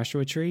back to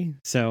Joshua Tree.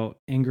 So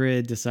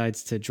Ingrid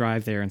decides to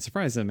drive there and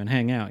surprise them and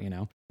hang out, you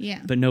know.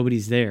 Yeah. But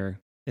nobody's there.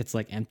 It's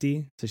like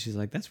empty. So she's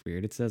like, that's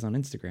weird. It says on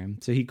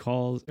Instagram. So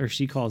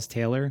she calls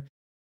Taylor,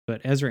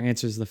 but Ezra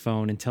answers the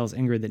phone and tells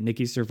Ingrid that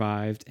Nikki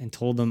survived and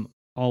told them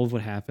all of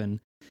what happened,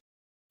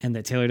 and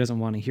that Taylor doesn't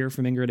want to hear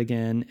from Ingrid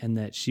again, and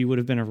that she would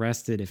have been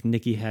arrested if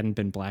Nikki hadn't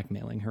been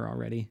blackmailing her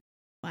already.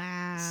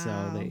 Wow. So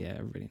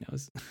everybody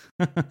knows.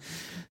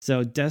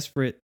 So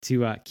desperate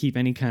to keep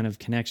any kind of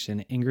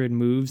connection, Ingrid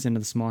moves into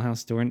the small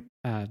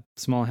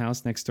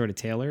house next door to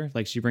Taylor.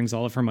 Like she brings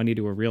all of her money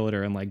to a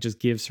realtor and like just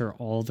gives her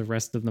all the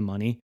rest of the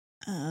money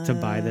to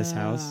buy this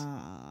house.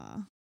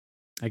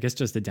 I guess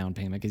just a down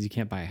payment, because you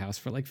can't buy a house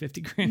for like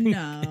 50 grand in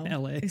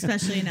LA.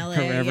 Especially in LA.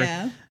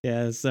 Yeah.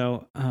 Yeah.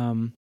 So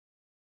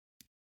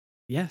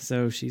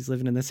so she's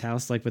living in this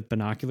house like with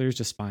binoculars,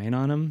 just spying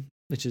on him,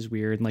 which is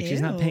weird. And like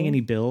she's not paying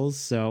any bills,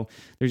 so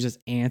there's just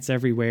ants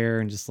everywhere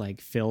and just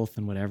like filth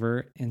and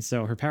whatever. And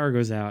so her power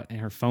goes out and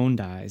her phone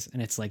dies,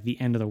 and it's like the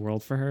end of the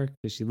world for her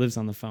because she lives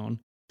on the phone.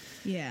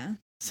 Yeah.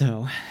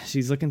 So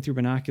she's looking through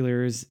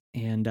binoculars,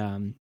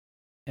 and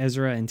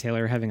Ezra and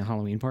Taylor are having a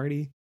Halloween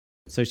party.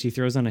 So she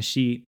throws on a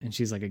sheet, and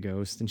she's like a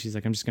ghost, and she's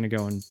like, I'm just gonna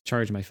go and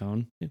charge my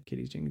phone. Yep,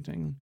 kitty's jingle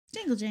jangle.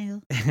 Jingle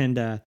jangle.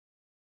 And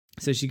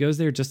so she goes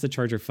there just to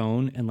charge her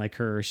phone, and like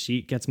her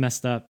sheet gets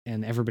messed up,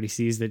 and everybody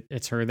sees that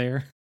it's her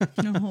there.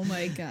 Oh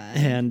my god!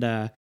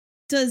 And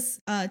does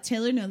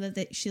Taylor know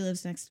that she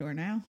lives next door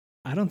now?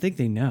 I don't think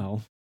they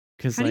know.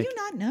 Because how like, do you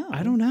not know?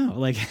 I don't know.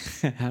 Like,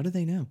 how do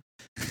they know?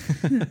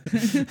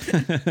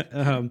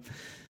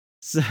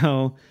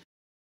 So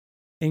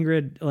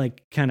Ingrid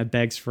like kind of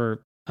begs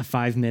for a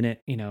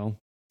 5-minute, you know,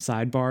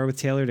 sidebar with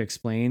Taylor to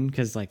explain,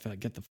 because like they're like,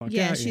 get the fuck out.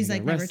 Yeah, she's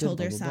like never told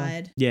her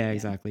side. Yeah,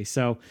 exactly.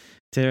 So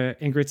to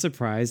Ingrid's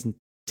surprise,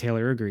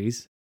 Taylor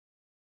agrees.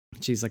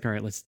 She's like, all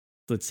right,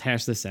 let's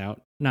hash this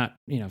out. Not,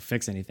 you know,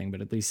 fix anything,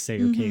 but at least say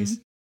your case.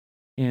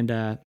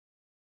 And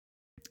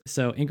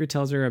so Ingrid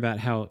tells her about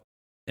how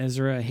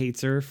Ezra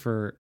hates her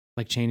for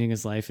like changing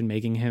his life and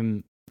making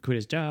him quit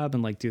his job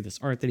and like do this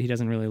art that he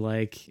doesn't really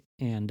like,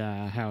 and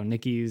how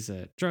Nikki's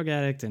a drug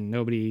addict and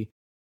nobody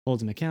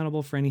holds him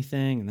accountable for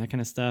anything and that kind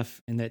of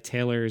stuff, and that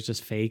Taylor is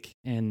just fake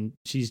and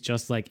she's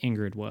just like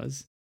Ingrid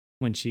was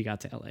when she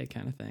got to LA,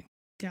 kind of thing.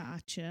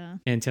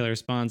 Gotcha. And Taylor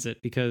responds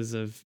that because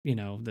of, you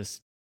know,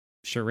 this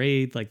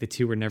charade, like the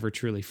two were never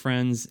truly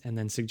friends, and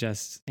then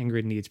suggests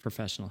Ingrid needs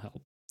professional help.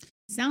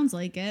 Sounds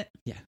like it.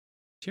 Yeah.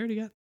 She already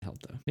got help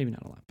though. Maybe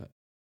not a lot, but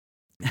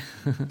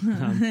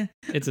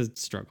it's a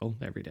struggle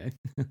every day.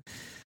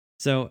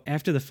 So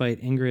after the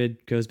fight,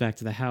 Ingrid goes back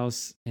to the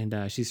house,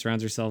 and she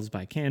surrounds herself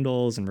by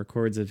candles and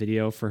records a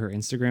video for her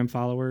Instagram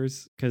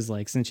followers. Because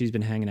like since she's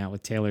been hanging out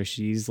with Taylor,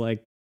 she's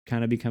like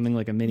kind of becoming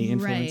like a mini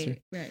influencer.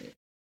 Right.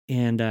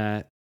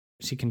 And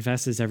she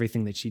confesses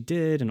everything that she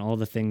did and all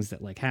the things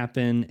that like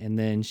happen. And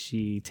then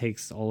she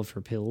takes all of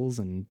her pills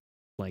and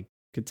like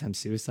attempts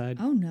suicide.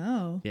 Oh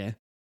no. Yeah.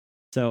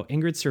 So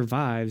Ingrid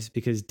survives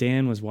because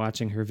Dan was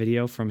watching her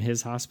video from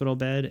his hospital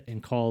bed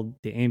and called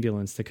the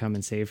ambulance to come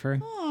and save her.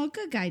 Oh,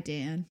 good guy,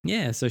 Dan.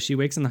 Yeah. So she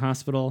wakes in the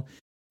hospital,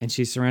 and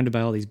she's surrounded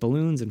by all these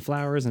balloons and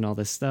flowers and all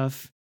this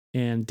stuff.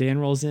 And Dan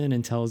rolls in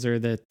and tells her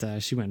that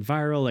she went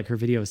viral, like her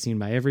video was seen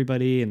by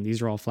everybody, and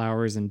these are all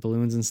flowers and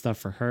balloons and stuff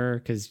for her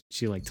because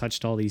she like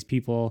touched all these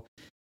people,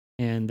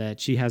 and that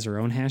she has her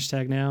own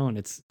hashtag now, and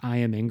it's I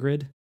am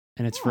Ingrid,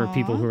 and it's for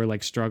people Aw. who are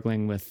like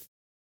struggling with,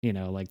 you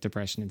know, like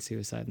depression and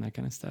suicide and that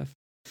kind of stuff.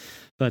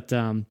 But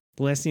the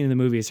last scene in the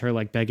movie is her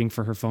like begging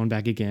for her phone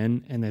back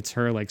again, and it's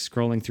her like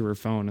scrolling through her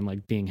phone and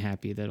like being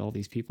happy that all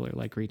these people are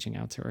like reaching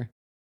out to her.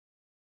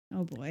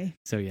 Oh boy.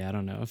 So yeah, I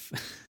don't know if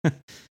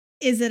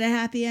Is it a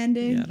happy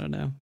ending? yeah, I don't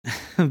know.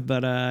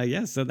 But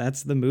yeah, so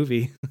that's the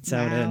movie. That's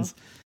how it Wow. ends.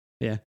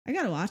 Yeah. I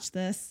gotta watch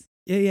this.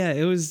 Yeah,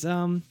 it was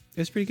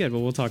pretty good, but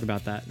we'll talk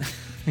about that.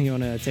 You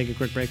want to take a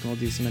quick break and we'll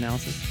do some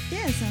analysis?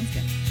 Yeah, sounds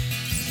good.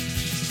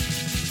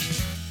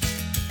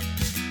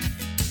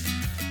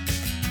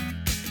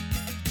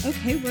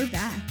 Okay, we're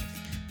back.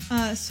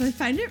 So I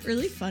find it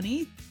really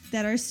funny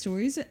that our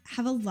stories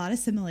have a lot of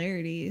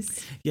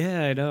similarities.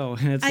 Yeah, I know.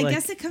 And it's I like,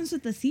 guess it comes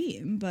with the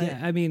theme, but yeah,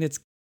 I mean, it's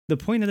the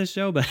point of the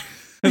show, but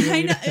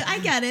I know, I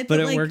get it.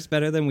 but it like, works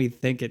better than we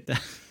think it does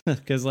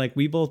because like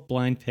we both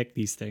blind pick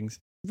these things.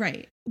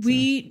 Right.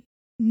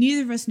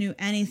 Neither of us knew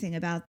anything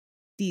about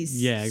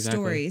these Yeah, exactly.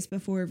 stories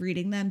before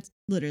reading them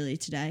literally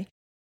today.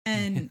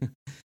 And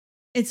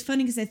it's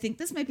funny because I think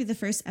this might be the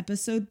first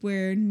episode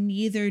where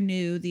neither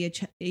knew the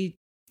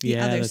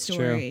Yeah, other that's true.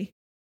 story.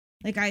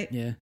 Like I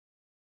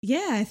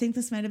think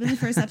this might have been the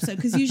first episode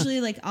because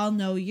usually like I'll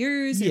know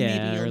yours or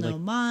Yeah, maybe or, you'll know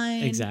like,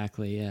 mine.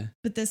 Exactly. Yeah.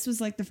 But this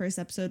was like the first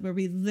episode where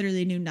we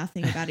literally knew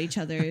nothing about each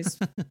other's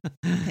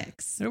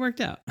picks. It worked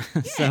out.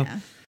 Yeah.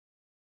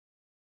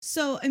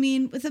 So, I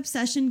mean, with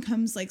obsession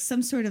comes like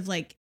some sort of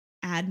like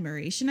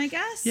admiration, I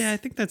guess. Yeah, I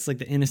think that's like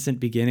the innocent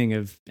beginning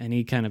of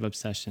any kind of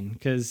obsession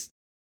because,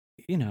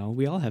 you know,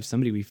 we all have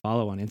somebody we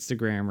follow on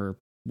Instagram or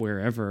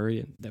wherever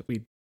that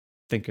we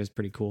think is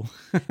pretty cool.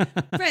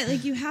 Right.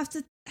 Like you have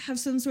to have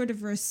some sort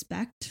of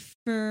respect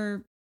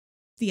for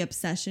the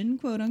obsession,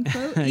 quote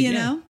unquote, you Yeah.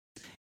 know?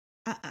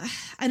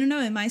 I don't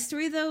know. In my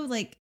story, though,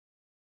 like,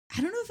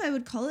 I don't know if I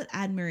would call it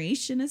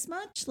admiration as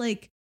much.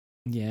 Like,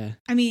 Yeah.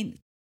 I mean,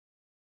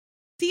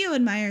 Theo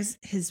admires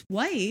his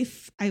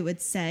wife, I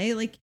would say.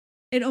 Like,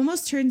 it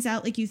almost turns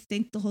out like you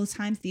think the whole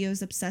time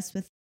Theo's obsessed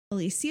with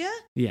Alicia.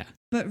 Yeah.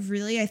 But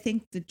really, I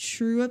think the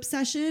true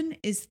obsession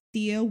is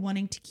Theo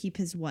wanting to keep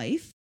his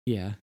wife.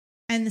 Yeah.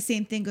 And the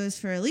same thing goes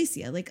for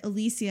Alicia. Like,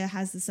 Alicia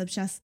has this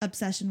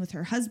obsession with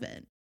her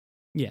husband.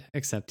 Yeah.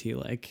 Except he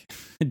like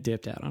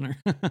dipped out on her.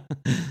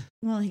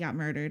 Well, he got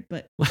murdered,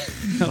 but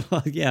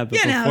Well, yeah. But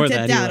you know, before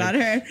dipped that, out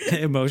he, on like, her.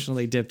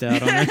 emotionally dipped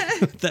out on her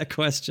with that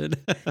question.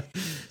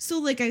 So,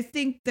 like, I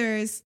think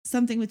there's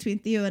something between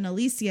Theo and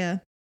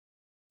Alicia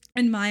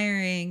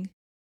admiring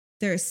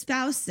their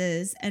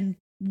spouses and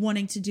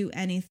wanting to do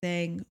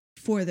anything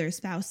for their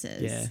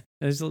spouses. Yeah.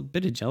 There's a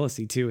bit of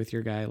jealousy too with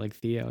your guy, like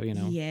Theo, you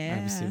know, Yeah.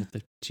 obviously with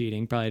the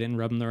cheating, probably didn't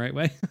rub him the right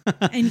way.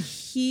 And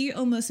he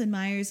almost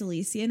admires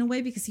Alicia in a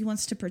way because he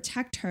wants to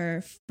protect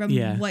her from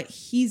Yeah. what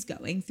he's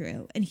going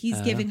through. And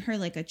he's giving her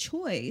like a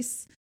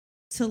choice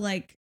to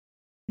like,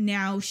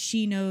 now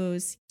she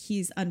knows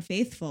he's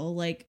unfaithful.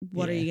 Like,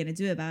 what are Yeah. you going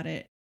to do about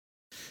it?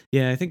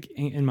 Yeah, I think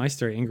in my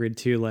story, Ingrid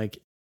too, like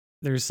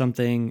there's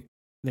something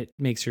that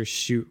makes her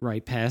shoot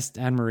right past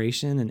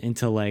admiration and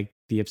into like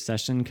the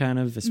obsession kind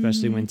of,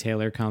 especially when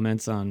Taylor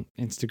comments on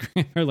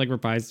Instagram or like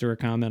replies to her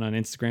comment on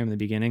Instagram in the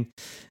beginning.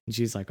 And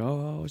she's like,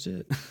 oh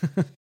shit.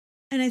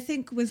 And I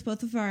think with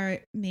both of our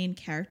main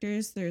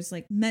characters, there's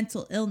like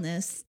mental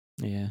illness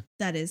Yeah.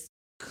 that is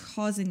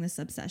causing this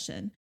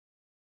obsession.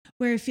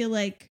 Where I feel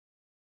like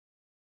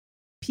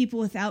people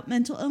without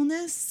mental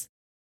illness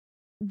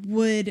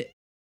would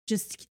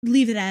just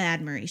leave it at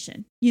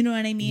admiration. You know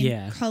what I mean?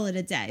 Yeah. Call it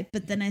a day.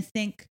 But then I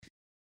think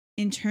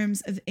in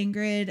terms of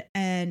Ingrid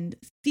and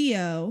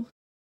Theo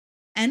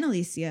and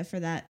Alicia for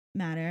that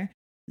matter,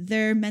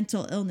 their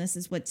mental illness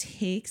is what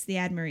takes the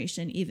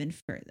admiration even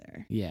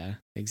further. Yeah,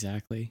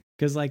 exactly.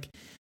 Because like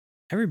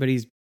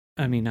everybody's,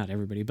 I mean, not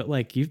everybody, but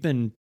like you've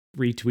been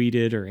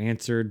retweeted or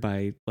answered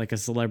by like a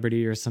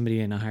celebrity or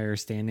somebody in a higher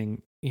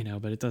standing, you know,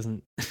 but it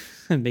doesn't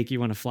make you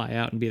want to fly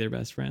out and be their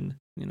best friend,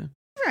 you know?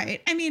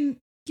 Right. I mean,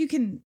 you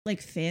can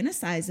like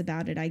fantasize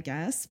about it, I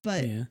guess,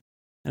 but Yeah.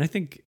 And I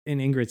think in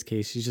Ingrid's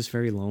case, she's just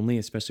very lonely,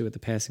 especially with the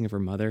passing of her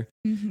mother.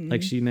 Mhm.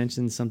 Like she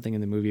mentioned something in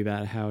the movie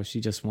about how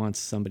she just wants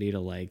somebody to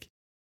like,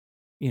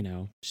 you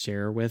know,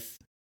 share with,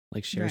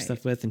 like share Right.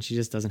 stuff with, and she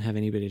just doesn't have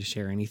anybody to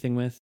share anything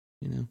with,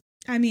 you know?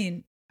 I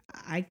mean,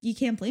 you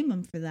can't blame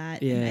them for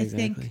that. Yeah, And I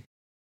exactly. think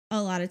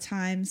a lot of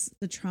times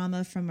the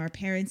trauma from our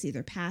parents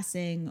either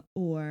passing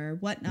or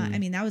whatnot. Mm. I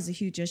mean, that was a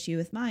huge issue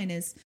with mine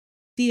is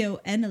Theo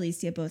and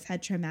Alicia both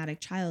had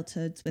traumatic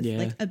childhoods with Yeah.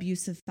 like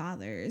abusive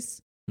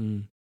fathers.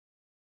 Mm.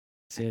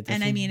 So, yeah,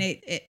 And I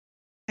definitely- mean,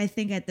 I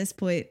think at this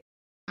point,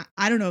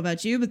 I don't know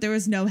about you, but there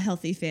was no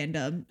healthy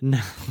fandom.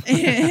 No.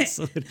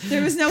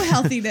 There was no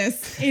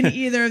healthiness in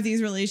either of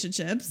these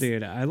relationships.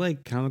 Dude, I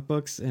like comic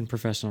books and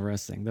professional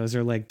wrestling. Those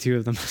are like two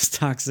of the most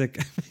toxic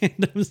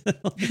fandoms.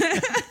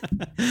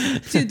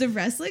 Dude, the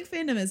wrestling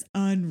fandom is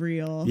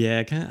unreal. Yeah,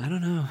 I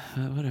don't know.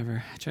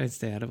 Whatever. I try to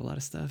stay out of a lot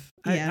of stuff.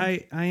 Yeah.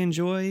 I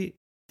enjoy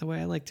the way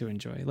I like to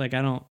enjoy. Like,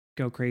 I don't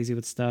go crazy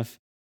with stuff.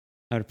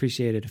 I would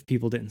appreciate it if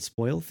people didn't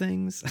spoil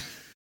things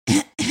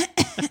a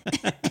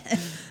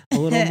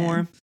little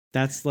more.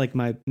 That's like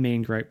my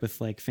main gripe with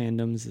like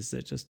fandoms, is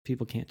that just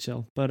people can't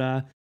chill. But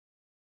I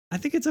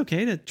think it's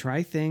okay to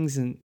try things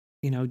and,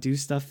 you know, do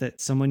stuff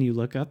that someone you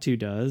look up to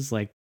does,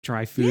 like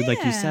try food.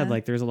 Like you said,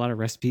 like there's a lot of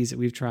recipes that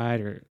we've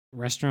tried, or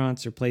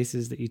restaurants or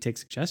places that you take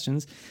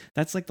suggestions.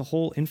 That's like the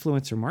whole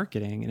influencer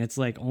marketing, and it's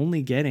like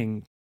only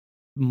getting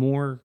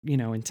more, you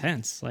know,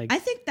 intense. Like, I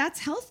think that's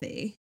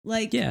healthy.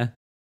 Like, yeah,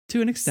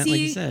 to an extent, like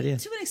you said, yeah.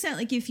 To an extent,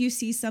 like if you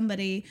see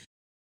somebody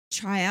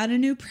try out a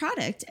new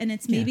product and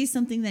it's maybe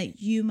something that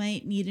you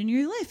might need in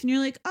your life, and you're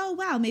like, oh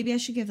wow, maybe I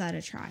should give that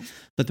a try.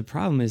 But the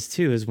problem is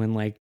too, is when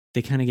like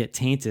they kind of get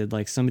tainted,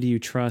 like somebody you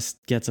trust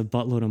gets a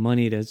buttload of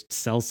money to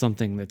sell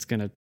something that's going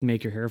to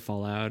make your hair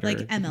fall out. Like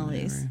or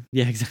MLAs. Whatever.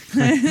 Yeah,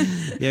 exactly.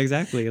 Yeah,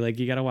 exactly. Like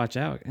you got to watch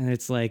out. And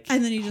it's like,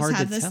 and then you just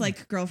have this tell.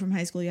 like girl from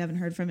high school you haven't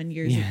heard from in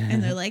years.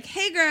 And they're like,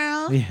 hey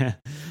girl. Yeah.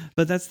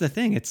 But that's the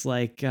thing. It's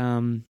like,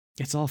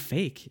 it's all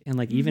fake. And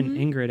like even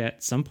Ingrid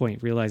at some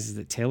point realizes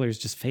that Taylor's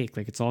just fake.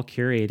 Like it's all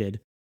curated.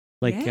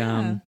 Like,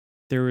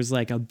 there was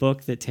like a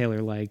book that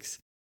Taylor likes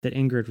that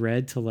Ingrid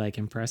read to like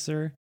impress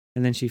her.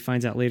 And then she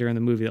finds out later in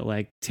the movie that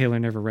like Taylor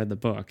never read the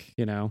book,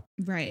 you know?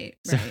 Right.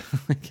 So, Right.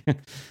 Like,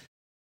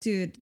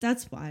 dude,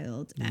 that's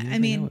wild. I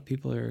mean, what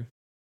people are,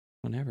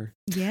 whatever.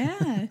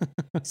 Yeah.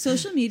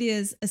 Social media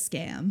is a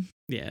scam.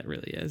 Yeah, it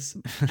really is.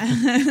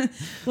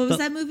 What was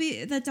that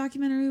movie, that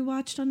documentary we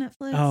watched on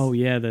Netflix? Oh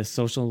yeah, The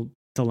Social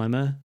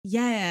Dilemma.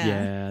 Yeah.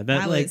 Yeah.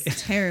 That like,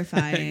 was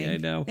terrifying. I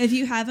know. If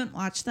you haven't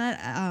watched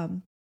that,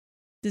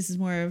 this is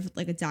more of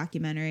like a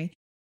documentary.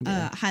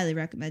 Highly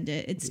recommend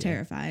it. It's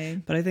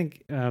terrifying. But I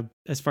think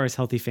as far as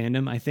healthy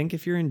fandom, I think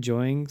if you're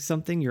enjoying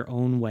something your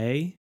own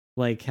way,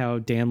 like how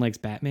Dan likes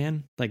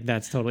Batman, like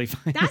that's totally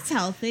fine. That's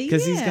healthy.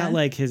 Because he's got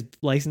like his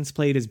license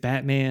plate is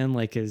Batman,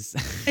 like his.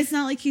 It's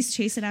not like he's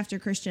chasing after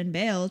Christian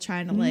Bale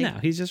trying to like. No,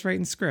 he's just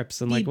writing scripts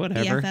and like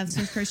whatever. BFFs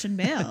with Christian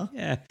Bale.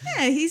 Yeah,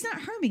 he's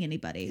not harming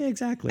anybody. Yeah,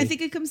 exactly. I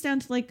think it comes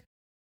down to like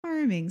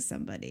harming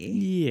somebody.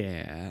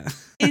 Yeah.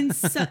 And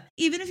so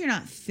even if you're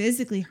not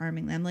physically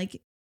harming them,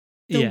 like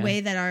the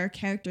way that our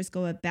characters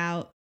go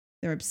about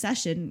their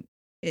obsession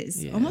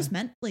is almost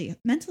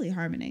mentally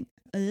harming.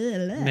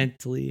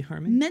 Mentally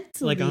harming?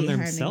 Mentally like on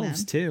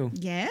themselves too.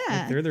 Yeah.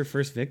 Like they're their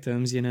first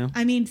victims, you know?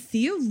 I mean,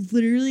 Theo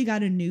literally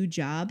got a new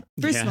job.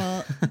 First of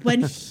all,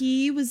 when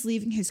he was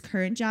leaving his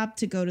current job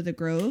to go to the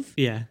Grove,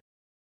 a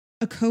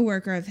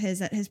coworker of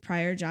his at his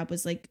prior job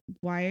was like,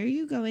 why are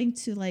you going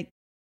to like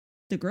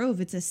the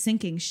Grove? It's a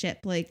sinking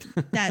ship. Like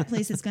that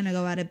place is going to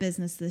go out of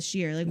business this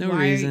year. Like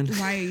why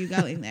are you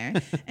going there?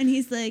 And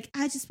he's like,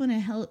 I just want to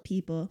help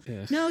people.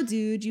 No,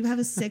 dude, you have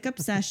a sick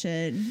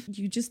obsession.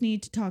 You just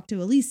need to talk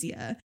to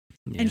Alicia.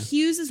 And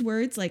he uses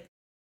words like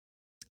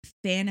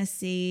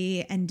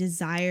fantasy and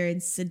desire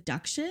and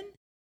seduction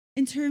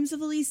in terms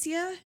of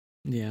Alicia.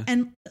 Yeah.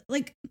 And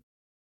like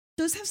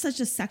those have such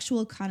a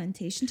sexual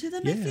connotation to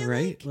them. I feel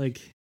right.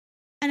 Like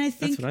and I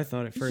think that's what I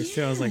thought at first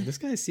too. I was like, this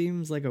guy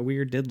seems like a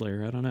weird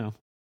diddler. I don't know.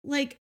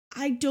 Like,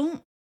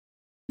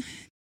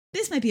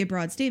 this might be a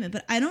broad statement,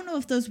 but I don't know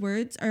if those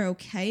words are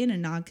okay in a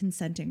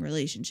non-consenting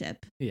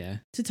relationship. Yeah.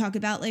 To talk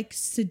about like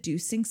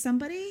seducing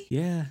somebody.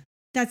 Yeah.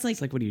 That's like,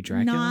 it's like, what are you,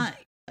 Dracula?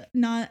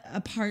 Not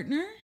a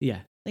partner.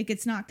 Yeah. Like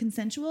it's not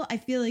consensual. I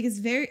feel like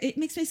it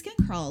makes my skin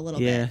crawl a little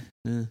bit.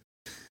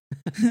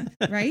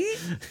 Right?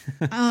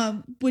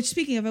 Which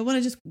speaking of, I want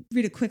to just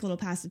read a quick little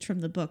passage from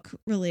the book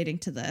relating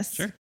to this.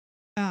 Sure.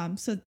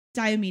 So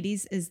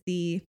Diomedes is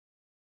the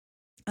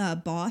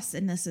boss,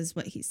 and this is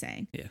what he's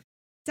saying. Yeah.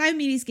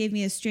 Diomedes gave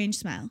me a strange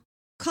smile.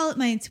 Call it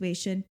my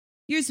intuition.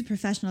 Years of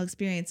professional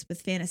experience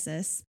with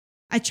Thanasis.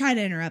 I tried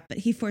to interrupt, but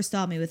he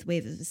forestalled me with a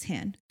wave of his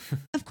hand.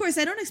 Of course,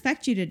 I don't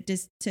expect you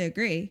to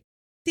agree.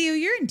 Theo,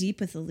 you're in deep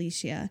with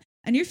Alicia,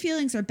 and your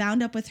feelings are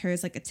bound up with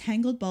hers like a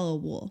tangled ball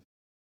of wool.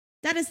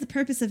 That is the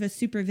purpose of a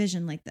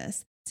supervision like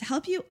this, to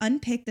help you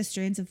unpick the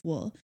strands of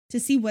wool, to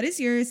see what is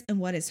yours and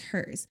what is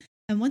hers.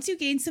 And once you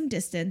gain some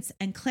distance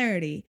and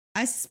clarity,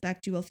 I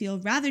suspect you will feel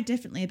rather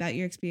differently about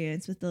your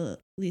experience with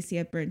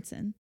Alicia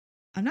Bernson.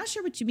 I'm not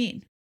sure what you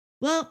mean.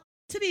 Well,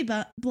 to be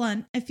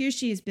blunt, I fear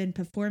she has been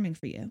performing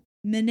for you,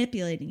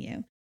 manipulating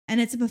you.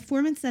 And it's a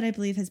performance that I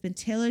believe has been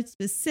tailored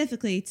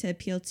specifically to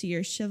appeal to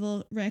your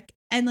chivalric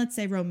and, let's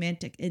say,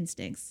 romantic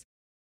instincts.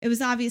 It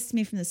was obvious to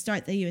me from the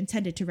start that you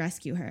intended to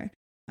rescue her.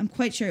 I'm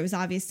quite sure it was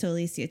obvious to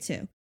Alicia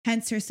too,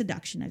 hence her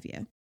seduction of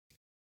you.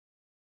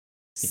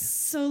 Yeah.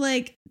 So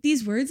like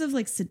these words of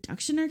like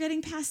seduction are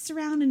getting passed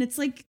around, and it's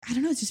like, I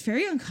don't know, it's just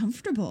very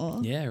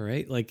uncomfortable. Yeah,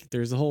 right. Like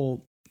there's a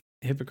whole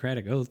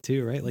Hippocratic oath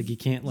too, right? Like you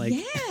can't like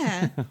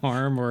Yeah.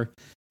 harm or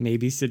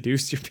maybe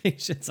seduce your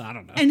patients. I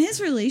don't know. And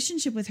his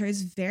relationship with her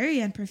is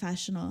very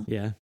unprofessional.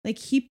 Yeah. Like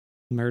he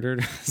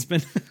Murdered her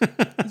husband.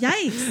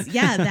 Yikes.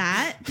 Yeah,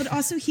 that. But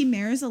also he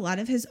mirrors a lot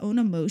of his own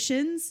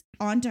emotions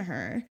onto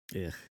her.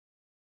 Yeah.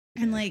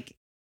 And like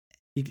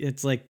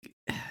It's like,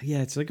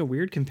 yeah, it's like a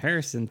weird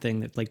comparison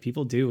thing that like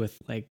people do with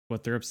like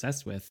what they're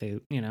obsessed with. They,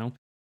 you know,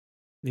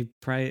 they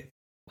pry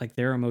like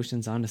their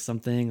emotions onto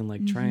something and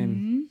like try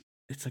and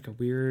it's like a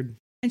weird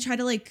and try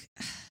to like,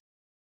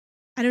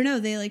 I don't know,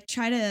 they like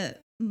try to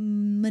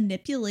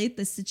manipulate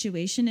the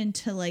situation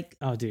into like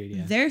oh dude,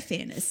 yeah. their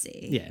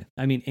fantasy. Yeah.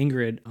 I mean,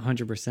 Ingrid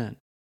 100%.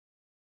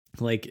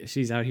 Like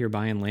she's out here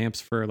buying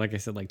lamps for, like I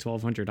said, like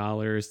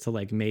 $1,200 to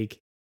like make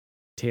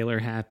Taylor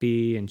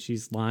happy. And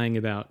she's lying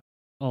about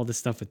all this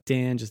stuff with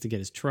Dan just to get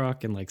his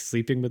truck and like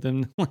sleeping with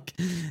him, like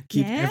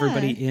keep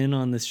everybody in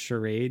on this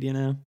charade, you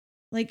know?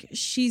 Like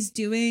she's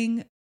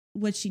doing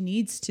what she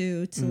needs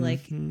to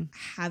like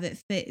have it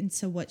fit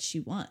into what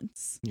she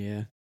wants.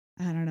 Yeah.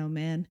 I don't know,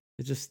 man.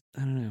 It just,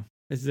 I don't know.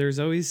 There's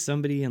always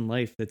somebody in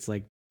life that's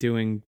like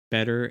doing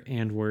better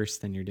and worse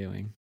than you're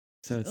doing.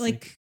 So it's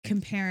like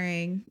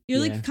comparing, you're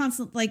like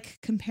constant like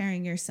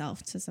comparing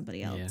yourself to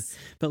somebody else. Yeah.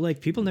 But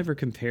like people never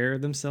compare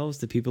themselves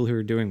to people who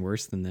are doing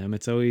worse than them.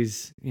 It's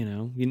always, you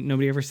know,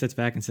 nobody ever sits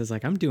back and says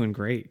like, I'm doing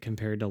great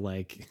compared to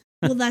like.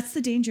 Well, that's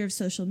the danger of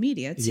social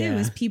media too,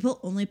 is people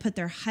only put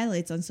their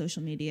highlights on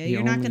social media.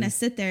 You're not going to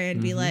sit there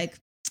and be like,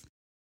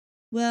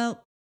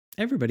 well,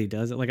 everybody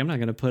does it. Like, I'm not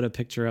going to put a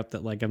picture up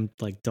that like I'm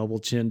like double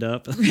chinned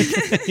up.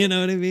 You know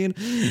what I mean?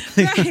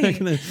 Like,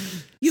 right.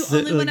 You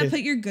only want to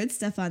put your good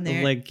stuff on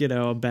there. Like, you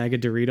know, a bag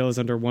of Doritos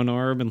under one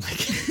arm and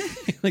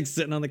like, like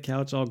sitting on the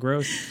couch all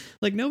gross.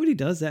 Like nobody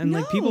does that. And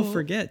like people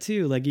forget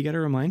too. Like you got to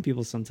remind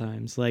people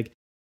sometimes. Like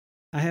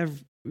I have,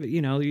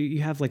 you know,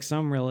 you have like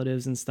some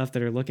relatives and stuff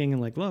that are looking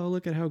and like, whoa,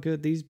 look at how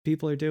good these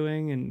people are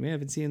doing. And we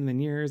haven't seen them in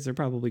years. They're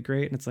probably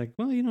great. And it's like,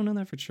 well, you don't know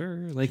that for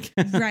sure. Like,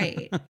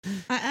 right.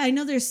 I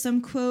know there's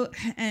some quote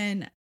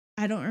and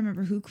I don't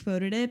remember who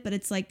quoted it, but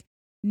it's like,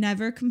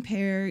 never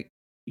compare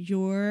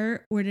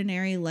your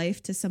ordinary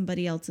life to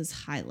somebody else's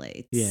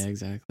highlights. Yeah,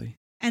 exactly.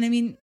 And I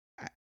mean,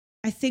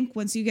 I think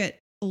once you get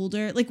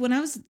older, like when I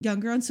was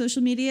younger on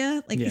social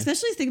media, like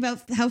especially think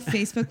about how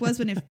Facebook was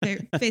when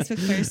Facebook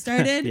first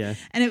started. Yeah.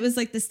 And it was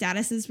like the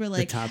statuses were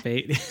like the top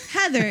 8.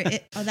 Heather.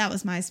 That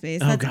was MySpace.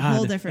 That's a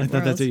whole different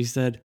world. I thought that's what you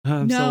said. Oh,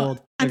 I'm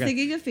sold. I'm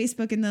thinking of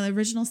Facebook and the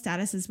original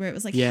statuses where it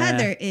was like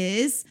Heather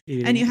is,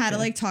 and you had to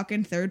like talk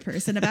in third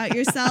person about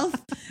yourself.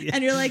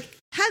 And you're like,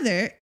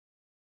 Heather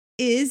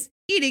is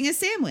eating a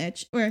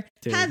sandwich, or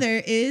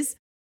Heather is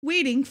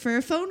waiting for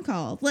a phone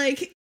call.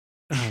 Like,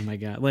 oh my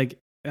God. Like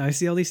I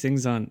see all these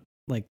things on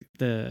like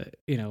the,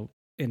 you know,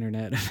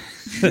 internet,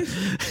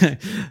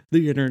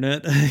 the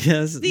internet, I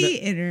guess. The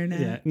internet.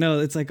 Yeah. No,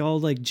 it's like all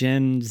like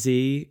Gen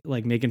Z,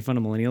 like making fun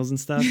of millennials and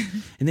stuff.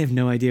 And they have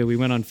no idea. We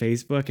went on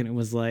Facebook and it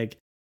was like,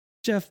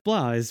 Jeff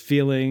Blah is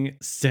feeling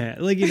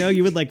sad. Like, you know,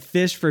 you would like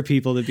fish for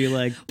people to be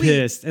like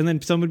pissed. And then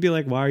someone would be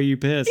like, why are you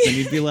pissed? And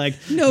you'd be like,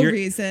 no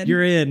reason.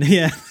 You're in.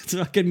 Yeah. Let's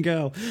fucking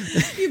go.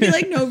 You'd be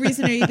like, no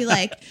reason. Or you'd be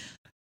like,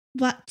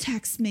 what,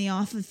 text me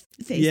off of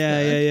Facebook.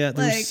 Yeah. There's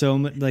like, so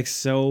much, like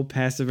so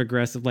passive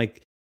aggressive,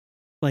 like,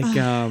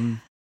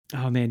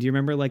 oh man, do you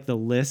remember like the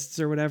lists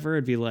or whatever?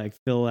 It'd be like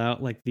fill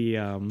out like the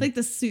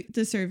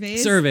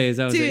surveys. Surveys,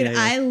 that was dude. It. Yeah.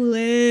 I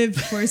lived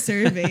for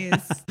surveys.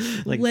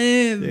 Like,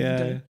 lived.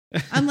 Yeah.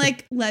 I'm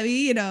like, let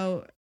me, you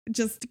know,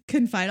 just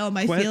confide all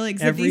my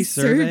feelings in these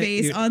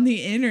surveys on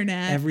the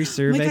internet. Every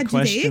survey God,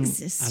 question. Do they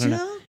exist I don't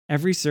know.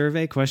 Every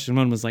survey question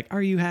 1 was like,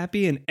 "Are you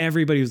happy?" And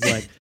everybody was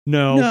like,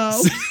 "No."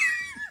 No.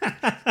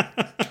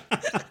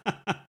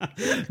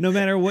 No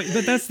matter what,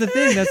 but that's the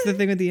thing. That's the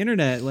thing with the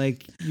internet.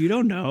 Like, you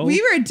don't know.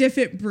 We were a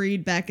different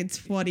breed back in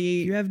 20.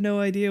 You have no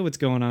idea what's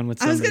going on with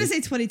somebody. I was going to say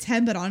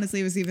 2010, but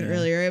honestly, it was even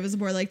earlier. It was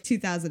more like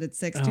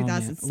 2006,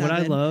 2007. Man. What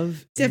I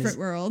love different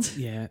world.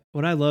 Yeah.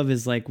 What I love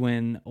is like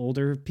when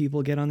older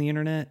people get on the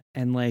internet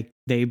and like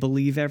they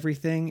believe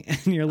everything,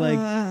 and you're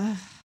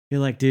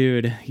like,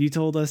 dude, you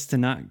told us to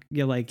not.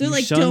 You're like, they're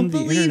like, don't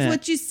believe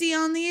what you see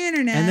on the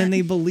internet. And then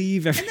they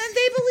believe everything. And then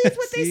they believe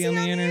what they see on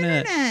the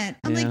internet.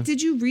 I'm like,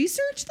 did you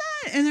research that?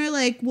 And they're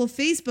like, well,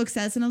 Facebook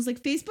says. And I was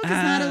like, Facebook is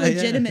not a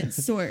legitimate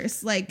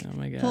source. Like, oh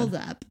my God. Hold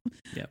up.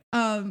 Yep.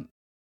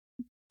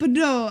 But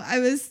no, I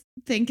was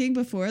thinking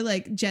before,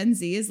 like Gen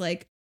Z is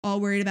like all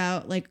worried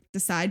about like the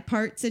side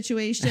part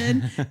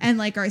situation and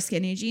like our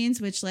skinny jeans,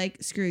 which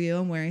like, screw you,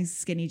 I'm wearing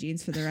skinny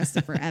jeans for the rest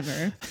of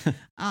forever.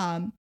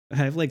 I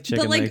have like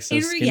chicken legs, so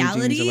skinny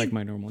jeans are like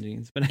my normal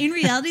jeans. But in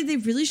reality, they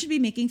really should be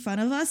making fun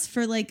of us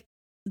for like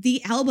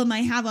the album I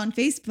have on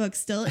Facebook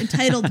still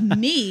entitled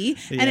Me.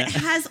 And it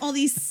has all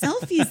these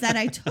selfies that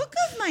I took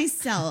of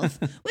myself,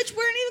 which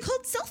weren't even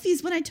called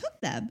selfies when I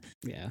took them.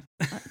 Yeah.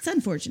 It's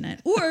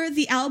unfortunate. Or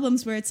the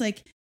albums where it's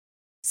like,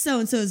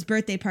 so-and-so's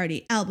birthday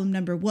party, album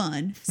number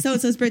 1.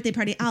 So-and-so's birthday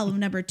party, album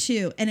number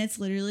 2. And it's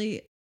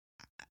literally,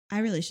 I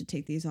really should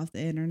take these off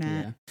the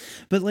internet. Yeah.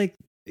 But like,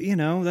 you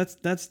know,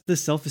 that's the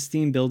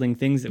self-esteem building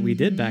things that we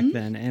did back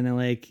then. And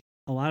like,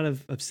 a lot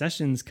of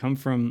obsessions come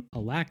from a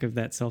lack of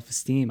that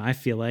self-esteem, I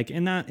feel like,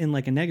 and not in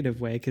like a negative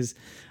way, because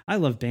I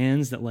love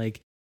bands that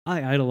like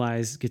I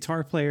idolize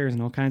guitar players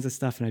and all kinds of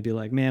stuff, and I'd be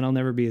like, man, I'll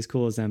never be as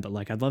cool as them, but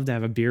like I'd love to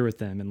have a beer with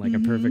them in like a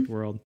perfect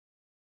world.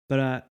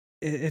 But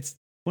it's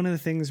one of the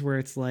things where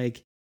it's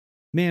like,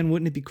 man,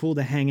 wouldn't it be cool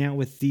to hang out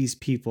with these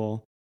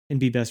people and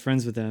be best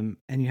friends with them?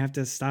 And you have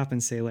to stop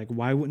and say, like,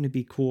 why wouldn't it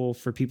be cool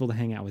for people to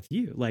hang out with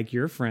you, like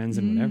your friends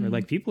and whatever?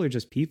 Like, people are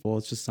just people.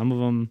 It's just some of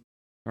them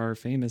are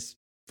famous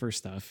for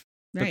stuff,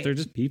 but they're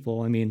just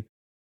people. I mean,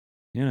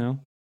 you know.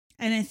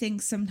 And I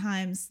think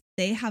sometimes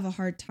they have a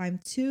hard time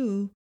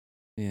too.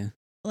 Yeah.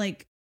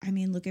 Like, I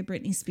mean, look at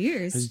Britney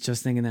Spears. I was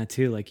just thinking that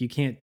too. Like, you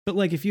can't, but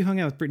like, if you hung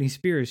out with Britney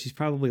Spears, she's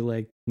probably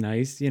like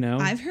nice, you know?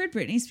 I've heard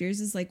Britney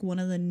Spears is like one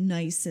of the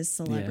nicest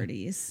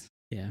celebrities.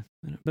 Yeah.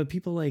 But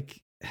people like,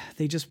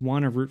 they just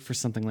want to root for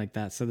something like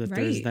that so that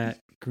there's that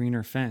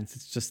greener fence.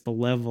 It's just the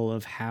level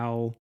of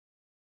how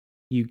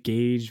you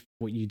gauge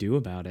what you do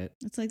about it.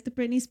 It's like the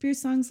Britney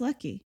Spears song's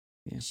Lucky.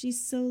 Yeah.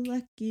 She's so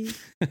lucky.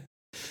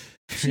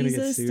 She's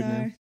a star.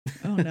 Now.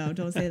 Oh no,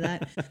 don't say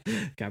that.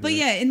 But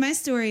yeah, in my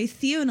story,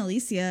 Theo and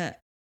Alicia,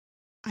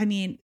 I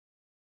mean,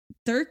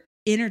 they're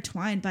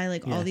intertwined by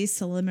like all these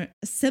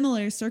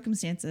similar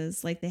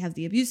circumstances. Like they have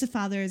the abusive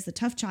fathers, the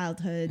tough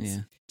childhoods,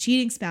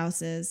 cheating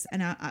spouses,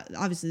 and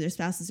obviously their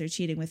spouses are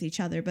cheating with each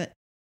other. But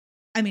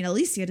I mean,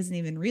 Alicia doesn't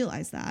even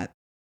realize that.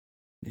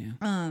 Yeah.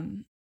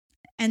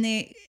 And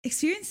they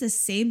experience the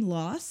same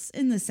loss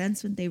in the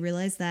sense when they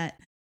realize that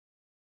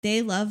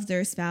they love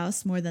their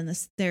spouse more than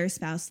their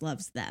spouse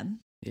loves them.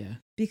 Yeah.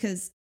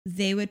 Because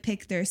they would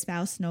pick their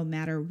spouse no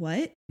matter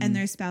what, and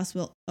their spouse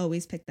will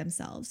always pick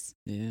themselves.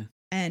 Yeah.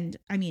 And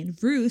I mean,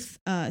 Ruth,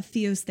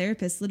 Theo's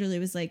therapist, literally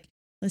was like,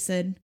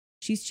 listen,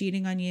 she's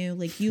cheating on you.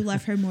 Like, you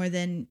love her more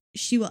than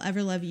she will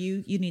ever love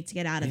you. You need to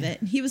get out of it.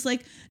 And he was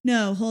like,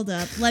 no, hold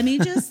up. Let me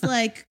just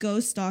like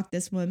go stalk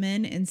this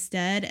woman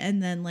instead.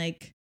 And then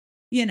like,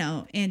 you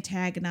know,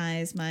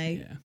 antagonize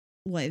my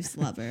wife's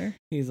lover.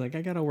 He's like,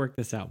 I got to work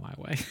this out my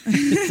way.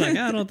 It's like,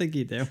 I don't think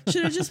you do.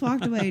 Should have just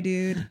walked away,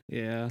 dude.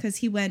 Yeah. Because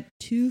he went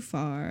too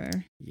far.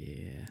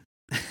 Yeah.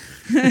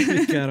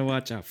 You gotta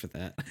watch out for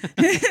that.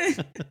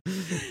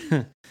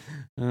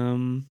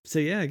 So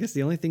yeah, I guess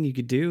the only thing you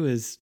could do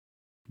is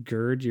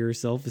gird your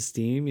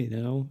self-esteem, you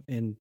know,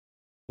 and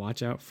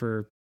watch out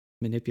for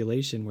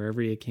manipulation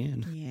wherever you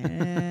can.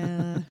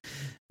 Yeah.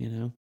 You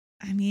know,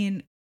 I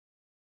mean,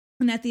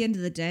 and at the end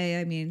of the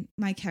day, I mean,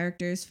 my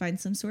characters find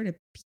some sort of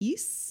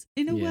peace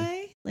in a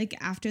way. Like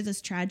after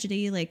this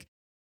tragedy, like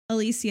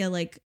Alicia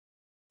like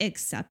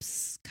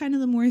accepts kind of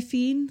the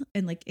morphine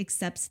and like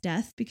accepts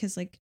death because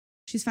like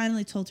she's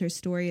finally told her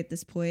story at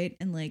this point,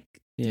 and like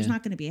there's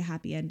not going to be a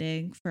happy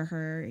ending for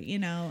her, you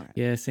know?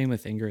 Yeah, same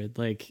with Ingrid.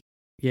 Like,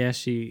 yeah,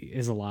 she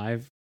is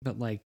alive, but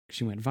like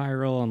she went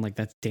viral, and like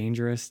that's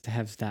dangerous to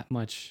have that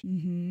much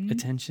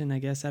attention, I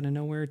guess, out of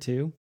nowhere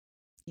too.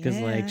 Because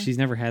like she's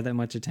never had that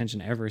much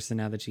attention ever, so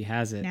now that she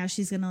has it, now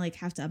she's gonna like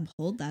have to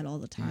uphold that all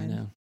the time. I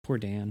know. Poor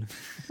Dan.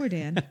 Poor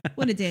Dan.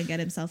 What did Dan get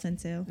himself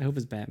into? I hope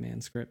his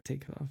Batman script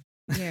takes off.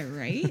 Yeah,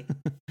 right.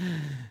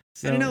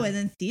 So, I don't know. And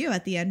then Theo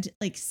at the end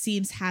like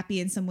seems happy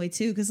in some way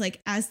too, because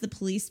like as the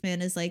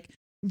policeman is like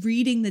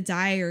reading the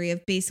diary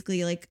of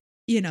basically like,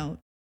 you know,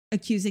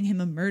 accusing him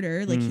of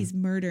murder, like he's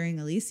murdering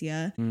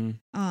Alicia.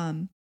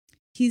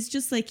 He's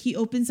just like, he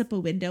opens up a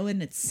window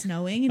and it's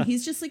snowing, and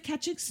he's just like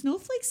catching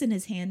snowflakes in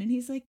his hand, and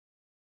he's like,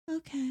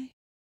 okay.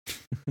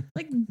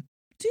 Like,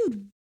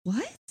 dude,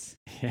 what?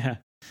 Yeah.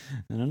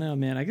 I don't know,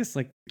 man. I guess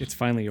like it's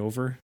finally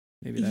over.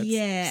 Maybe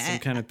that's some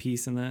kind of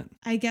peace in that.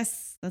 I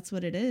guess that's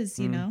what it is,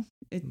 you know?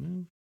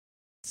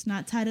 It's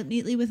not tied up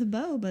neatly with a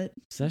bow, but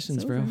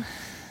sessions, bro.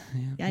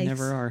 Yeah, they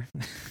never are.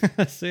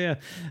 So yeah,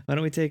 why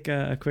don't we take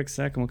a quick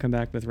sec and we'll come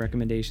back with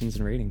recommendations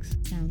and ratings.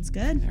 Sounds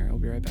good. All right, we'll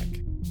be right back.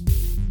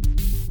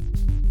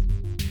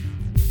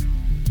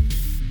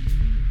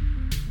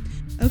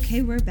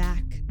 Okay, we're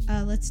back.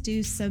 Let's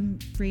do some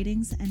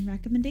ratings and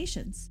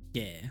recommendations.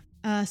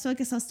 Yeah. So I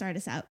guess I'll start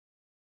us out.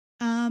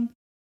 In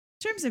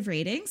terms of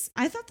ratings,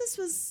 I thought this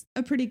was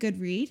a pretty good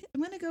read.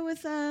 I'm going to go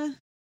with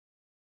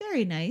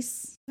very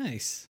nice.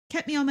 Nice.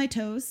 Kept me on my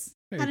toes.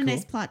 Had a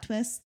nice plot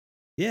twist.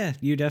 Yeah,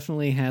 you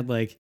definitely had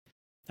like,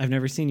 I've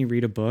never seen you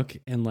read a book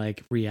and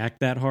like react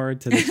that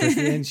hard to the twist.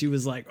 And she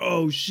was like,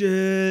 oh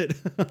shit.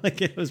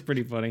 Like it was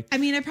pretty funny. I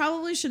mean, I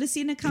probably should have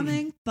seen it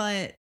coming,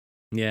 but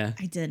yeah,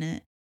 I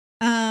didn't.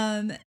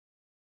 And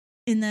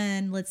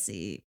then let's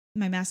see.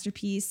 My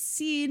masterpiece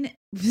scene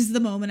was the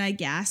moment I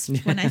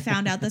gasped when I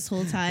found out this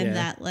whole time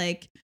that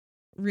like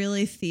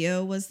really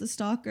Theo was the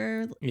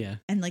stalker. Yeah.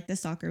 And like the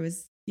stalker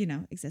was, you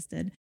know,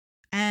 existed.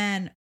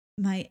 And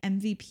my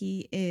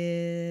MVP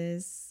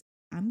is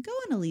I'm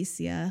going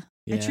Alicia.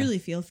 Yeah. I truly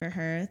feel for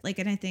her. Like,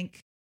 and I think,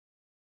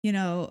 you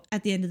know,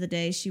 at the end of the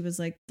day, she was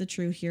like the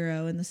true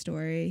hero in the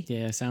story.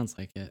 Yeah, sounds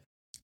like it.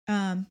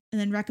 And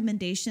then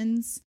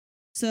recommendations.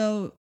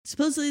 So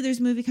supposedly there's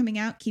a movie coming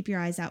out. Keep your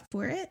eyes out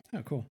for it.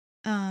 Oh, cool.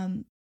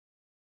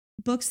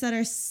 Books that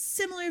are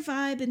similar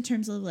vibe in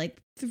terms of like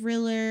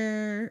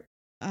thriller,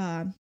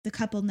 The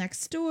Couple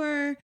Next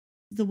Door,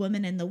 The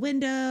Woman in the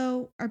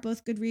Window are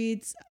both good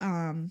reads.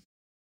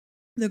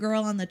 The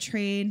Girl on the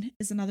Train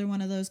is another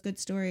one of those good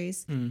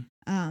stories.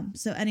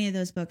 So any of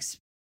those books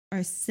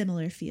are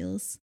similar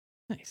feels.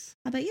 Nice.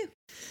 How about you?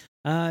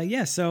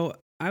 Yeah, so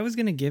I was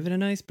gonna give it a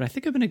nice, but I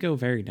think I'm gonna go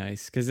very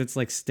nice because it's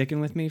like sticking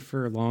with me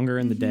for longer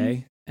in the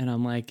day. And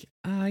I'm like,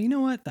 you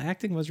know what? The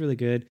acting was really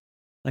good.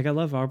 Like, I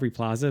love Aubrey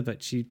Plaza,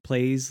 but she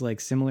plays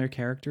like similar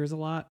characters a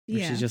lot.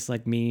 Where she's just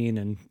like mean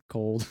and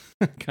cold,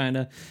 kind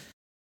of.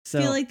 So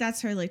I feel like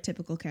that's her like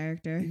typical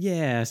character.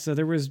 Yeah. So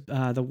there was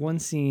the one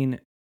scene,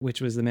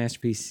 which was the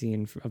masterpiece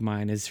scene of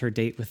mine, is her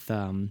date with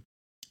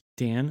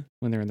Dan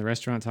when they're in the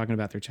restaurant talking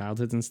about their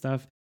childhoods and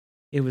stuff.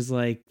 It was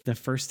like the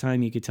first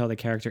time you could tell the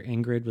character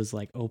Ingrid was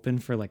like open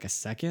for like a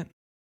second.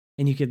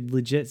 And you could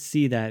legit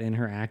see that in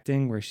her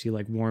acting where she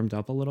like warmed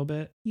up a little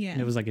bit. Yeah. And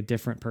it was like a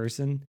different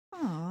person.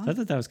 Aww. So I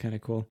thought that was kind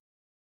of cool.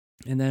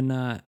 And then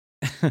my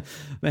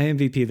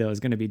MVP though is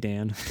going to be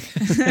Dan.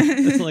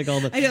 Like all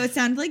the I know, it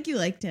sounded like you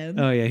liked him.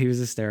 Oh yeah, he was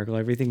hysterical.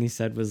 Everything he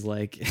said was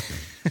like,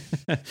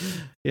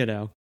 you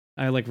know,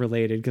 I like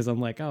related because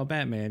I'm like, oh,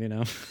 Batman, you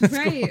know.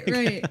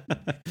 Right.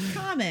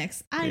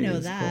 Comics. I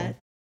know that.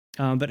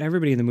 Cool. But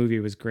everybody in the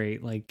movie was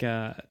great. Like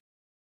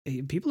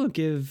people don't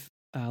give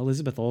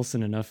Elizabeth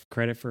Olsen enough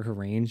credit for her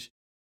range,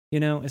 you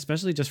know,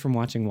 especially just from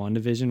watching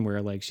WandaVision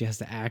where like she has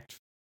to act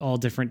all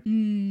different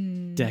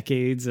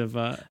decades of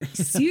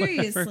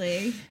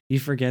seriously. You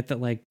forget that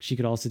like she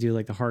could also do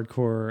like the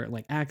hardcore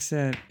like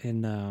accent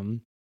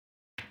in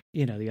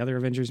you know, the other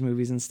Avengers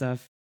movies and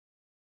stuff.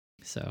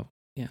 So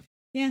yeah.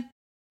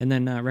 And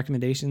then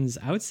recommendations,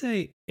 I would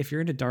say if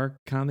you're into dark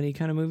comedy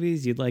kind of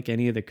movies, you'd like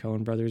any of the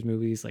Coen brothers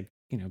movies, like,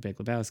 you know, Big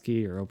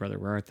Lebowski or Oh Brother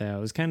Where Art Thou.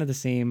 It was kind of the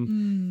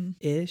same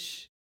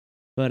ish,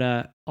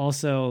 but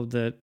also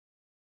the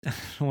I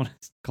don't want to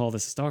call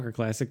this a stalker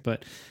classic,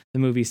 but the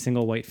movie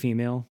Single White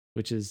Female,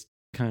 which is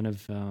kind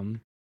of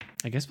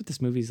I guess what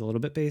this movie is a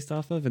little bit based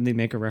off of, and they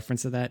make a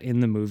reference to that in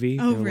the movie.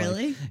 Oh,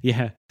 really? Like,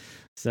 yeah.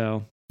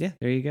 So yeah,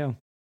 there you go.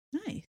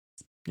 Nice.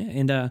 Yeah,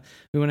 and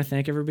we want to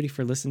thank everybody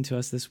for listening to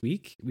us this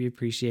week. We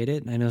appreciate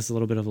it. And I know it's a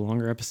little bit of a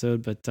longer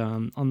episode, but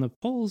on the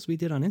polls we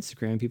did on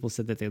Instagram, people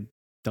said that they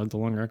dug the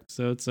longer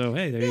episode. So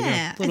hey, there you go.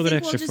 A little bit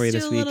extra for you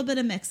this week. A little bit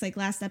of mix. Like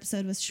last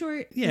episode was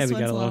short. Yeah, we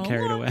got a little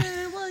carried away.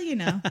 Well, you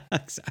know.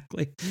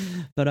 Exactly.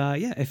 But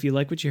yeah, if you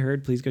like what you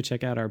heard, please go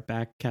check out our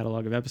back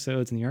catalog of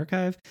episodes in the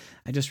archive.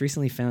 I just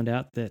recently found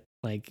out that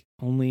like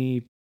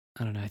only,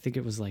 I don't know, I think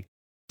it was like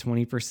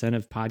 20%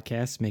 of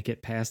podcasts make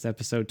it past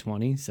episode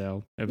 20.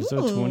 So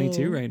episode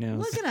 22 right now.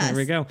 Look at us. There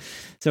we go.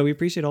 So we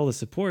appreciate all the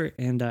support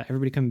and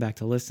everybody coming back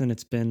to listen.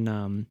 It's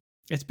been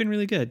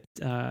really good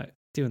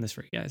doing this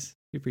for you guys.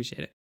 We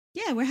appreciate it.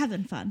 Yeah, we're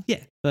having fun.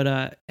 Yeah.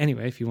 But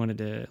anyway, if you wanted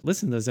to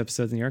listen to those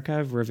episodes in the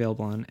archive, we're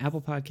available on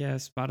Apple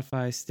Podcasts,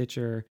 Spotify,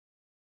 Stitcher,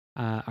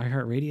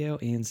 iHeartRadio,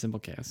 and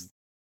Simplecast.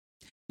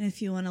 And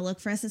if you want to look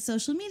for us at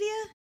social media,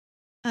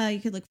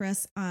 you could look for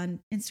us on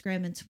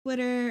Instagram and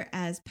Twitter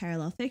as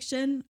Parallel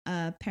Fiction,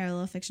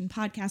 Parallel Fiction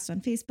Podcast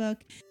on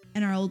Facebook,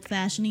 and our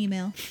old-fashioned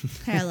email,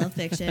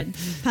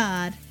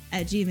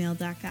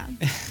 parallelfictionpod@gmail.com.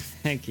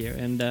 Thank you.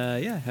 And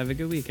yeah, have a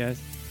good week, guys.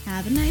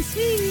 Have a nice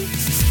week.